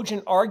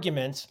cogent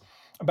arguments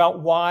about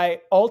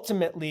why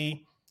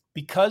ultimately,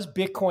 because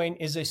Bitcoin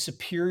is a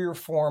superior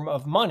form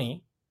of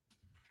money,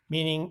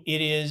 meaning it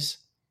is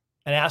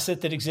an asset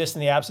that exists in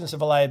the absence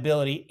of a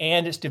liability,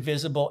 and it's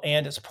divisible,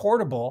 and it's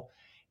portable,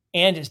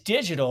 and it's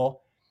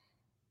digital,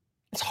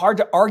 it's hard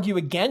to argue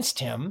against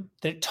him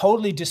that it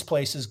totally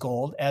displaces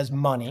gold as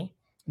money.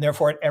 And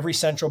therefore, at every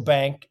central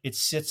bank, it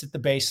sits at the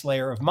base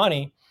layer of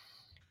money.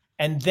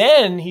 And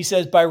then he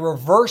says, by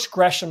reverse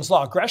Gresham's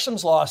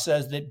law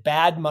says that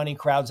bad money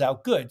crowds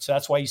out good. So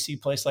that's why you see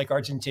places like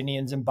Argentina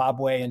and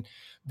Zimbabwe and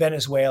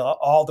Venezuela,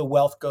 all the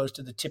wealth goes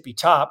to the tippy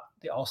top,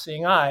 the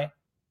all-seeing eye,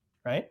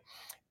 right?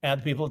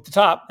 And the people at the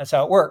top, that's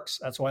how it works.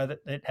 That's why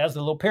it has the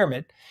little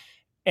pyramid.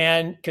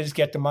 And because it's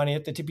get the money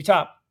at the tippy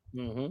top.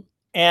 Mm-hmm.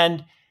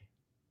 And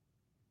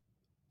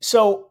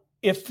so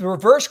if the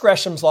reverse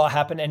Gresham's law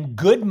happened and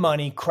good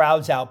money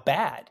crowds out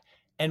bad,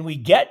 and we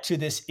get to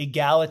this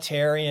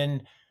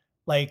egalitarian,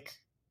 like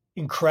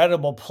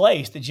incredible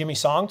place that Jimmy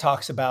Song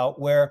talks about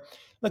where,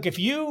 look, if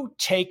you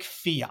take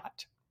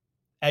fiat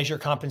as your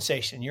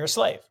compensation, you're a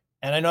slave.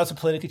 And I know it's a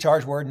politically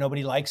charged word.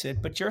 Nobody likes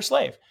it, but you're a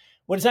slave.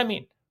 What does that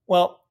mean?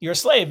 Well, you're a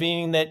slave,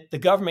 meaning that the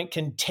government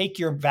can take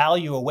your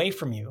value away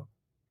from you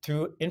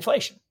through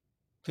inflation,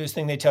 through this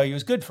thing they tell you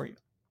is good for you.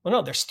 Well,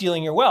 no, they're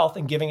stealing your wealth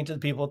and giving it to the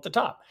people at the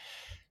top.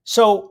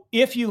 So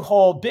if you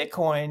hold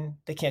Bitcoin,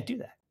 they can't do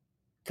that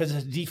because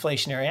it's a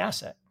deflationary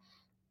asset.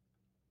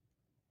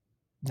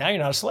 Now you're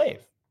not a slave.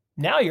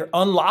 Now you're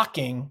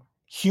unlocking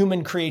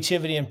human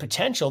creativity and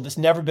potential that's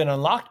never been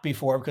unlocked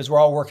before because we're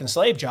all working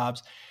slave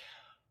jobs.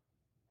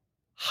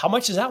 How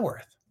much is that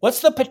worth?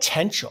 What's the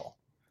potential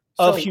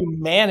of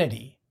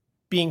humanity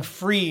being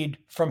freed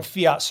from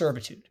fiat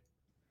servitude?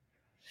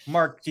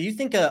 Mark, do you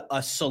think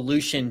a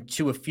solution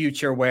to a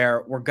future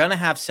where we're going to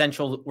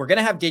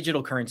have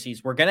digital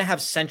currencies, we're going to have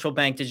central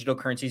bank digital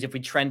currencies if we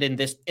trend in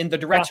the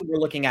direction we're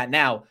looking at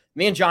now?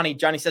 Me and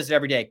Johnny says it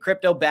every day,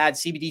 crypto bad,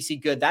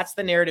 CBDC good. That's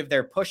the narrative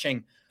they're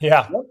pushing.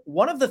 Yeah.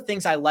 One of the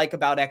things I like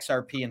about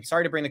XRP, and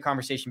sorry to bring the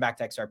conversation back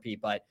to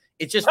XRP, but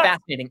it's just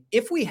fascinating.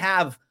 If we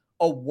have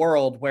a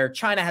world where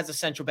China has a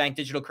central bank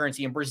digital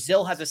currency and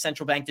Brazil has a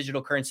central bank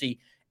digital currency,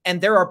 and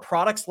there are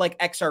products like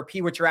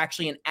XRP, which are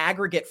actually an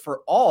aggregate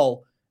for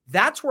all,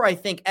 that's where I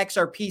think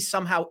XRP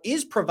somehow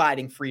is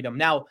providing freedom.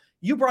 Now,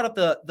 you brought up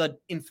the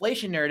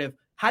inflation narrative.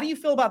 How do you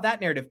feel about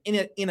that narrative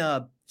in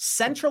a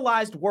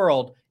centralized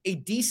world, a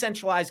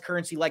decentralized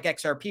currency like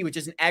XRP, which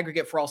is an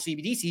aggregate for all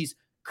CBDCs,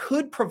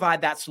 could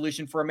provide that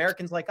solution for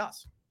Americans like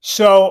us?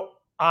 So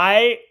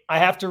I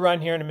have to run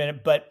here in a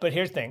minute, but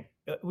here's the thing.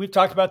 We've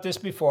talked about this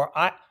before.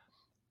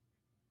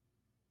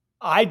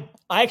 I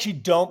actually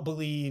don't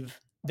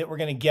believe that we're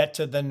going to get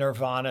to the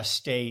nirvana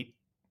state,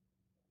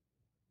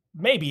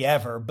 maybe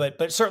ever,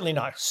 but certainly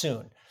not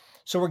soon.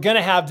 So we're going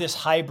to have this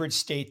hybrid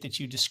state that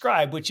you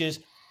described, which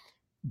is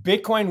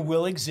Bitcoin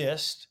will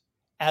exist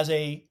as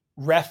a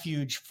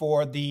refuge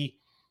for the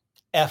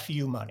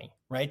FU money,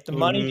 right? The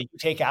money that you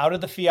take out of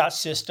the fiat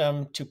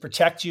system to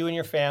protect you and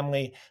your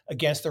family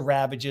against the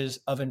ravages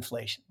of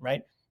inflation,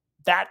 right?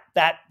 That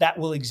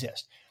will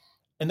exist.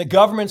 And the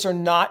governments are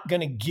not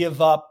going to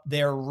give up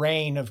their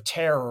reign of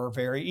terror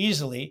very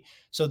easily.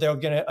 So they're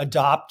going to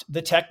adopt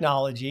the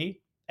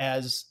technology,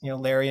 as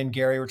Larry and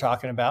Gary were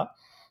talking about.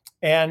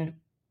 And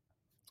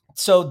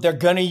so they're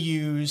going to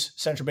use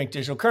central bank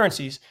digital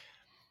currencies.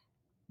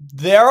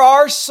 There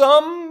are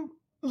some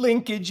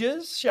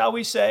linkages, shall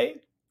we say,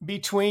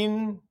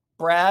 between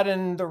Brad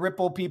and the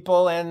Ripple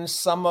people and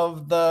some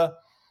of the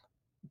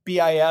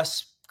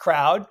BIS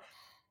crowd.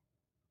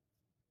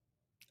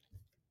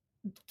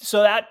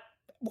 So that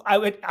I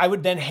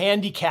would then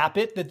handicap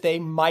it that they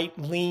might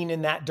lean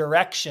in that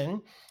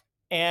direction.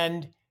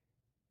 And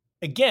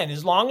again,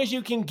 as long as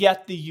you can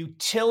get the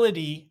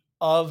utility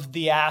of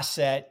the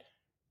asset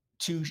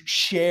to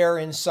share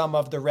in some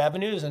of the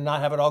revenues and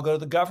not have it all go to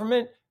the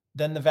government,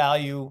 then the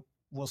value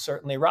will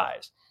certainly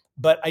rise.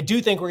 But I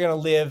do think we're going to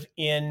live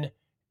in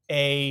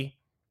a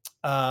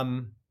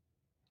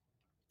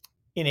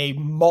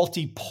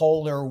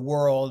multipolar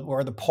world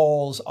where the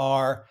poles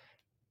are,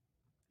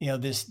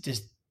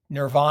 this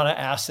nirvana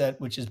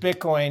asset, which is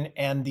Bitcoin,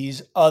 and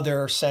these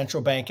other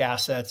central bank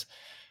assets.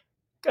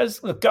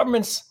 Because look,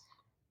 governments,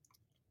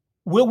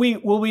 will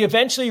we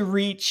eventually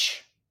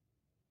reach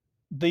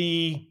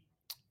the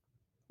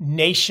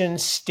nation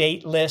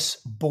stateless,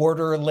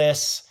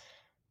 borderless,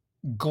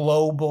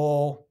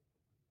 global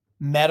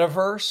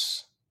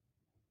metaverse?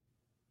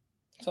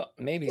 So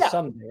maybe Yeah.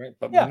 someday, right?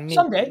 But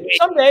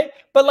someday,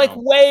 but like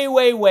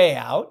way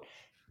out.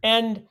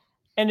 And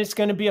it's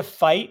going to be a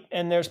fight,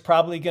 and there's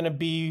probably going to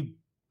be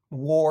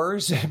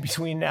wars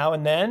between now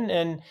and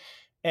then.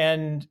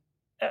 And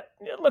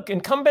look,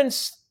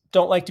 incumbents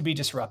don't like to be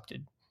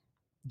disrupted.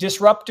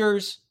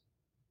 Disruptors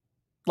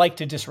like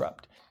to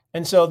disrupt.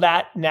 And so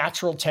that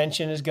natural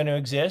tension is going to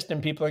exist,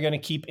 and people are going to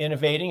keep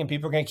innovating, and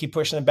people are going to keep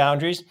pushing the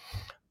boundaries.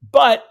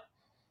 But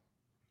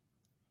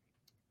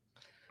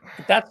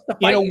that's the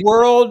fight.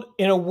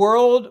 In a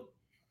world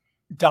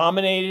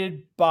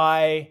dominated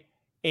by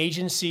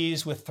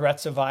agencies with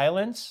threats of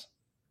violence,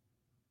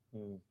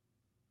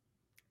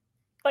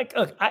 like,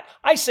 look,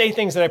 I say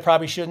things that I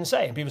probably shouldn't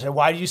say. And people say,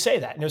 why do you say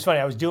that? And it was funny.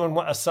 I was doing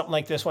something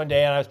like this one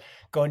day, and I was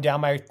going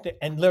down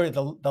and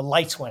literally the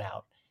lights went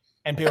out.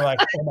 And people were like,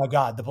 oh my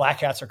God, the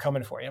black hats are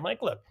coming for you. I'm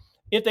like, look,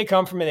 if they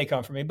come for me, they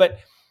come for me. But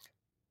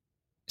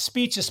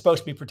speech is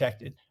supposed to be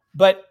protected.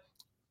 But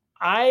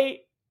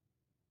I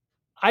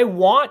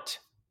want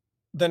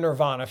the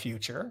nirvana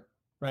future,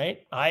 right?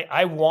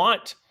 I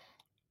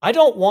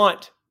don't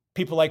want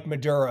people like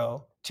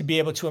Maduro to be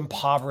able to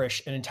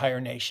impoverish an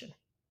entire nation.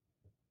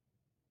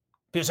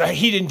 Because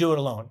he didn't do it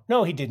alone.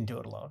 No, he didn't do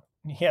it alone.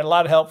 He had a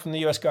lot of help from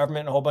the US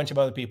government and a whole bunch of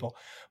other people.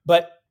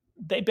 But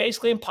they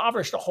basically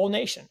impoverished a whole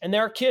nation. And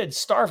there are kids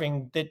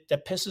starving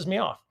that pisses me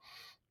off.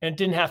 And it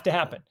didn't have to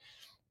happen.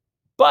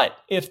 But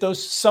if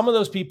some of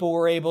those people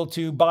were able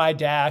to buy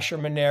Dash or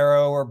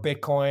Monero or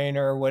Bitcoin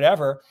or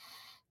whatever,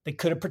 they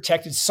could have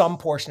protected some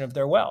portion of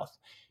their wealth.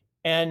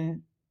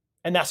 And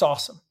that's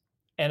awesome.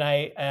 And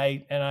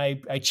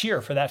I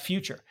cheer for that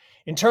future.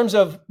 In terms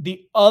of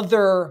the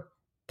other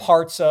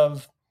parts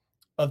of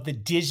the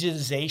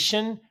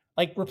digitization,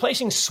 like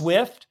replacing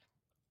Swift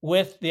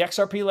with the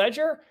XRP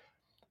ledger,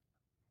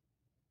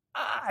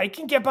 I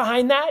can get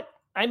behind that.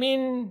 I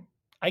mean,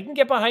 I can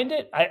get behind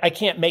it. I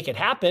can't make it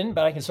happen,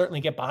 but I can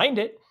certainly get behind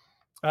it.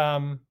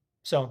 And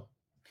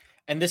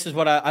this is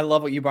what I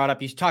love what you brought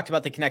up. You talked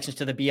about the connections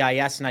to the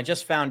BIS, and I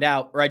just found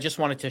out, or I just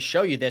wanted to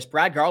show you this.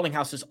 Brad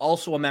Garlinghouse is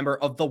also a member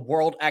of the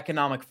World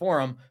Economic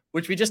Forum,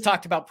 which we just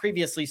talked about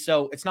previously.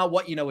 So it's not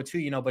what you know, it's who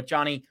you know. But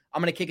Johnny,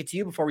 I'm going to kick it to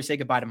you before we say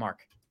goodbye to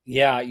Mark.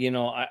 Yeah,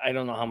 I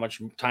don't know how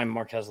much time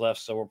Mark has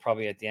left, so we're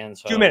probably at the end.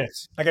 So 2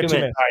 minutes. I got 2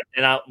 minutes.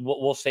 All right, and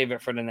we'll save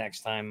it for the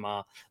next time.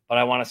 But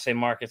I want to say,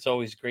 Mark, it's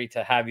always great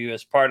to have you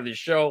as part of the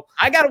show.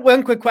 I got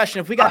one quick question.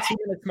 If we got 2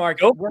 minutes, Mark,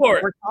 go for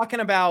it. We're talking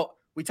about.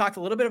 We talked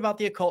a little bit about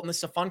the occult, and this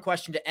is a fun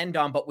question to end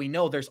on, but we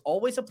know there's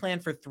always a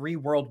plan for 3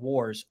 world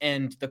wars.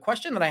 And the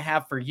question that I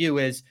have for you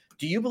is,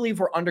 do you believe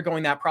we're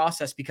undergoing that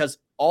process? Because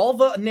all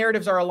the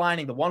narratives are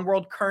aligning, the one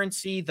world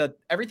currency,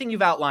 everything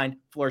you've outlined.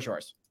 Floor is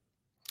yours.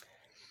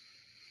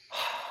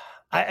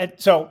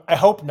 So I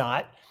hope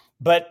not,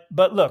 but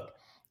look,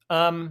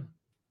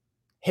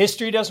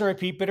 history doesn't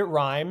repeat, but it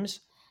rhymes.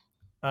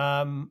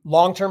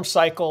 Long-term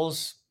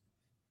cycles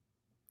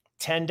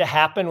tend to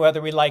happen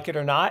whether we like it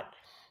or not.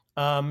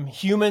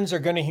 Humans are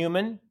going to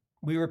human.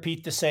 we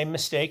repeat the same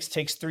mistakes. It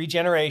takes 3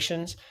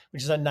 generations,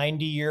 which is a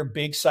 90-year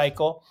big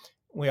cycle.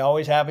 We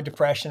always have a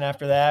depression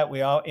after that.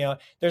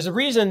 There's a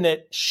reason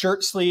that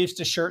shirt sleeves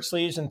to shirt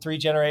sleeves in 3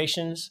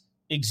 generations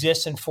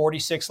exists in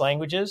 46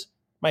 languages.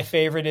 My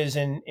favorite is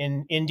in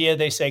India.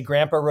 They say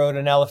grandpa rode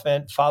an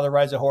elephant, father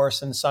rides a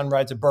horse, and son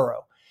rides a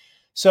burro.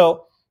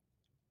 So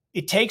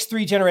it takes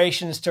 3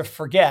 generations to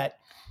forget.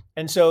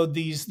 And so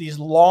these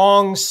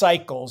long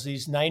cycles,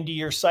 these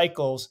 90-year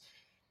cycles,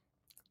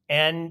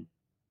 and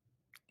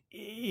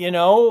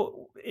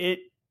the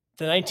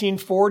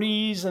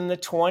 1940s and the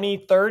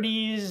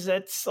 2030s,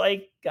 it's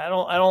like, I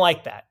don't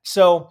like that.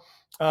 So,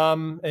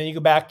 and you go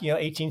back,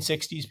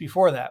 1860s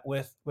before that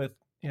with the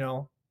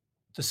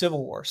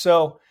Civil War.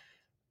 So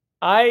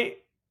I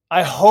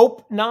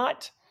hope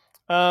not.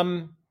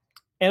 And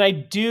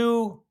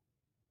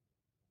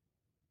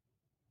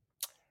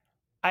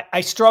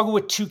I struggle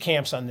with 2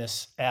 camps on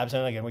this, Abs.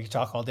 And again, we could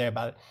talk all day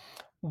about it.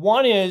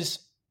 One is,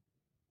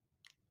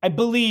 I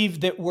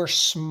believe that we're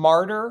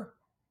smarter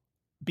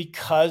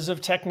because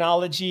of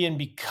technology and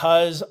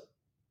because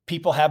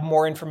people have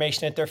more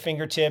information at their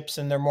fingertips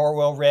and they're more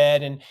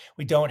well-read, and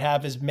we don't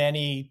have as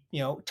many,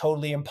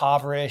 totally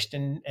impoverished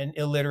and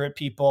illiterate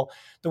people.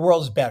 The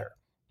world is better,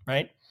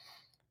 right?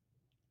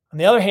 On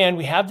the other hand,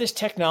 we have this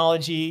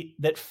technology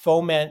that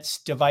foments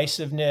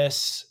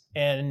divisiveness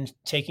and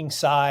taking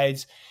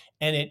sides,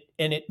 and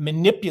it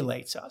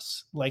manipulates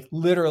us, like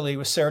literally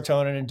with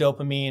serotonin and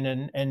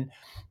dopamine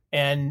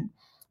and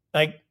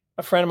like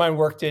a friend of mine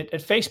worked at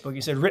Facebook. He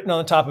said, written on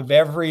the top of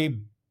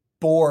every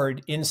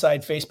board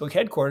inside Facebook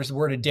headquarters, the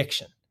word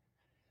addiction.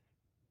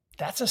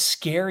 That's a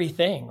scary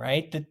thing,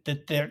 right?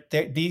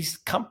 That these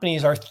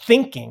companies are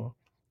thinking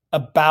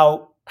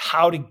about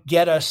how to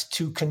get us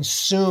to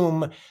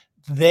consume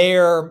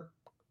their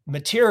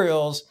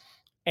materials,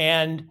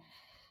 and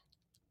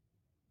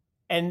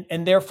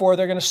therefore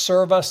they're going to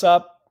serve us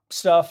up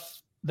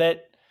stuff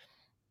that,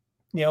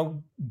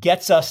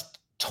 gets us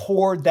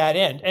toward that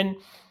end. And,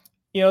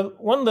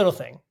 one little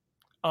thing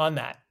on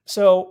that.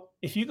 So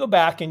if you go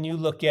back and you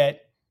look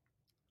at,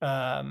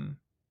 Nazi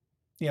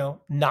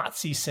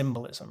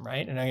symbolism,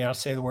 right? And I'll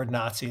say the word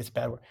Nazi, it's a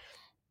bad word.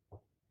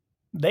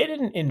 They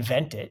didn't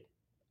invent it.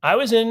 I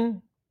was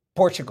in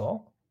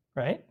Portugal,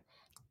 right?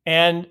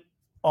 And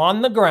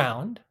on the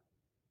ground,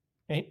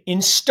 right,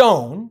 in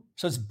stone,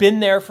 so it's been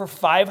there for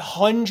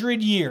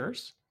 500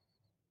 years,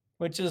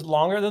 which is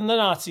longer than the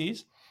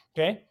Nazis,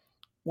 okay,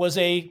 was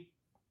a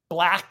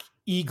black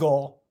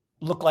eagle,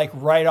 looked like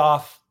right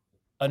off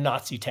a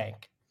Nazi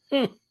tank.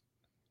 Yeah.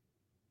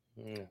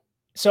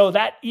 So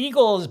that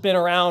eagle has been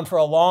around for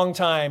a long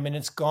time, and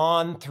it's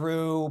gone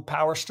through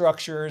power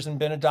structures and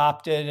been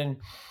adopted,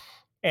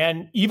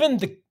 and even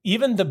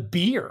the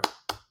beer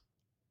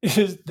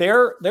is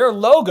their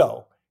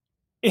logo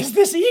is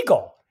this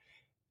eagle.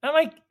 I'm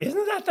like,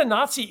 isn't that the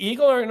Nazi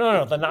eagle? Or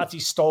no, the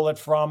Nazis stole it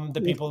from the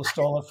people who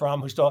stole it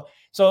from,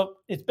 so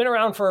it's been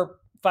around for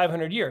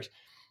 500 years.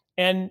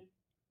 And,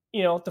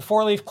 the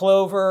 4-leaf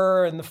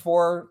clover and the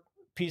 4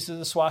 pieces of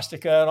the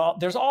swastika and all,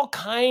 there's all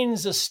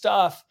kinds of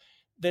stuff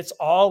that's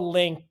all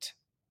linked.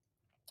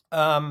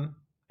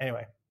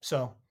 Anyway,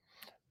 so,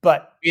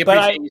 but we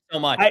appreciate you so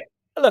much.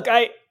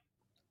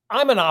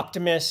 I'm an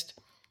optimist.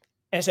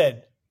 I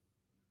said,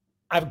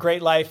 I have a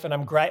great life and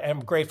I'm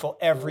grateful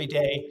every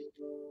day.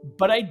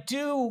 But I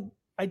do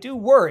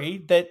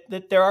worry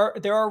that there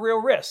are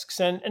real risks.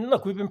 And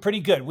look, we've been pretty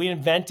good. We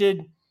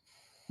invented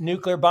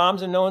nuclear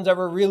bombs and no one's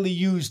ever really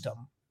used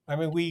them. I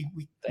mean, we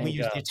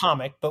used the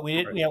atomic, but we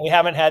didn't. We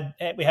haven't had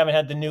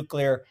the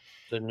nuclear.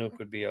 The nuke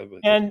would be ugly.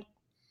 And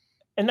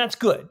that's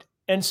good.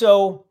 And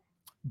so,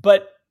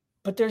 but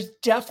there's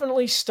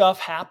definitely stuff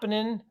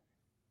happening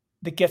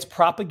that gets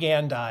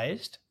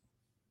propagandized.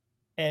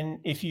 And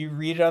if you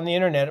read it on the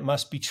internet, it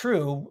must be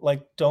true.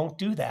 Like, don't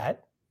do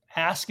that.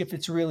 Ask if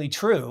it's really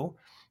true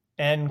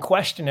and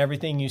question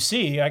everything you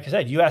see. Like I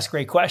said, you ask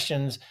great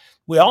questions.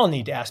 We all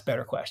need to ask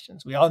better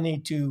questions. We all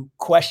need to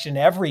question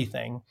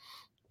everything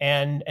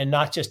and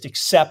not just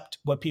accept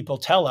what people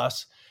tell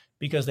us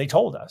because they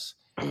told us.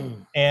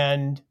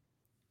 And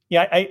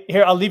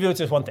I'll leave you with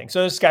this one thing.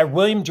 So this guy,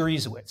 William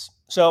Deresiewicz.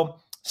 So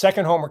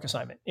second homework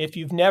assignment. If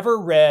you've never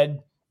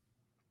read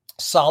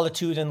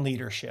Solitude and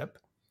Leadership,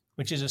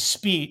 which is a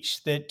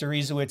speech that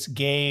Deresiewicz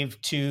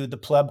gave to the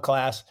pleb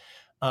class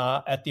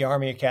at the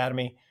Army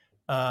Academy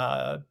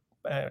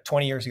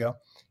 20 years ago.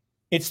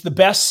 It's the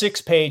best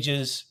 6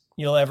 pages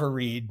you'll ever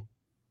read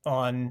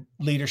on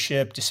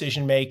leadership,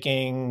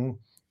 decision-making,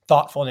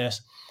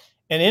 thoughtfulness.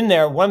 And in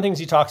there, one of the things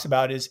he talks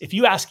about is if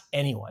you ask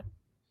anyone,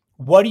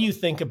 what do you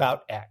think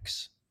about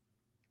X?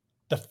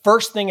 The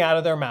first thing out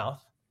of their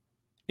mouth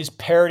is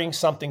parroting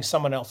something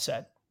someone else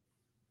said.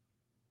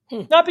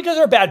 Not because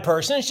they're a bad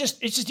person. It's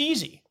just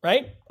easy,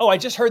 right? Oh, I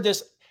just heard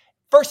this.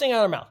 First thing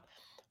out of their mouth.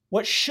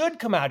 What should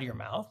come out of your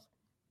mouth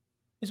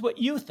is what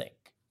you think.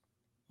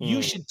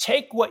 You should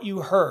take what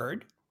you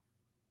heard,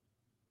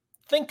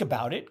 think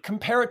about it,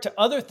 compare it to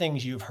other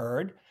things you've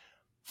heard,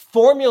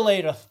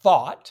 formulate a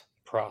thought,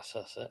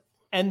 process it,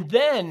 and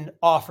then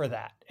offer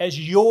that as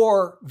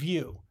your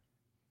view.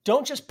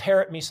 Don't just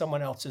parrot me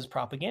someone else's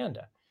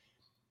propaganda.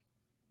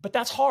 But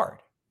that's hard.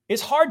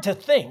 It's hard to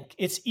think.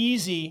 It's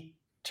easy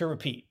to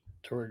repeat.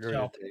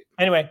 So,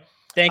 anyway,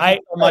 thank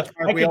you so much,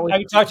 Mark. I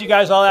can talk to you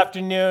guys all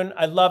afternoon.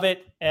 I love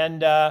it.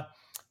 And I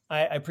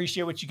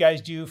appreciate what you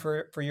guys do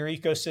for your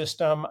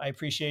ecosystem. I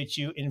appreciate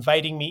you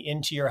inviting me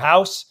into your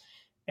house.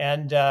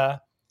 And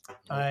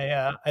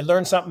I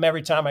learn something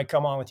every time I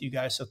come on with you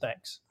guys. So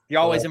thanks. You're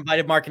always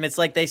invited, Mark. And it's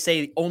like they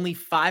say, only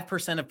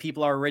 5% of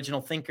people are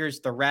original thinkers.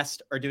 The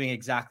rest are doing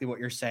exactly what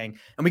you're saying.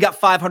 And we got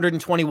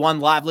 521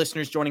 live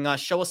listeners joining us.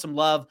 Show us some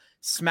love.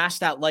 Smash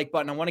that like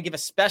button. I want to give a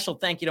special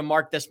thank you to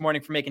Mark this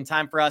morning for making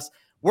time for us.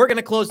 We're going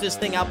to close this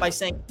thing out by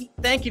saying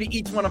thank you to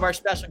each one of our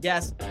special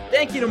guests.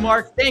 Thank you to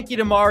Mark. Thank you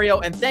to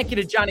Mario. And thank you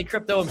to Johnny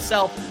Crypto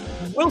himself.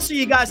 We'll see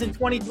you guys in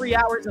 23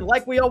 hours. And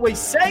like we always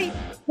say,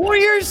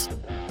 Warriors,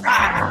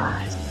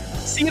 rise.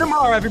 See you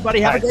tomorrow,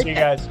 everybody. Have a great day. See you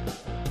guys.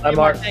 Bye,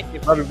 Mark. Thank you.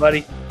 Love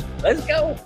everybody. Let's go.